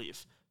popular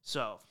belief.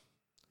 So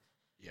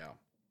yeah.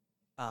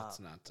 That's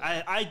not.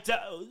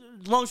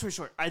 Long story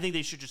short, I think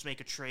they should just make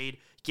a trade,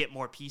 get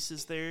more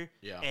pieces there,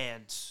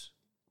 and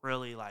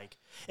really like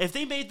if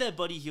they made that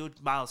Buddy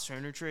Hield Miles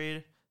Turner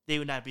trade, they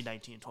would not be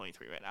 19-23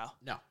 right now.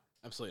 No,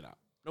 absolutely not.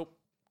 Nope.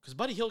 Because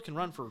Buddy Hield can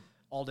run for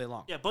all day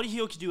long. Yeah, Buddy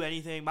Hield can do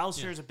anything. Miles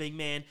Turner's a big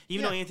man.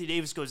 Even though Anthony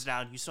Davis goes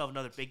down, you still have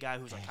another big guy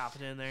who's like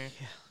competent in there.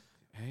 Yeah.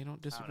 Hey,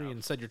 don't disagree.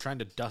 Instead, you're trying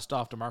to dust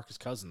off DeMarcus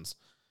Cousins.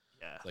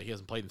 Yeah. Like he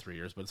hasn't played in 3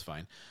 years, but it's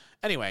fine.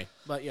 Anyway,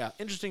 but yeah,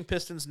 interesting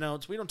Pistons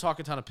notes. We don't talk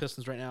a ton of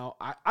Pistons right now.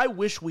 I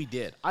wish we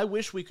did. I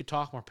wish we could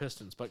talk more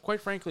Pistons, but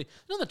quite frankly,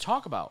 there's nothing to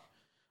talk about.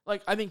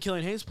 Like, I think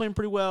Killian Hayes is playing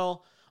pretty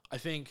well. I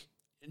think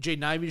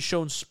Jaden Ivey's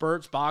shown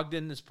spurts.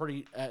 Bogdan is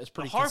pretty the hard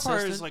consistent.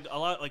 part is like a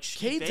lot like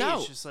Cade's out.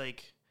 out. Just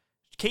like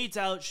Cade's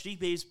out. Sadiq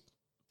Bey's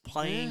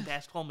playing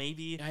basketball.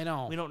 Maybe I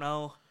know we don't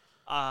know.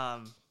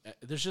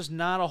 There's just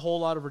not a whole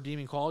lot of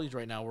redeeming qualities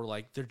right now. We're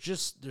like they're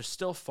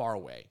still far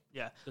away.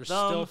 Yeah, they're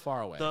still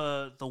far away.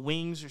 The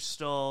Wings are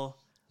still.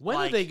 When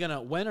are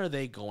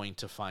they going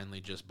to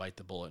finally just bite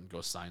the bullet and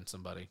go sign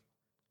somebody?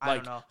 I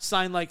don't know.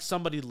 Sign like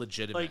somebody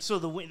legitimate. Like so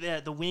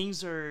the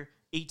Wings are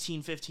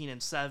 18, 15,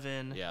 and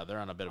 7. Yeah, they're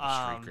on a bit of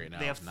a streak right now.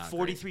 They have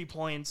 43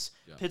 points.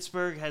 Yeah.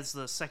 Pittsburgh has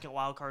the second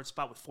wild card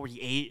spot with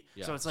 48.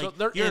 Yeah. So it's like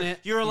they're in it.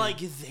 You're like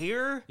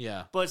there.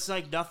 Yeah. But it's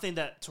like nothing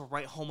to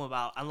write home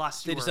about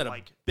unless they just had a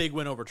big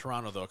win over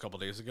Toronto though a couple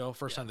days ago.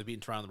 First time they've beaten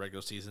Toronto in the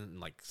regular season in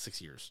like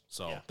 6 years.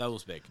 So that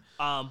was big.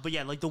 But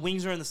yeah, like the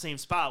Wings are in the same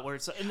spot where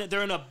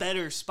they're in a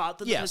better spot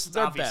than the Pistons.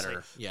 They're obviously.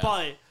 better. Yeah.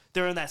 But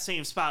they're in that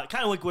same spot,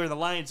 kind of like where the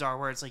Lions are,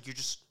 where it's like you're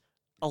just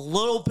a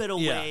little bit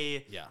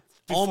away. Yeah.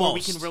 Before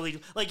almost. we can really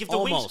like if the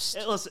Wings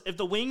listen, if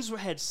the Wings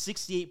had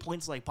 68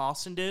 points like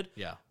Boston did,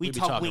 we'd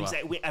talk Wings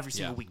every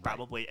single week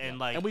probably, and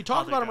we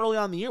talked about them early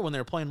on in the year when they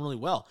were playing really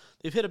well.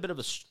 They've hit a bit of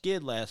a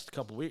skid last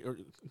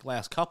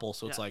couple,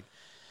 so it's like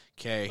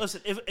okay.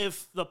 Listen,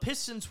 if the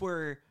Pistons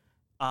were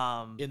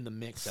in the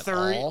mix at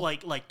third, all,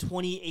 like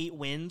 28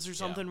 wins or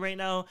something right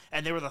now,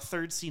 and they were the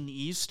third seed in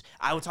the East,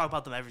 I would talk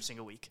about them every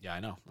single week. Yeah, I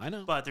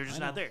know, but they're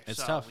just not there. It's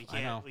so tough. We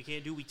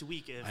can't do week to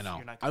week. If I know.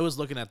 You're not I was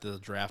looking at the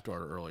draft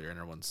order earlier, and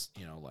everyone's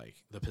like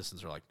the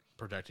Pistons are like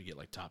projected to get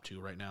like top 2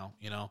 right now.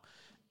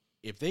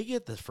 If they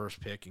get the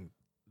first pick and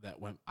that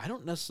went, I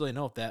don't necessarily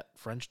know if that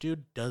French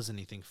dude does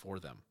anything for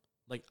them.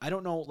 Like, I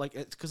don't know, like,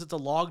 it's because it's a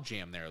log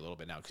jam there a little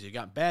bit now. Because you've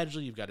got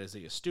Badgley, you've got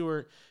Isaiah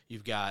Stewart,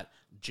 you've got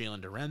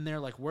Jalen Duren there.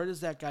 Like, where does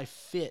that guy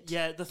fit?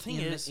 Yeah, the thing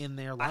is, in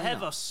their lineup? I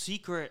have a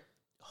secret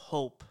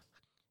hope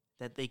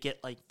that they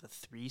get, like, the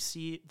 3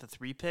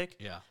 pick.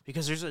 Yeah.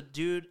 Because there's a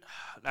dude,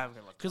 I'm going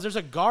to look. Because there's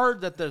a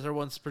guard that there's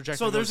one's projected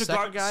so there's a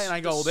guard guy, and I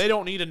go, they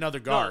don't need another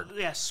guard. No,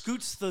 yeah,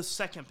 Scoot's the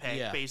second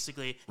pick,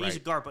 basically. He's a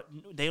guard, but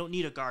they don't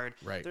need a guard.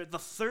 Right. The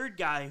third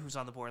guy who's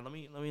on the board, let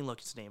me look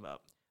his name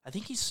up. I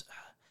think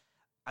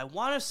I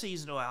want to say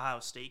he's an Ohio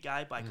State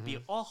guy, but I could be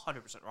all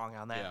 100% wrong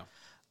on that.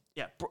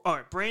 Yeah. All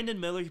right. Brandon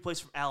Miller, he plays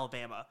for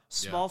Alabama.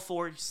 Small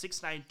forward,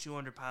 6'9",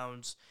 200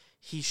 pounds.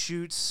 He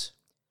shoots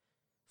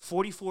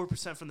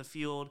 44% from the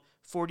field,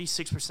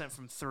 46%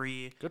 from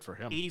 3. Good for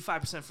him.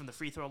 85% from the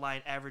free throw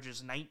line,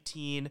 averages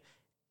 19,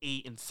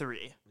 8, and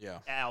 3. Yeah.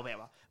 At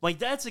Alabama. Like,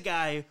 that's a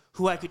guy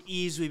who I could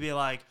easily be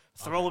like,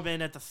 throw him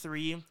in at the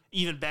 3,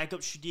 even back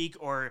up Shadik,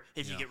 or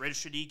if you get rid of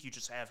Shadik, you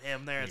just have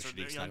him there as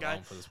a young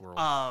guy. For this world.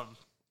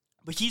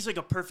 But he's like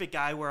a perfect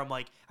guy where I'm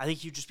like, I think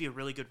he'd just be a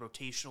really good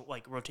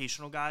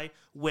rotational guy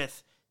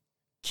with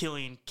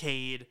Killian,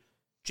 Cade,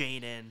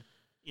 Jaden,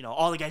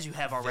 all the guys you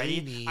have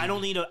already. I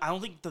don't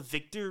think the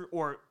Victor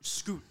or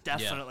Scoot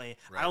definitely.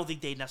 Yeah, right. I don't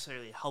think they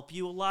necessarily help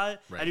you a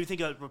lot. Right. I do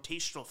think a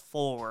rotational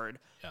forward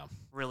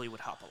really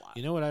would help a lot.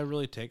 You know what I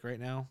really take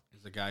right now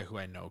is a guy who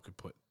I know could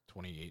put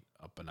 28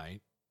 up a night,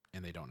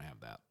 and they don't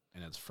have that,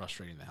 and it's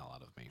frustrating the hell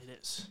out of me. It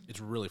is. It's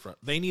really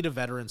frustrating. They need a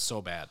veteran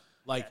so bad.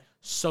 Like,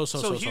 so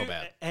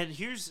bad. And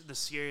here's the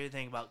scary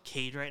thing about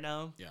Cade right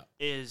now. Yeah.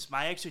 Is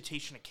my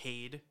expectation of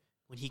Cade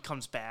when he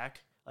comes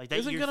back, like that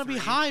isn't going to be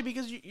high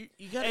because you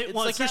got it's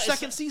like your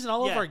second season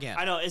all over again.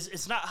 I know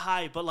it's not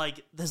high, but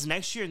like this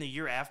next year and the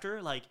year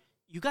after, like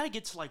you got to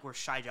get to like where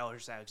Shai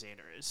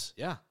Gilgeous-Alexander is.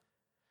 Yeah.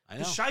 I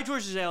know. Shai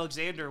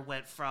Gilgeous-Alexander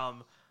went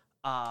from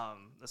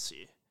let's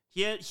see.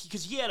 He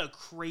had a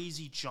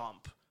crazy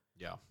jump.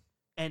 Yeah.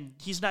 And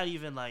he's not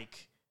even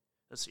like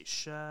let's see,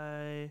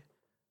 Shai.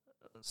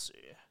 Let's see.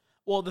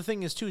 Well, the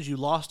thing is, too, is you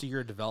lost a year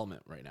of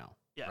development right now.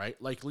 Yeah. Right?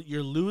 Like,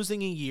 you're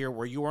losing a year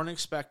where you weren't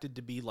expected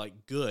to be,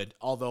 like, good,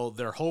 although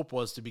their hope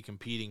was to be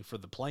competing for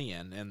the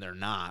play-in, and they're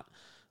not.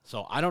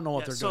 So, I don't know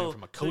what they're doing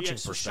from a coaching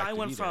perspective. So, Shai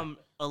went from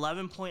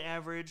 11-point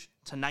average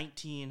to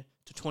 19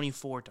 to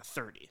 24 to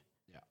 30.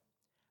 Yeah.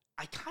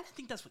 I kind of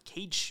think that's what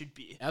Cade should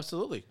be.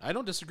 Absolutely. I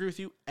don't disagree with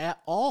you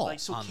at all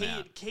on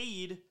that.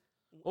 Cade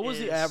what was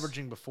the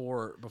averaging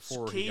before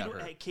he got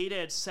hurt? Cade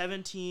had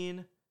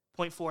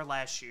 17.4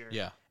 last year.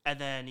 Yeah. And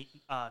then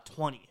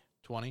 20.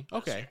 20?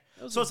 Okay.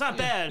 So it's not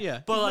bad.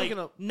 Yeah. But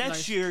like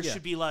next year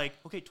should be like,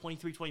 okay,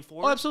 23,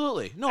 24. Oh,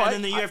 absolutely. No, and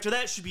then the year after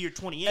that should be your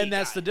 28. And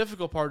that's the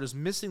difficult part is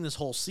missing this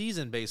whole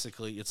season,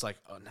 basically. It's like,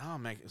 now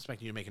I'm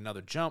expecting you to make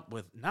another jump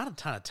with not a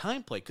ton of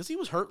time play because he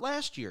was hurt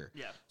last year.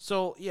 Yeah.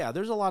 So, yeah,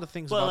 there's a lot of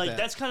things about that. But, like,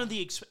 that's kind of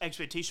the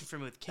expectation for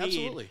me with Cade.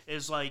 Absolutely.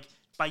 Is like,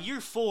 by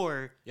year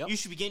 4, you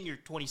should be getting your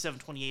 27,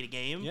 28 a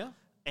game. Yeah.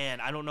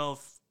 And I don't know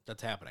if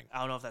that's happening. I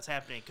don't know if that's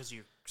happening because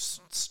you're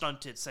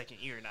stunted second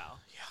year now.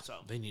 Yeah, so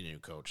they need a new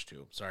coach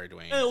too. Sorry,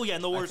 Dwayne. Oh yeah,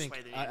 and the worst way.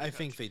 I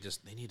think they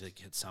need to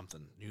get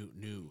something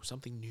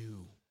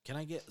new. Can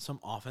I get some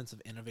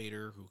offensive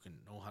innovator who can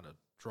know how to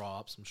draw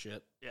up some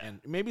shit? Yeah. And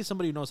maybe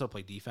somebody who knows how to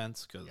play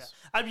defense. Because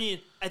I mean,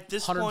 at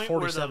this point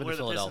where the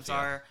Pistons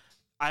are,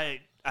 I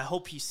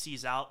hope he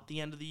sees out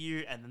the end of the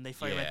year and then they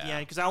fight him at the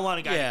end because I don't want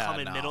a guy to come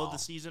in middle of the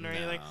season or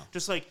anything.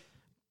 Just like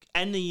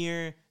end the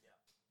year,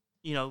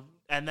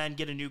 and then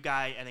get a new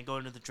guy and then go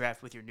into the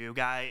draft with your new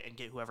guy and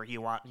get whoever you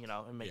want,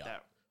 and make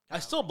that I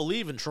still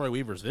believe in Troy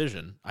Weaver's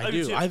vision. I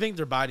do. I think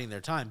they're biding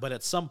their time, but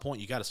at some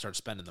point you got to start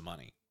spending the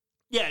money.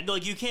 Yeah,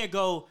 like you can't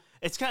go.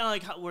 It's kind of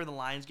like where the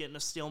Lions get in a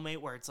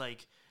stalemate, where it's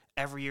like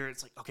every year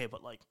it's like, okay,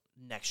 but like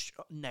next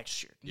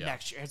year.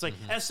 It's like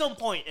at some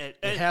point it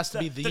has to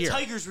be the year. The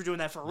Tigers were doing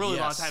that for a really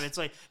long time. It's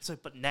like,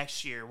 but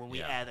next year when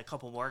we add a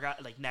couple more guys,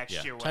 like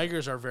next year.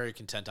 Tigers are very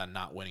content on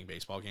not winning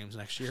baseball games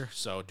next year,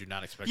 so do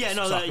not expect. The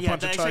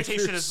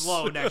expectation is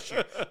low next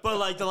year. But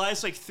like the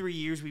last 3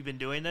 years we've been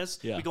doing this,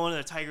 we go into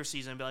the Tiger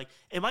season and be like,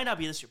 it might not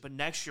be this year, but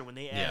next year when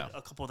they add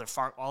a couple of their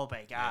far all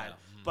by God,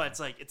 but it's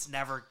like it's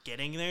never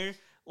getting there.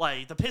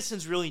 Like the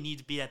Pistons really need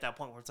to be at that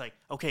point where it's like,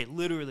 okay,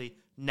 literally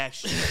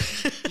next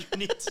year. You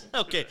need to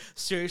okay,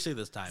 seriously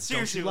this time.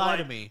 Seriously, don't you lie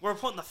to me. We're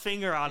putting the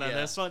finger on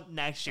this one.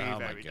 Next year, you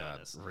better be doing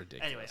this.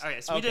 Ridiculous. Anyway, all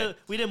right. So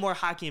we did more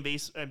hockey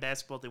and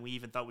basketball than we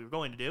even thought we were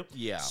going to do.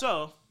 Yeah.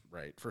 So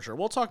right, for sure.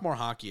 We'll talk more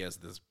hockey as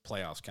this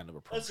playoffs kind of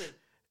approach. Listen,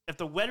 if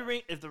the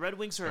Red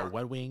Wings are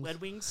Red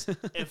Wings,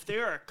 if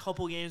there are a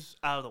couple games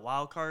out of the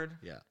wild card,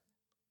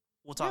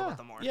 we'll talk about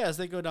them more. Yeah, as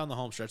they go down the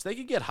home stretch, they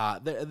can get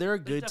hot. They're a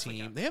good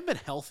team. They haven't been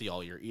healthy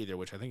all year either,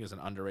 which I think is an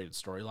underrated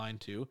storyline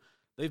too.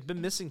 They've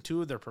been missing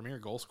two of their premier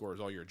goal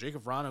scorers all year.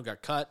 Jacob Vrana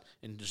got cut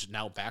and just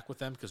now back with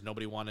them because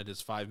nobody wanted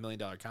his $5 million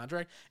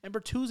contract. And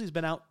Bertuzzi's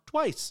been out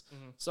twice.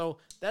 Mm-hmm. So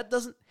that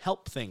doesn't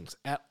help things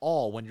at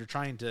all when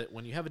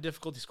you have a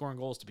difficulty scoring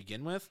goals to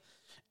begin with.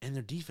 And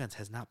their defense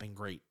has not been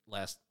great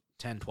last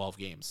 10, 12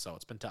 games. So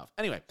it's been tough.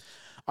 Anyway,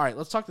 all right,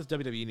 let's talk this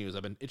WWE news.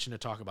 I've been itching to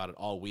talk about it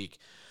all week.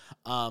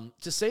 To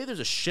say there's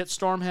a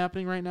shitstorm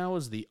happening right now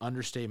is the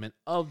understatement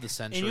of the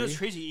century. And you know what's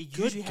crazy? It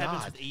usually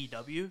happens with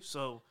AEW.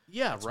 So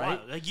yeah, right.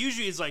 Wild. Like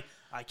usually it's like,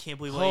 I can't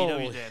believe what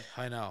AEW did.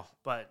 I know,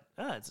 but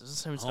it's the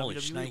same as Holy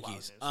WWE.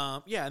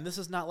 Shnikes. Yeah, and this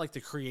is not like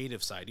the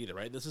creative side either,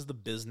 right? This is the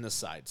business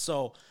side.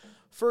 So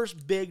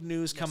first big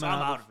news coming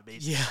out of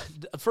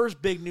it,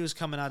 first big news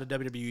coming out of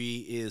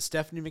WWE is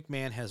Stephanie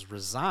McMahon has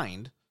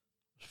resigned.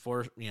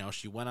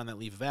 She went on that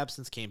leave of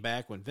absence, came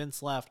back when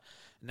Vince left.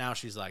 Now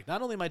she's like,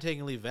 not only am I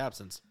taking leave of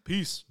absence,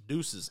 peace,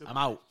 deuces, I'm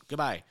out,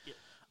 goodbye.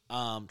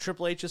 Yeah.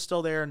 Triple H is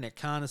still there, Nick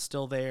Khan is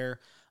still there.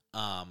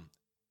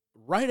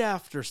 Right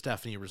after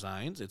Stephanie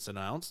resigns, it's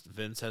announced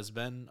Vince has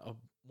been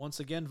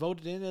once again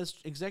voted in as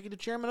executive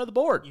chairman of the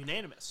board.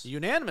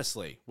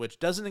 Unanimously, which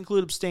doesn't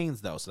include abstains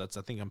though, so that's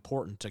I think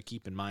important to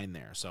keep in mind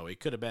there. So it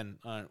could have been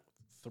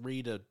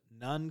 3-0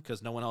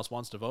 because no one else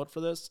wants to vote for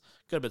this.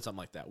 Could have been something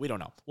like that. We don't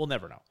know. We'll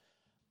never know.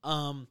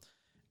 And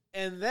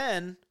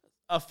then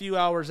a few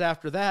hours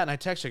after that, and I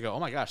text you, I go, oh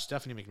my gosh,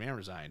 Stephanie McMahon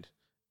resigned.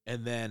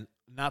 And then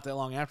not that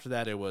long after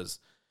that,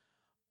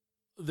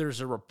 there's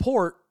a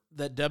report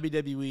that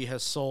WWE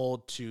has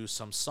sold to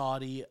some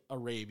Saudi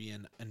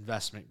Arabian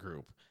investment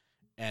group.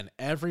 And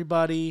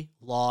everybody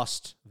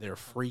lost their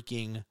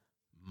freaking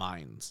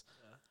minds.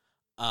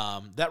 Yeah.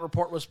 That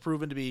report was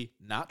proven to be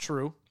not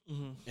true.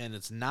 Mm-hmm. And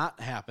it's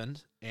not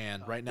happened.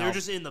 And right now they're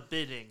just in the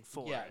bidding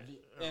for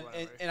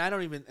it. And I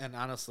don't even, and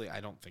honestly, I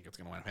don't think it's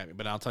going to wind up happening,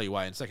 but I'll tell you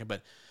why in a second.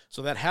 But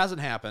so that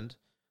hasn't happened.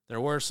 There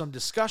were some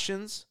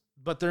discussions,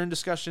 but they're in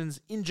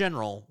discussions in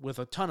general with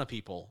a ton of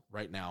people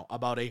right now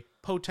about a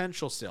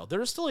potential sale.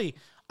 There is still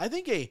I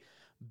think a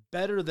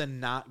better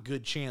than not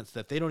good chance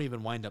that they don't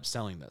even wind up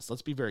selling this.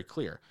 Let's be very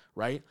clear,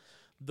 right?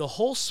 The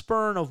whole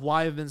spurn of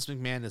why Vince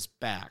McMahon is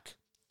back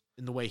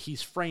in the way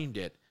he's framed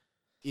it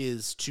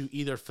is to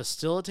either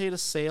facilitate a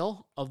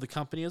sale of the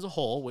company as a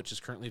whole, which is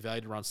currently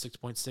valued around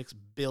 $6.6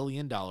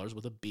 billion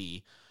with a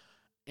B,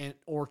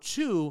 or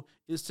two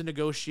is to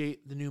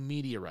negotiate the new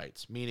media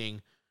rights,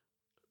 meaning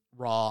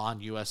Raw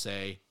on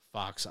USA,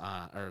 Fox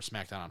on, or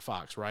SmackDown on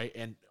Fox, right?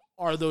 And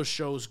are those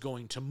shows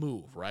going to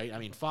move, right? I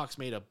mean, Fox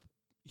made a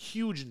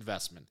huge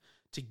investment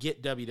to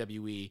get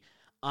WWE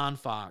on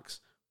Fox,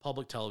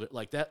 public television,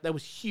 like that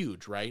was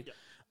huge, right?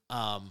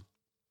 Yeah.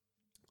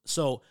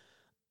 So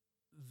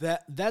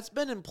that's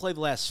been in play the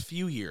last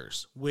few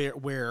years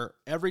where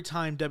every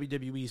time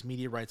WWE's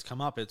media rights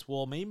come up, it's,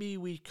 well, maybe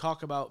we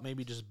talk about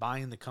maybe just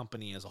buying the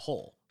company as a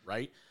whole,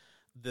 right?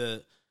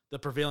 The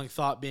prevailing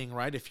thought being,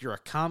 right, if you're a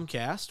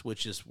Comcast,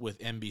 which is with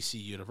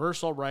NBC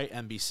Universal, right?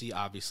 NBC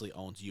obviously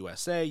owns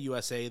USA.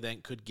 USA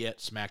then could get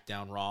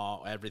SmackDown,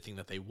 Raw, everything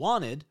that they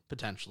wanted,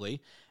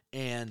 potentially,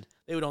 and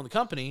they would own the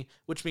company,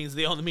 which means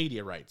they own the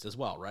media rights as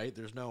well, right?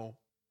 There's no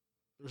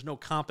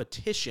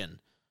competition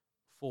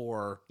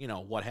for,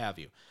 what have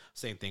you.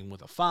 Same thing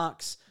with a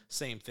Fox,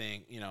 same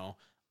thing,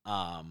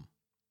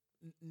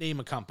 name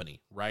a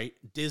company, right?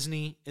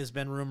 Disney has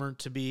been rumored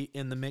to be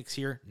in the mix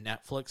here.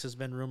 Netflix has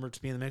been rumored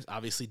to be in the mix.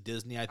 Obviously,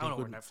 Disney, I think, don't know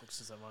where Netflix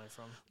is that money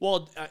from.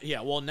 Well,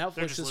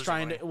 Netflix is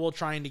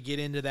trying to get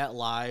into that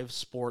live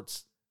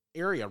sports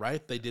area,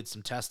 right? They did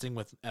some testing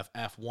with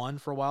F1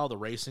 for a while, the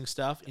racing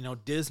stuff.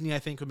 Disney, I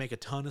think, would make a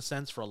ton of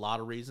sense for a lot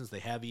of reasons. They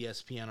have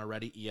ESPN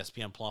already,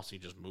 ESPN Plus. You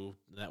just moved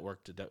the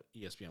network to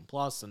ESPN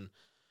Plus, and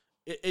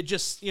it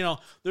just,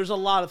 there's a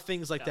lot of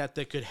things like that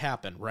could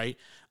happen, right?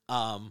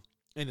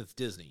 And it's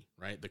Disney,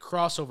 right? The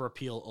crossover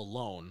appeal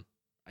alone,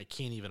 I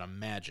can't even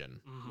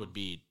imagine would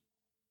be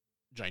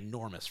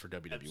ginormous for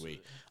WWE.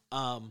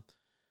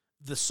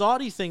 The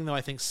Saudi thing, though,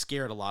 I think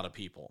scared a lot of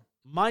people,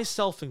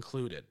 myself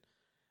included.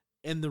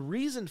 And the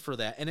reason for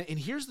that, and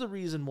here's the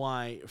reason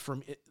why,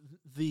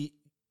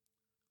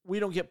 we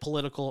don't get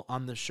political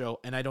on this show,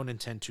 and I don't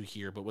intend to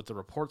here, but with the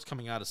reports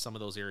coming out of some of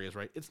those areas,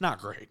 right, it's not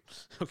great,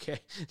 okay?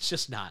 It's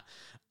just not.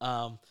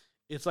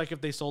 It's like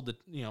if they sold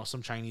to,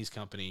 some Chinese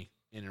company,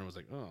 and it was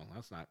like, oh,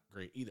 that's not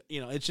great either.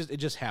 It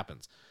just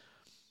happens.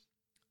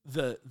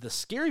 The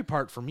scary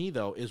part for me,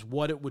 though, is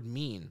what it would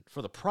mean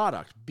for the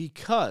product,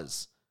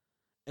 because,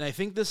 and I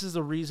think this is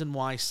the reason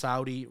why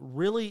Saudi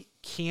really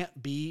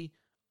can't be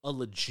a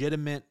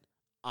legitimate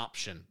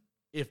option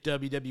if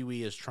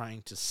WWE is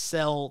trying to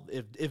sell,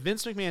 if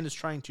Vince McMahon is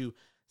trying to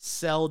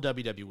sell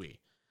WWE,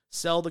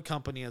 sell the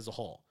company as a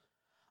whole.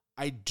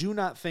 I do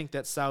not think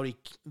that Saudi,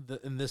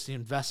 in this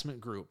investment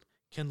group,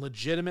 can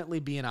legitimately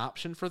be an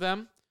option for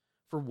them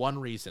for one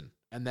reason,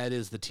 and that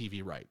is the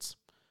TV rights.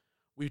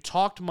 We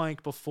talked,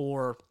 Mike,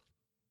 before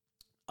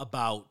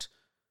about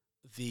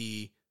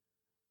the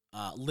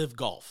Live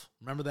Golf.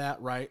 Remember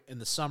that, right? In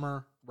the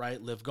summer,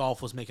 right? Live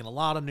Golf was making a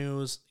lot of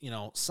news,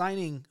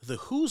 signing the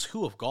who's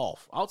who of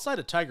golf. Outside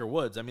of Tiger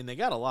Woods, I mean, they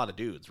got a lot of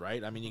dudes,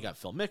 right? I mean, you got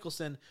Phil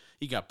Mickelson,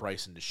 you got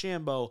Bryson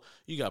DeChambeau,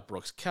 you got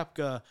Brooks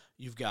Koepka,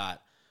 you've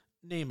got,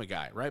 name a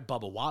guy, right?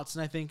 Bubba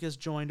Watson, I think, has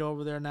joined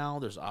over there now.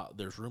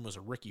 There's rumors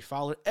of Ricky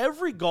Fowler.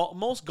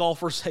 Most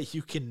golfers that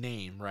you can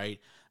name, right,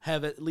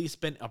 have at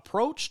least been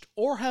approached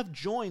or have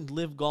joined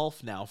Live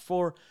Golf now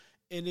for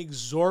an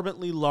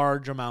exorbitantly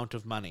large amount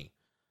of money.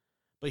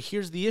 But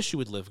here's the issue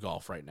with Live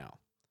Golf right now.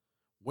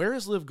 Where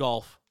is Live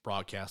Golf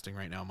broadcasting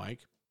right now, Mike?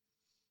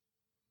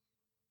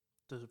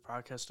 Does it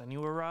broadcast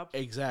anywhere, Rob?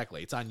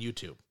 Exactly. It's on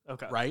YouTube.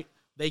 Okay. Right?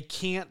 They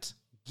can't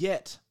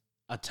get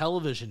a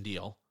television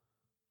deal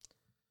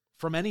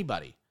from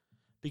anybody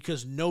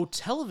because no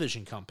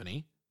television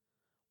company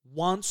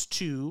wants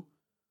to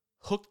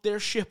hook their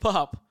ship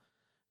up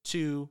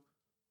to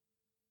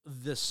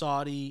the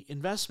Saudi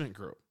investment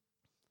group.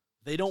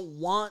 They don't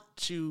want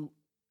to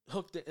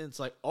hook it. It's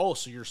like, oh,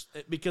 so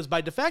because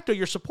by de facto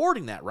you're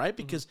supporting that, right?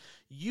 Because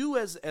you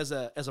as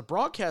a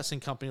broadcasting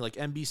company like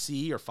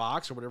NBC or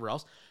Fox or whatever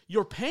else,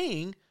 you're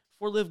paying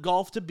for Live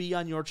Golf to be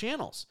on your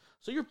channels.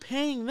 So you're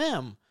paying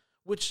them,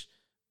 which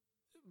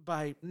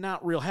by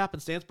not real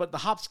happenstance, but the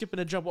hop, skip, and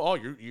a jump. Oh,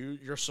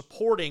 you're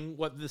supporting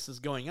what this is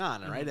going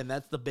on, all right? And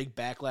that's the big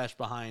backlash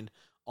behind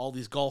all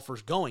these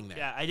golfers going there.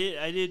 Yeah, I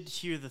did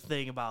hear the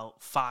thing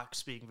about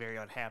Fox being very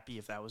unhappy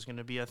if that was going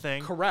to be a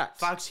thing. Correct.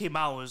 Fox came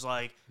out and was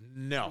like,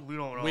 no, we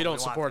don't really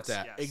support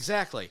that. Yes.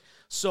 Exactly.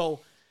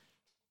 So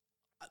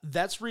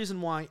that's the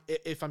reason why,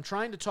 if I'm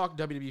trying to talk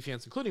WWE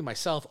fans, including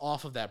myself,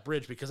 off of that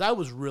bridge, because I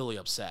was really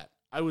upset.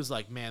 I was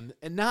like, man,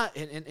 and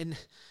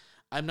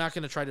I'm not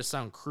going to try to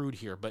sound crude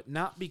here, but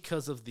not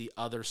because of the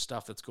other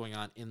stuff that's going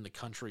on in the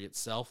country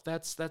itself.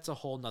 That's a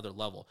whole nother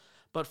level.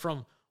 But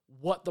from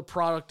what the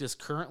product is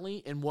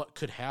currently and what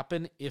could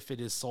happen if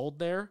it is sold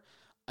there,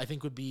 I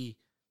think would be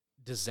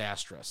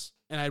disastrous.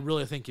 And I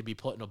really think it'd be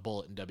putting a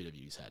bullet in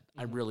WWE's head.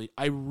 I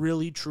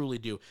really, truly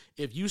do.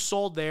 If you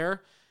sold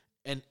there,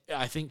 and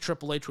I think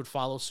Triple H would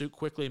follow suit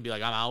quickly and be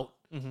like, I'm out,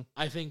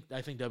 I think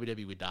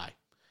WWE would die.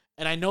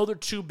 And I know they're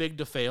too big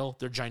to fail.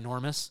 They're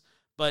ginormous.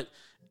 But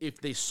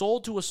if they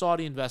sold to a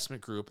Saudi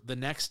investment group, the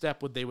next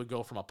step they would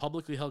go from a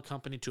publicly held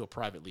company to a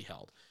privately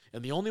held.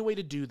 And the only way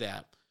to do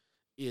that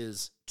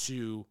is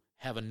to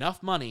have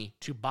enough money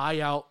to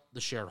buy out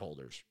the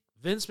shareholders.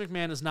 Vince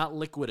McMahon is not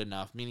liquid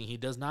enough, meaning he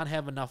does not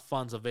have enough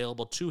funds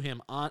available to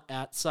him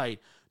at site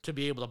to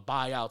be able to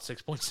buy out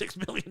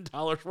 $6.6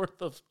 million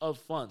worth of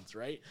funds,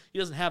 right? He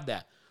doesn't have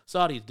that.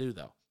 Saudis do,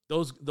 though.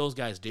 Those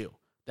guys do.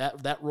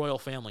 That royal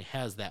family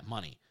has that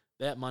money.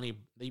 That money,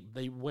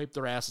 they wipe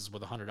their asses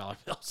with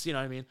 $100 bills, you know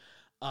what I mean?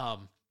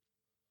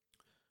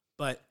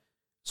 But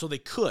so they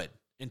could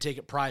and take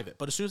it private.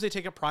 But as soon as they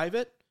take it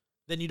private,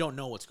 then you don't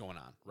know what's going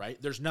on, right?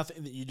 There's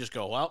nothing that you just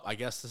go, well, I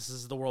guess this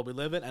is the world we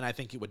live in, and I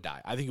think it would die.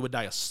 I think it would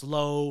die a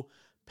slow,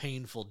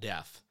 painful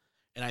death.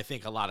 And I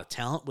think a lot of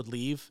talent would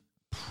leave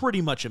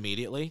pretty much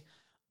immediately.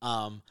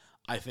 I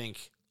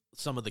think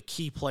some of the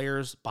key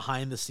players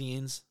behind the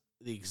scenes,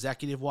 the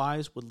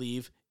executive-wise, would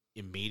leave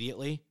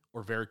immediately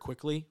or very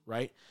quickly,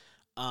 right?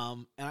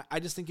 And I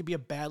just think it'd be a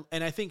bad...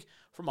 And I think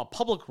from a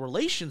public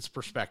relations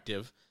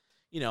perspective,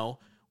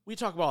 we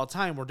talk about all the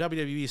time where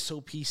WWE is so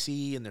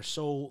PC and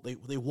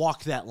they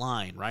walk that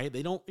line, right?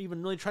 They don't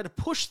even really try to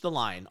push the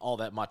line all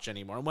that much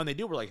anymore. And when they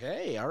do, we're like,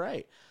 hey, all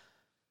right.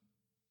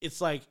 It's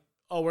like,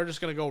 oh, we're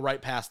just going to go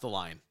right past the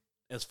line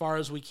as far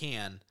as we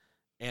can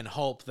and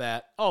hope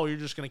that, oh, you're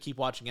just going to keep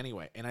watching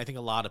anyway. And I think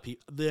a lot of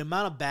people, the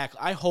amount of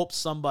I hope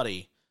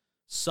somebody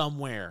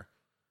somewhere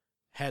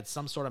had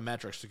some sort of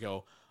metrics to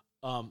go,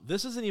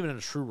 this isn't even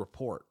a true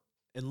report.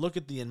 And look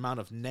at the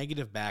amount of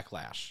negative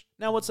backlash.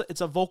 Now,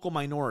 it's a vocal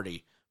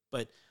minority,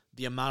 but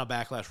the amount of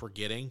backlash we're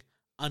getting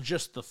on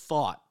just the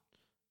thought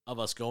of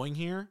us going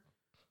here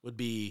would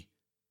be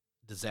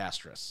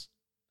disastrous.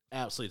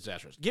 Absolutely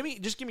disastrous. Give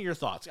me your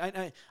thoughts.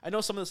 I know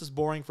some of this is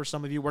boring for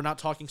some of you. We're not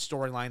talking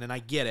storyline, and I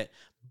get it.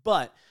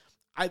 But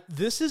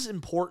this is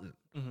important.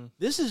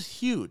 This is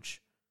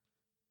huge.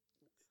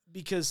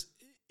 because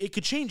it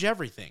could change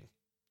everything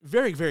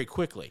very, very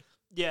quickly.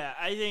 Yeah,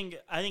 I think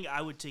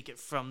I would take it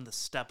from the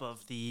step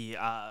of the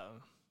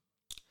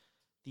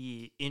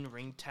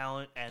in-ring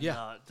talent and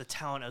the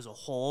talent as a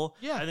whole.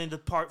 Yeah. I think the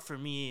part for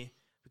me,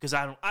 because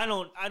I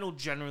don't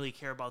generally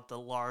care about the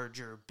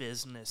larger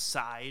business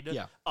side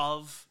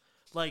of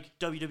like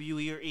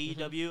WWE or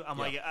AEW. I'm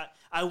like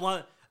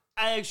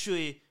I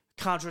actually,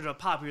 contrary to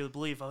popular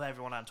belief of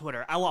everyone on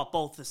Twitter, I want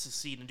both to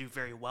succeed and do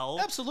very well.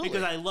 Absolutely.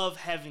 Because I love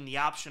having the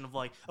option of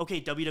like,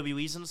 okay,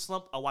 WWE's in a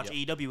slump, I'll watch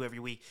AEW every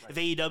week. Right. If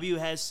AEW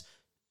has,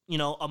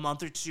 a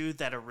month or two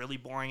that are really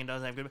boring and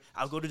doesn't have good,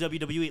 I'll go to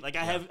WWE. Like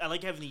I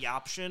like having the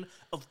option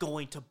of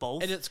going to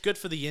both, and it's good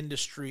for the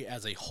industry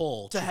as a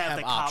whole to have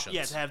the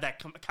options. To have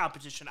that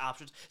competition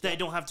options. That I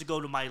don't have to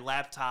go to my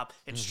laptop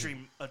and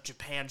stream a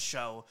Japan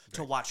show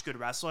to watch good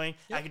wrestling.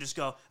 I can just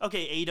go,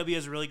 okay, AEW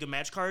has a really good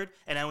match card,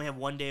 and I only have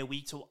one day a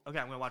week to. Okay,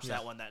 I'm gonna watch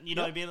that one then. You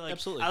know what I mean? Like,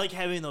 absolutely. I like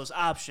having those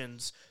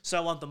options, so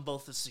I want them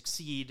both to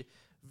succeed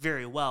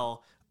very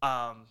well.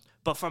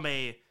 But from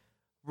a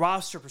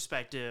roster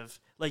perspective,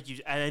 and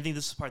I think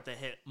this is the part that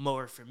hit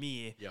more for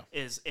me,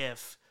 is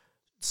if,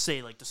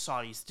 say, like the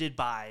Saudis did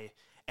buy,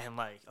 and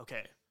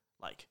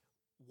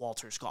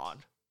Walter's gone,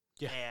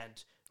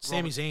 and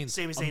Sami Zayn's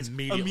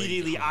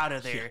immediately out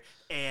of there,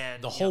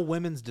 and the whole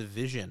women's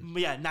division,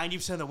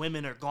 90% of the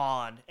women are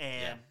gone,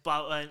 and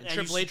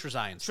Triple H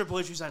resigns.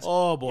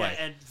 Oh boy,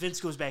 and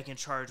Vince goes back in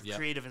charge of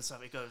creative and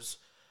stuff. It goes,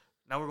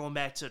 now we're going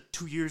back to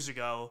 2 years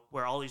ago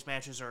where all these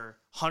matches are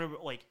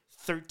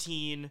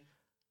 13.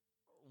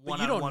 But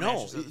you don't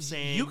know.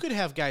 You could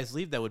have guys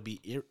leave that would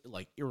be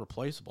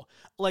irreplaceable.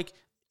 Like,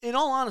 in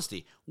all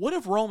honesty, what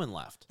if Roman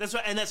left? That's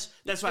why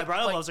I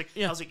brought up. I was like,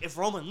 if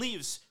Roman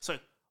leaves, it's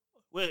like,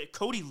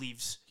 Cody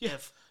leaves. Yeah.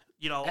 If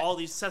all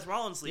these Seth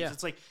Rollins leaves,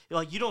 it's like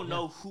you don't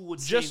know who would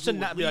just to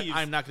not be like,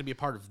 I'm not going to be a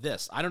part of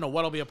this. I don't know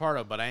what I'll be a part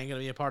of, but I ain't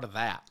going to be a part of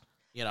that.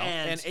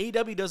 And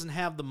AEW doesn't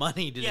have the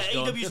money to just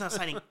go. AEW's not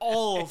signing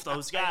all of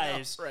those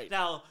guys. Know, right.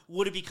 Now,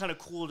 would it be kind of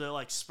cool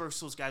to spurse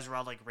those guys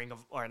around not Ring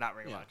of Honor,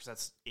 because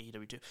that's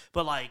AEW too,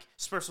 but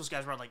spurse those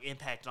guys around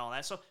Impact and all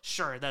that. So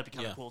sure, that'd be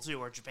kind of cool too,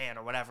 or Japan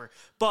or whatever.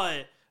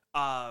 But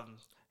I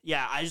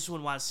just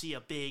wouldn't want to see a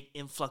big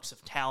influx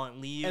of talent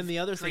leave. And the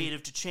other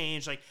creative to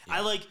change. I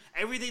like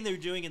everything they're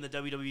doing in the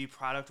WWE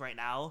product right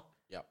now.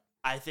 Yep.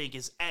 I think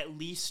is at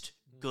least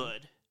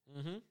good.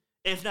 Mm-hmm.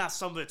 If not,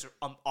 some of it's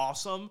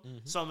awesome,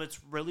 some of it's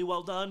really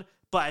well done.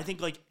 But I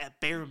think, at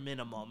bare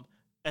minimum,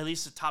 at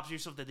least the top tier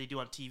stuff that they do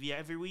on TV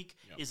every week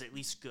is at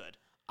least good.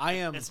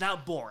 It's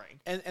not boring.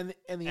 And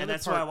the other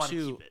that's part why I want too,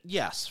 to keep it.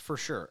 Yes, for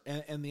sure.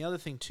 And the other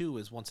thing too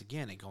is, once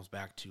again, it goes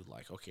back to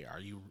okay, are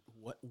you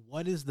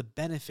what is the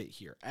benefit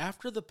here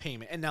after the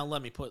payment? And now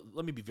let me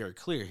be very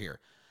clear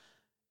here.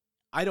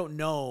 I don't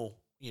know.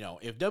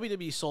 If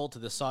WWE sold to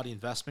the Saudi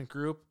investment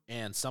group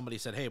and somebody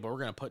said, hey, but we're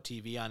going to put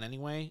TV on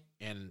anyway,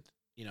 and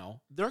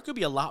there could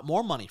be a lot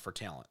more money for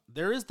talent.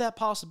 There is that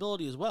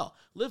possibility as well.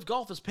 Live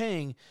Golf is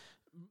paying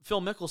Phil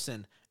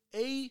Mickelson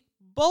a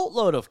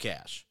boatload of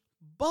cash,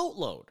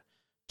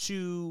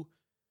 to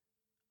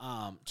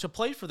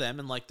play for them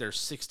in their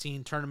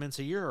 16 tournaments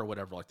a year or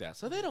whatever like that.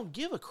 So they don't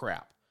give a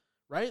crap,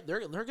 right?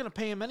 They're going to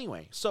pay him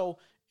anyway. So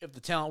if the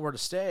talent were to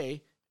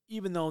stay,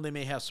 even though they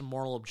may have some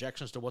moral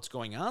objections to what's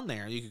going on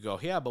there, you could go,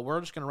 yeah, but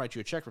we're just going to write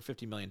you a check for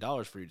 $50 million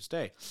for you to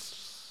stay.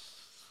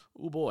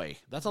 Oh boy,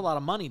 that's a lot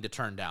of money to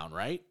turn down,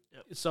 right?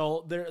 Yep.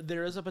 So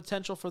there is a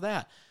potential for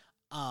that.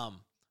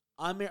 I'm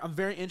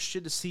very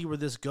interested to see where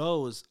this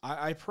goes.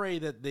 I pray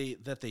that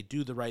they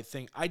do the right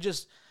thing.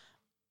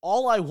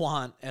 All I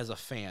want as a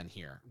fan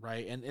here,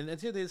 right? And at the end of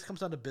the day, this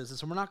comes down to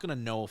business, and we're not going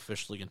to know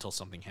officially until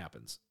something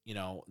happens.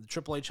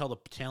 Triple H held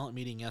a talent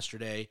meeting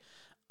yesterday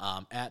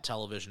at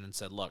television and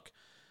said, look,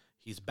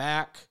 he's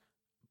back.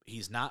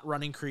 He's not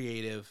running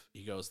creative.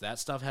 He goes, that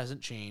stuff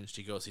hasn't changed.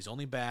 He goes, he's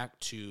only back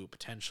to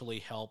potentially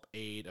help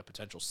aid a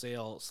potential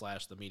sale /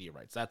 the media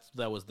rights.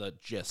 That was the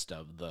gist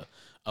of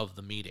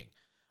the meeting.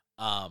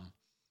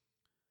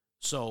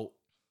 So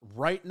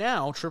right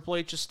now, Triple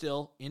H is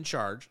still in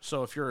charge.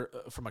 So if you're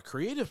from a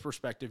creative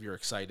perspective, you're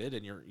excited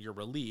and you're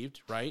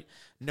relieved, right?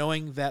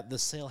 Knowing that the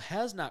sale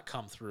has not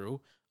come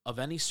through of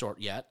any sort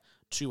yet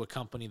to a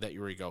company that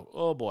you already go,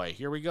 oh boy,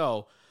 here we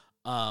go,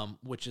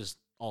 which is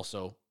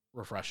also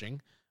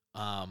refreshing.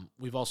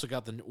 We've also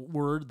got the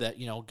word that,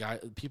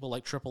 people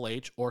like Triple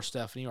H or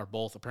Stephanie are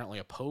both apparently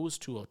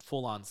opposed to a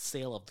full-on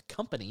sale of the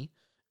company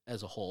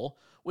as a whole,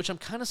 which I'm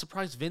kind of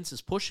surprised Vince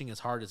is pushing as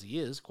hard as he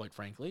is, quite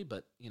frankly,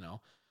 but,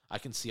 I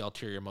can see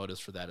ulterior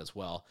motives for that as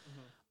well.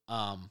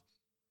 Mm-hmm.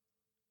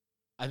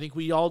 I think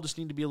we all just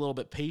need to be a little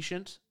bit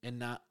patient and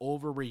not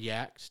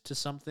overreact to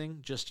something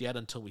just yet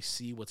until we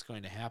see what's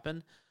going to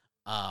happen.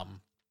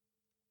 I'm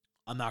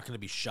not going to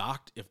be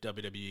shocked if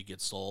WWE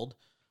gets sold.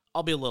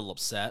 I'll be a little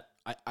upset.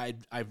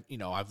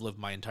 I've lived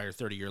my entire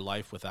 30-year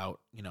life without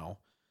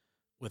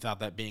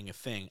that being a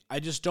thing. I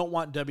just don't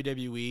want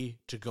WWE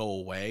to go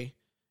away,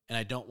 and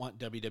I don't want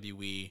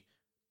WWE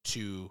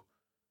to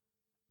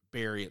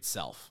bury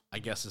itself, I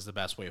guess is the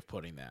best way of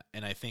putting that.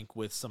 And I think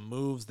with some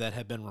moves that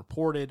have been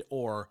reported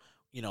or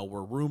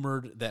were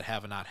rumored that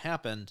have not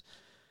happened,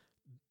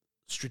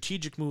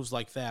 strategic moves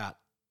like that,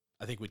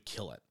 I think would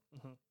kill it.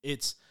 Mm-hmm.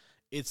 It's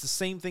the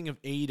same thing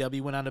if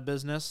AEW went out of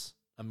business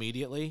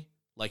immediately.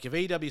 Like if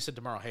AEW said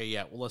tomorrow, hey,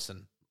 yeah, well,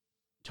 listen,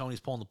 Tony's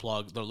pulling the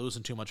plug. They're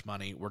losing too much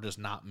money. We're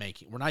not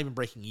even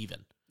breaking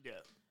even. Yeah.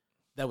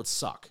 That would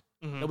suck.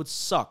 Mm-hmm. That would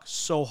suck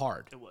so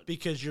hard. It would.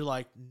 Because you're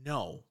like,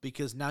 no,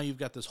 because now you've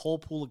got this whole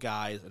pool of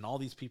guys and all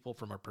these people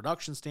from a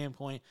production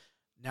standpoint.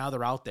 Now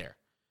they're out there.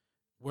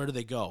 Where do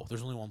they go?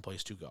 There's only one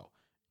place to go.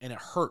 And it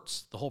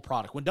hurts the whole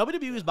product. When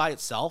WWE was by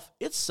itself,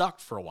 it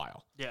sucked for a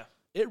while. Yeah.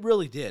 It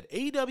really did.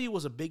 AEW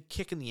was a big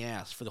kick in the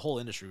ass for the whole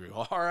industry.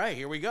 All right,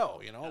 here we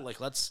go.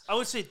 Let's. I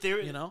would say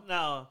there.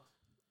 No,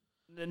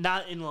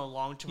 not in the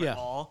long term at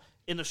all.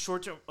 In the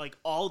short term, like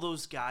all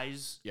those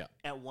guys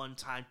at one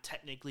time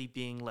technically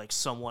being like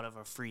somewhat of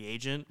a free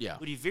agent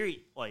would be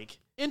very like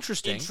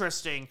interesting.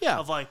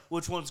 Of like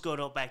which ones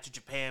go back to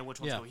Japan,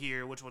 which ones go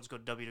here, which ones go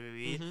to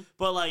WWE. Mm-hmm.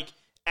 But like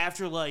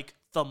after like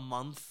the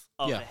month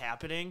of it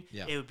happening,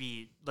 it would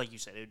be like you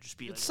said, it would just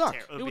be like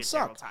it would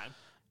suck. Terrible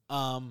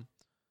time.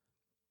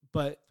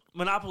 But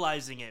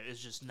monopolizing it is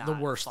just not the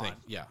worst fun. thing.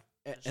 Yeah.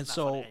 And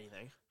so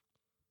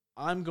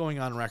I'm going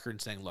on record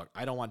and saying, look,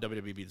 I don't want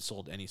WWE to be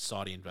sold to any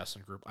Saudi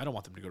investment group. I don't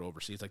want them to go to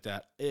overseas like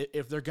that.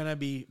 If they're going to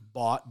be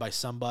bought by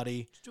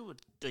somebody. Just do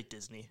it like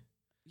Disney.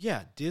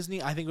 Yeah,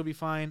 Disney I think would be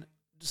fine.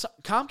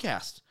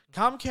 Comcast.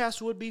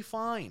 Comcast would be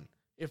fine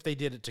if they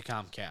did it to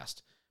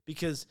Comcast.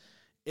 Because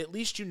at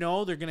least they're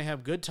going to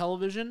have good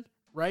television,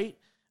 right?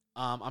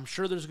 I'm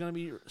sure there's going to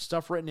be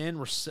stuff written in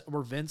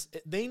where Vince,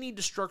 they need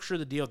to structure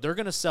the deal. If they're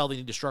going to sell, they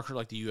need to structure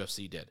like the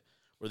UFC did,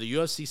 where the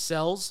UFC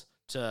sells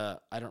to,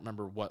 I don't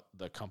remember what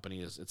the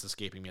company is. It's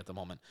escaping me at the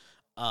moment.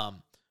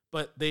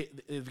 But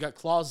they've got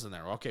clauses in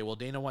there. Okay, well,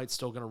 Dana White's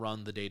still going to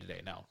run the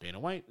day-to-day. Now, Dana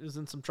White is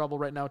in some trouble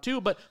right now too,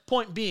 but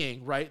point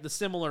being, right, the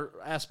similar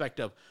aspect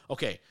of,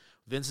 okay,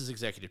 Vince is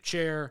executive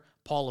chair,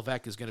 Paul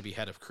Levesque is going to be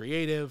head of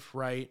creative,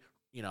 right?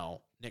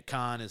 Nick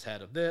Khan is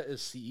head of this,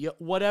 is CEO,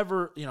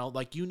 whatever,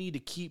 like you need to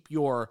keep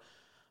your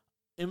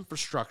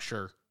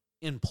infrastructure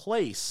in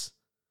place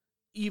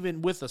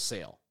even with a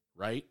sale,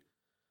 right?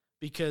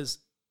 Because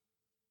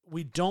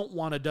we don't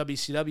want a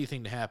WCW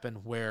thing to happen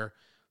where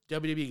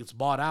WWE gets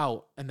bought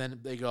out and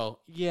then they go,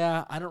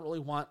 yeah, I don't really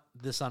want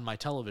this on my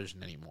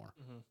television anymore.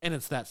 Mm-hmm. And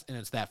it's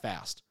that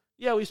fast.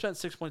 Yeah, we spent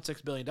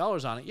 $6.6 billion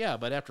on it. Yeah,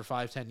 but after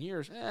 5-10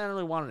 years, I don't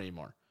really want it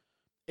anymore.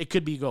 It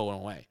could be going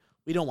away.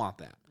 We don't want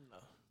that. No.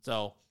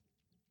 So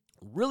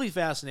really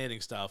fascinating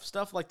stuff.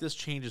 Stuff like this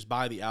changes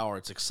by the hour.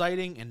 It's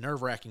exciting and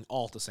nerve-wracking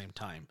all at the same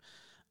time.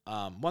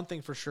 One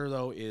thing for sure,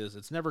 though, is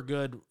it's never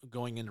good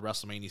going into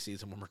WrestleMania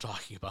season when we're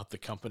talking about the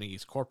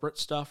company's corporate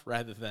stuff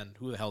rather than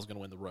who the hell's going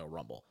to win the Royal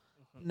Rumble.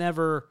 Mm-hmm.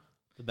 Never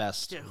the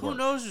best. Yeah, who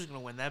knows who's going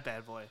to win that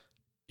bad boy?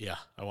 Yeah,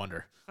 I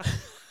wonder.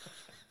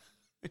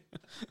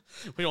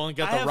 we only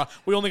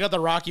got the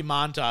Rocky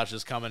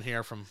montages coming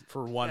here for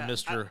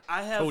Mr.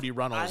 Cody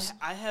Runnels.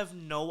 I have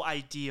no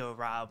idea,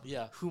 Rob.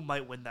 Yeah. Who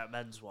might win that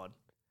men's one?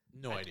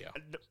 No idea.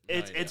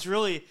 It's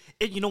really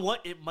you know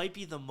what? It might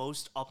be the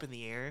most up in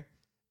the air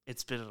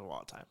it's been in a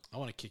long time. I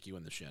want to kick you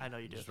in the shin. I know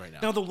you do. Right now.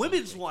 Now the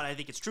women's one, I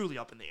think it's truly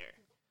up in the air.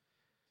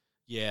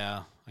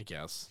 Yeah, I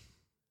guess.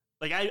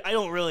 Like, I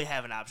don't really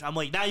have an option. I'm,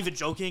 like, not even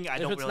joking. If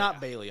it's not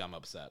Bayley, I'm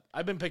upset.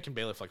 I've been picking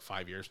Bayley for, like,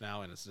 5 years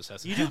now, and it just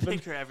hasn't happened. You do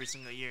pick her every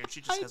single year, and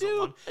she just hasn't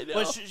won. I know.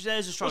 But she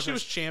has a strong she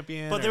was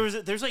champion. But there's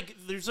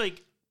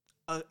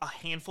a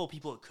handful of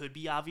people it could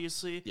be,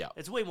 obviously. Yeah.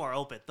 It's way more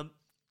open. The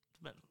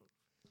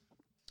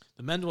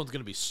men's one's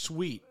going to be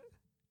sweet,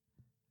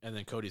 and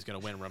then Cody's going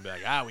to win. We're going to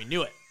be like, we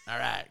knew it. All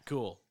right,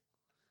 cool.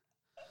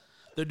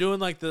 They're doing,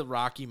 like, the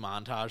Rocky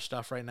montage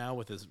stuff right now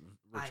with his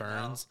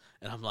returns,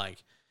 and I'm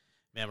like,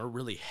 man, we're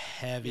really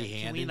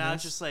heavy-handed. Can we not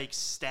just, like,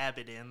 stab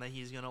it in that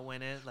he's going to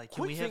win it? Like,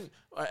 can we have...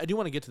 I do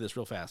want to get to this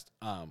real fast.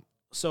 And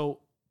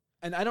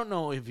I don't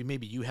know if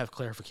maybe you have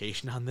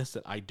clarification on this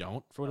that I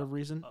don't for whatever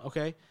reason.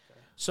 Okay?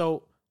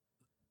 So,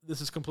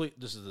 this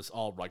is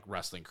all, like,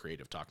 wrestling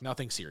creative talk.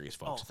 Nothing serious,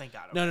 folks. Oh, thank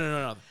God. No.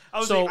 No.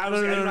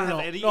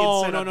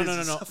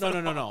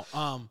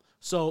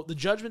 So, the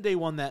Judgment Day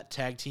won that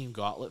tag team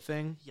gauntlet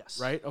thing. Yes.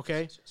 Right?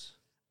 Okay? Yes.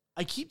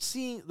 I keep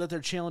seeing that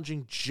they're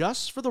challenging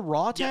just for the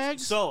Raw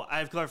tags. Yes. So I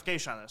have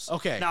clarification on this.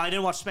 Okay. Now I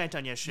didn't watch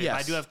SmackDown yesterday, but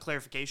I do have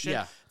clarification.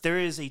 Yeah. There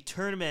is a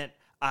tournament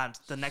on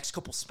the next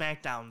couple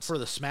SmackDowns for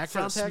the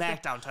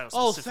SmackDown title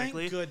Oh,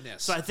 specifically. thank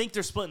goodness! So I think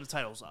they're splitting the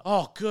titles up.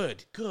 Oh,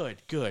 good.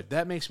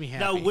 That makes me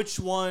happy. Now, which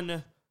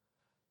one?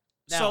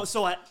 Now,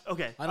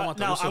 okay. I don't want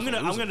now. I'm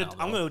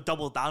gonna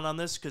double down on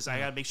this because I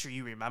gotta make sure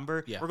you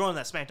remember. Yeah. We're going to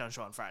that SmackDown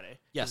show on Friday.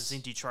 Yes, it's in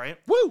Detroit.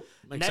 Woo!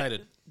 I'm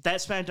excited. That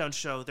SmackDown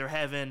show, they're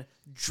having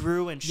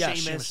Drew and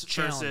Sheamus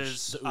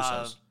versus the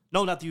Usos.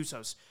 No, not the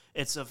Usos.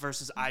 It's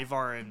versus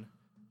Ivar and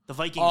the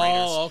Viking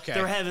Raiders. Okay.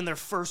 They're having their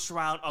first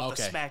round of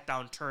the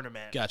SmackDown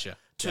tournament. Gotcha.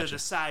 To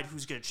decide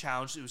who's going to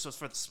challenge the Usos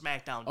for the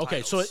SmackDown titles.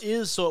 Okay, so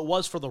it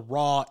was for the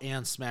Raw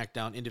and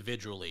SmackDown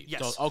individually.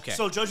 Yes. So, okay.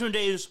 So Judgment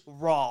Day is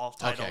Raw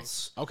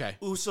titles. Okay.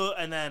 Uso,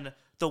 and then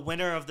the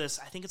winner of this,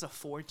 I think it's a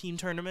 4-team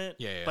tournament.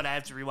 Yeah. But I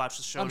have to rewatch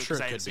the show I'm sure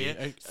because I it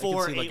didn't could see be. it.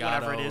 4, 8,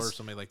 whatever it is, or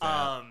something like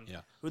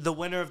that. The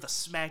winner of the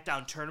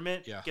SmackDown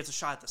tournament Yeah. gets a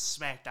shot at the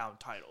SmackDown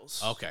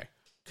titles. Okay.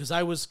 Because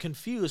I was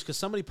confused because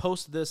somebody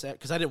posted this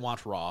because I didn't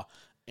watch Raw,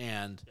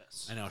 and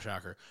I know,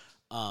 shocker.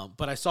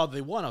 But I saw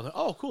they won. I was like,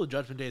 "Oh, cool!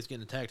 Judgment Day is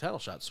getting a tag title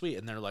shot, sweet."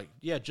 And they're like,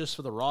 "Yeah, just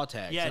for the Raw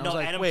tag." Yeah, and I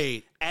was like,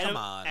 "Wait, come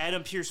on."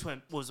 Adam Pearce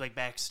was like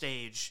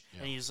backstage,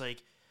 and he's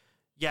like,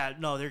 "Yeah,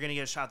 no, they're gonna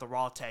get a shot at the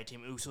Raw tag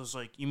team." Usos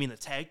like, "You mean the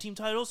tag team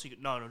titles?"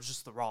 No,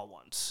 just the Raw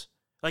ones.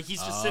 Like he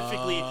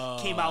specifically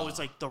came out with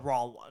like the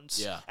Raw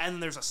ones. Yeah. And then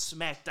there's a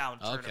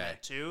SmackDown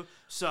tournament too.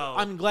 So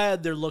I'm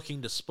glad they're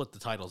looking to split the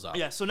titles up.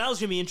 yeah, so now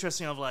it's gonna be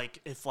interesting of like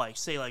if like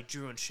say like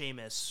Drew and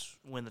Sheamus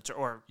win the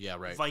or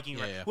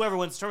Viking or whoever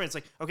wins the tournament. It's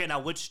like, okay,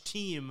 now which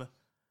team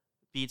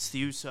beats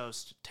the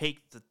Usos to take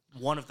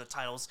one of the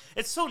titles?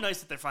 It's so nice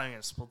that they're finally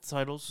gonna split the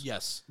titles.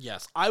 Yes.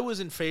 I was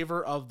in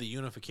favor of the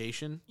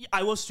unification. Yeah,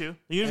 I was too.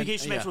 The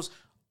unification match was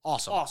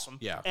awesome.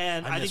 Yeah,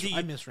 and I think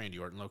I miss Randy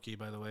Orton, low-key,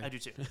 by the way. I do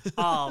too.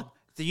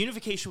 The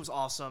unification was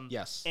awesome.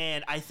 Yes.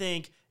 And I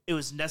think it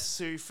was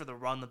necessary for the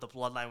run that the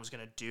Bloodline was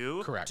going to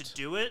do. Correct. To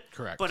do it.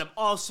 Correct. But I'm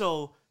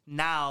also,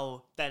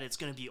 now that it's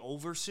going to be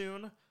over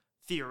soon,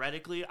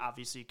 theoretically,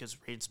 obviously, because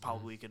Reigns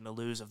probably going to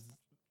lose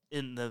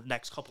in the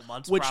next couple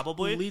months, Which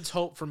probably. leads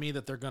hope for me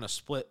that they're going to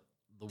split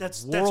the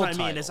that's world what I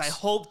titles. mean, is I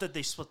hope that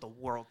they split the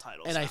world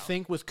titles. And now. I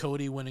think with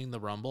Cody winning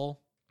the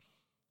Rumble,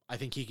 I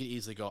think he could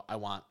easily go, I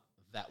want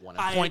that one.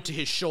 And point to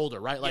his shoulder,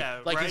 right?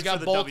 Like, right, he's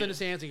got both in his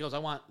hands. He goes, I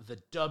want the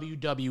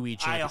WWE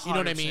champion. You know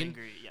what I mean?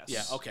 Agree, yes.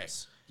 Yeah, okay.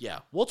 Yes. Yeah.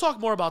 We'll talk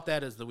more about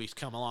that as the weeks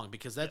come along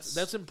because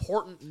that's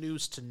important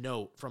news to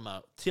note from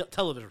a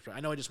television perspective. I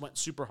know I just went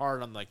super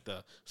hard on like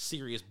the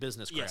serious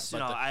business crap. Yes,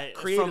 but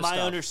from my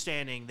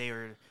understanding, they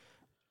were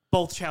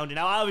both challenging.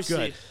 Now,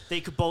 obviously,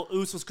 they could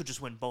Usos could just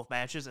win both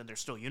matches and they're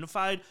still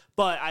unified.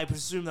 But I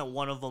presume that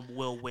one of them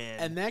will win.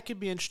 And that could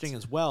be interesting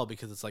as well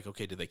because it's like,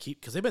 okay, do they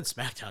keep? Because they've been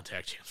SmackDown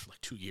tag champs for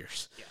like 2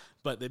 years,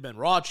 but they've been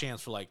Raw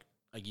champs for like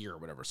a year or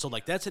whatever. So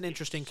like that's an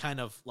interesting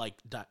kind of like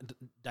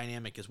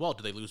dynamic as well.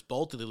 Do they lose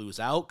both? Do they lose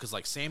out? Because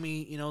like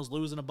Sammy, is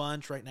losing a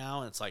bunch right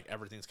now, and it's like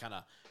everything's kind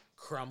of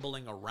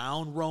crumbling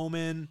around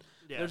Roman.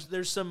 Yeah.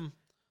 There's some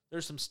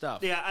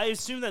stuff. Yeah, I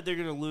assume that they're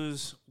gonna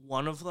lose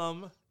one of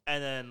them.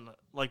 And then,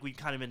 like, we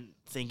kind of been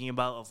thinking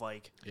about of,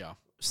 like,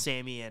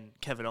 Sammy and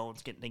Kevin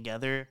Owens getting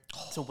together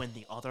to win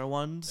the other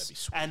ones. That'd be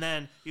sweet. And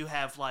then you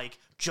have, like,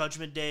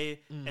 Judgment Day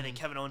and then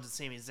Kevin Owens and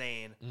Sami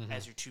Zayn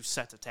as your 2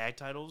 sets of tag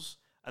titles.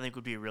 I think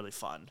would be really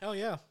fun. Hell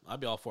yeah. I'd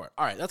be all for it.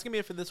 All right, that's going to be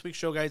it for this week's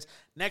show, guys.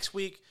 Next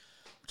week,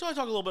 we're going to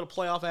talk a little bit of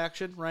playoff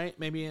action, right?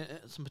 Maybe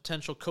some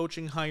potential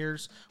coaching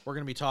hires. We're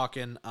going to be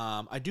talking.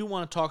 I do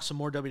want to talk some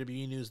more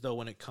WWE news, though,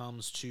 when it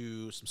comes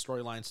to some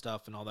storyline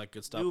stuff and all that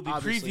good stuff. We will be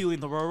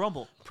previewing the Royal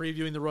Rumble.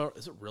 Previewing the Royal...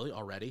 Is it really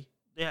already?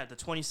 Yeah, the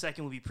 22nd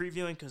we'll be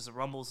previewing because the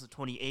Rumble is the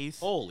 28th.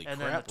 Holy crap,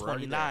 then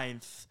the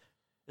 29th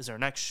is our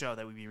next show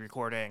that we'll be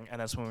recording, and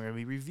that's when we're going to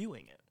be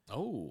reviewing it.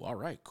 Oh, all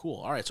right,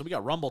 cool. All right, so we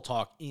got Rumble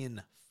talk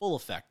in full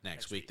effect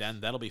next week.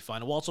 Then that'll be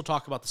fun. We'll also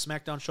talk about the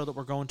SmackDown show that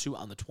we're going to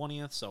on the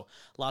 20th, so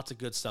lots of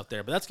good stuff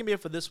there. But that's going to be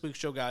it for this week's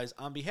show, guys.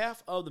 On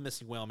behalf of the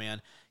Missing Whale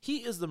Man, he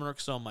is the Merc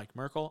Zone, Mike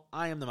Merkel.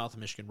 I am the Mouth of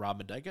Michigan,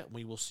 Rob Mendyka.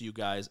 We will see you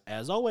guys,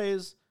 as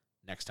always,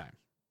 next time.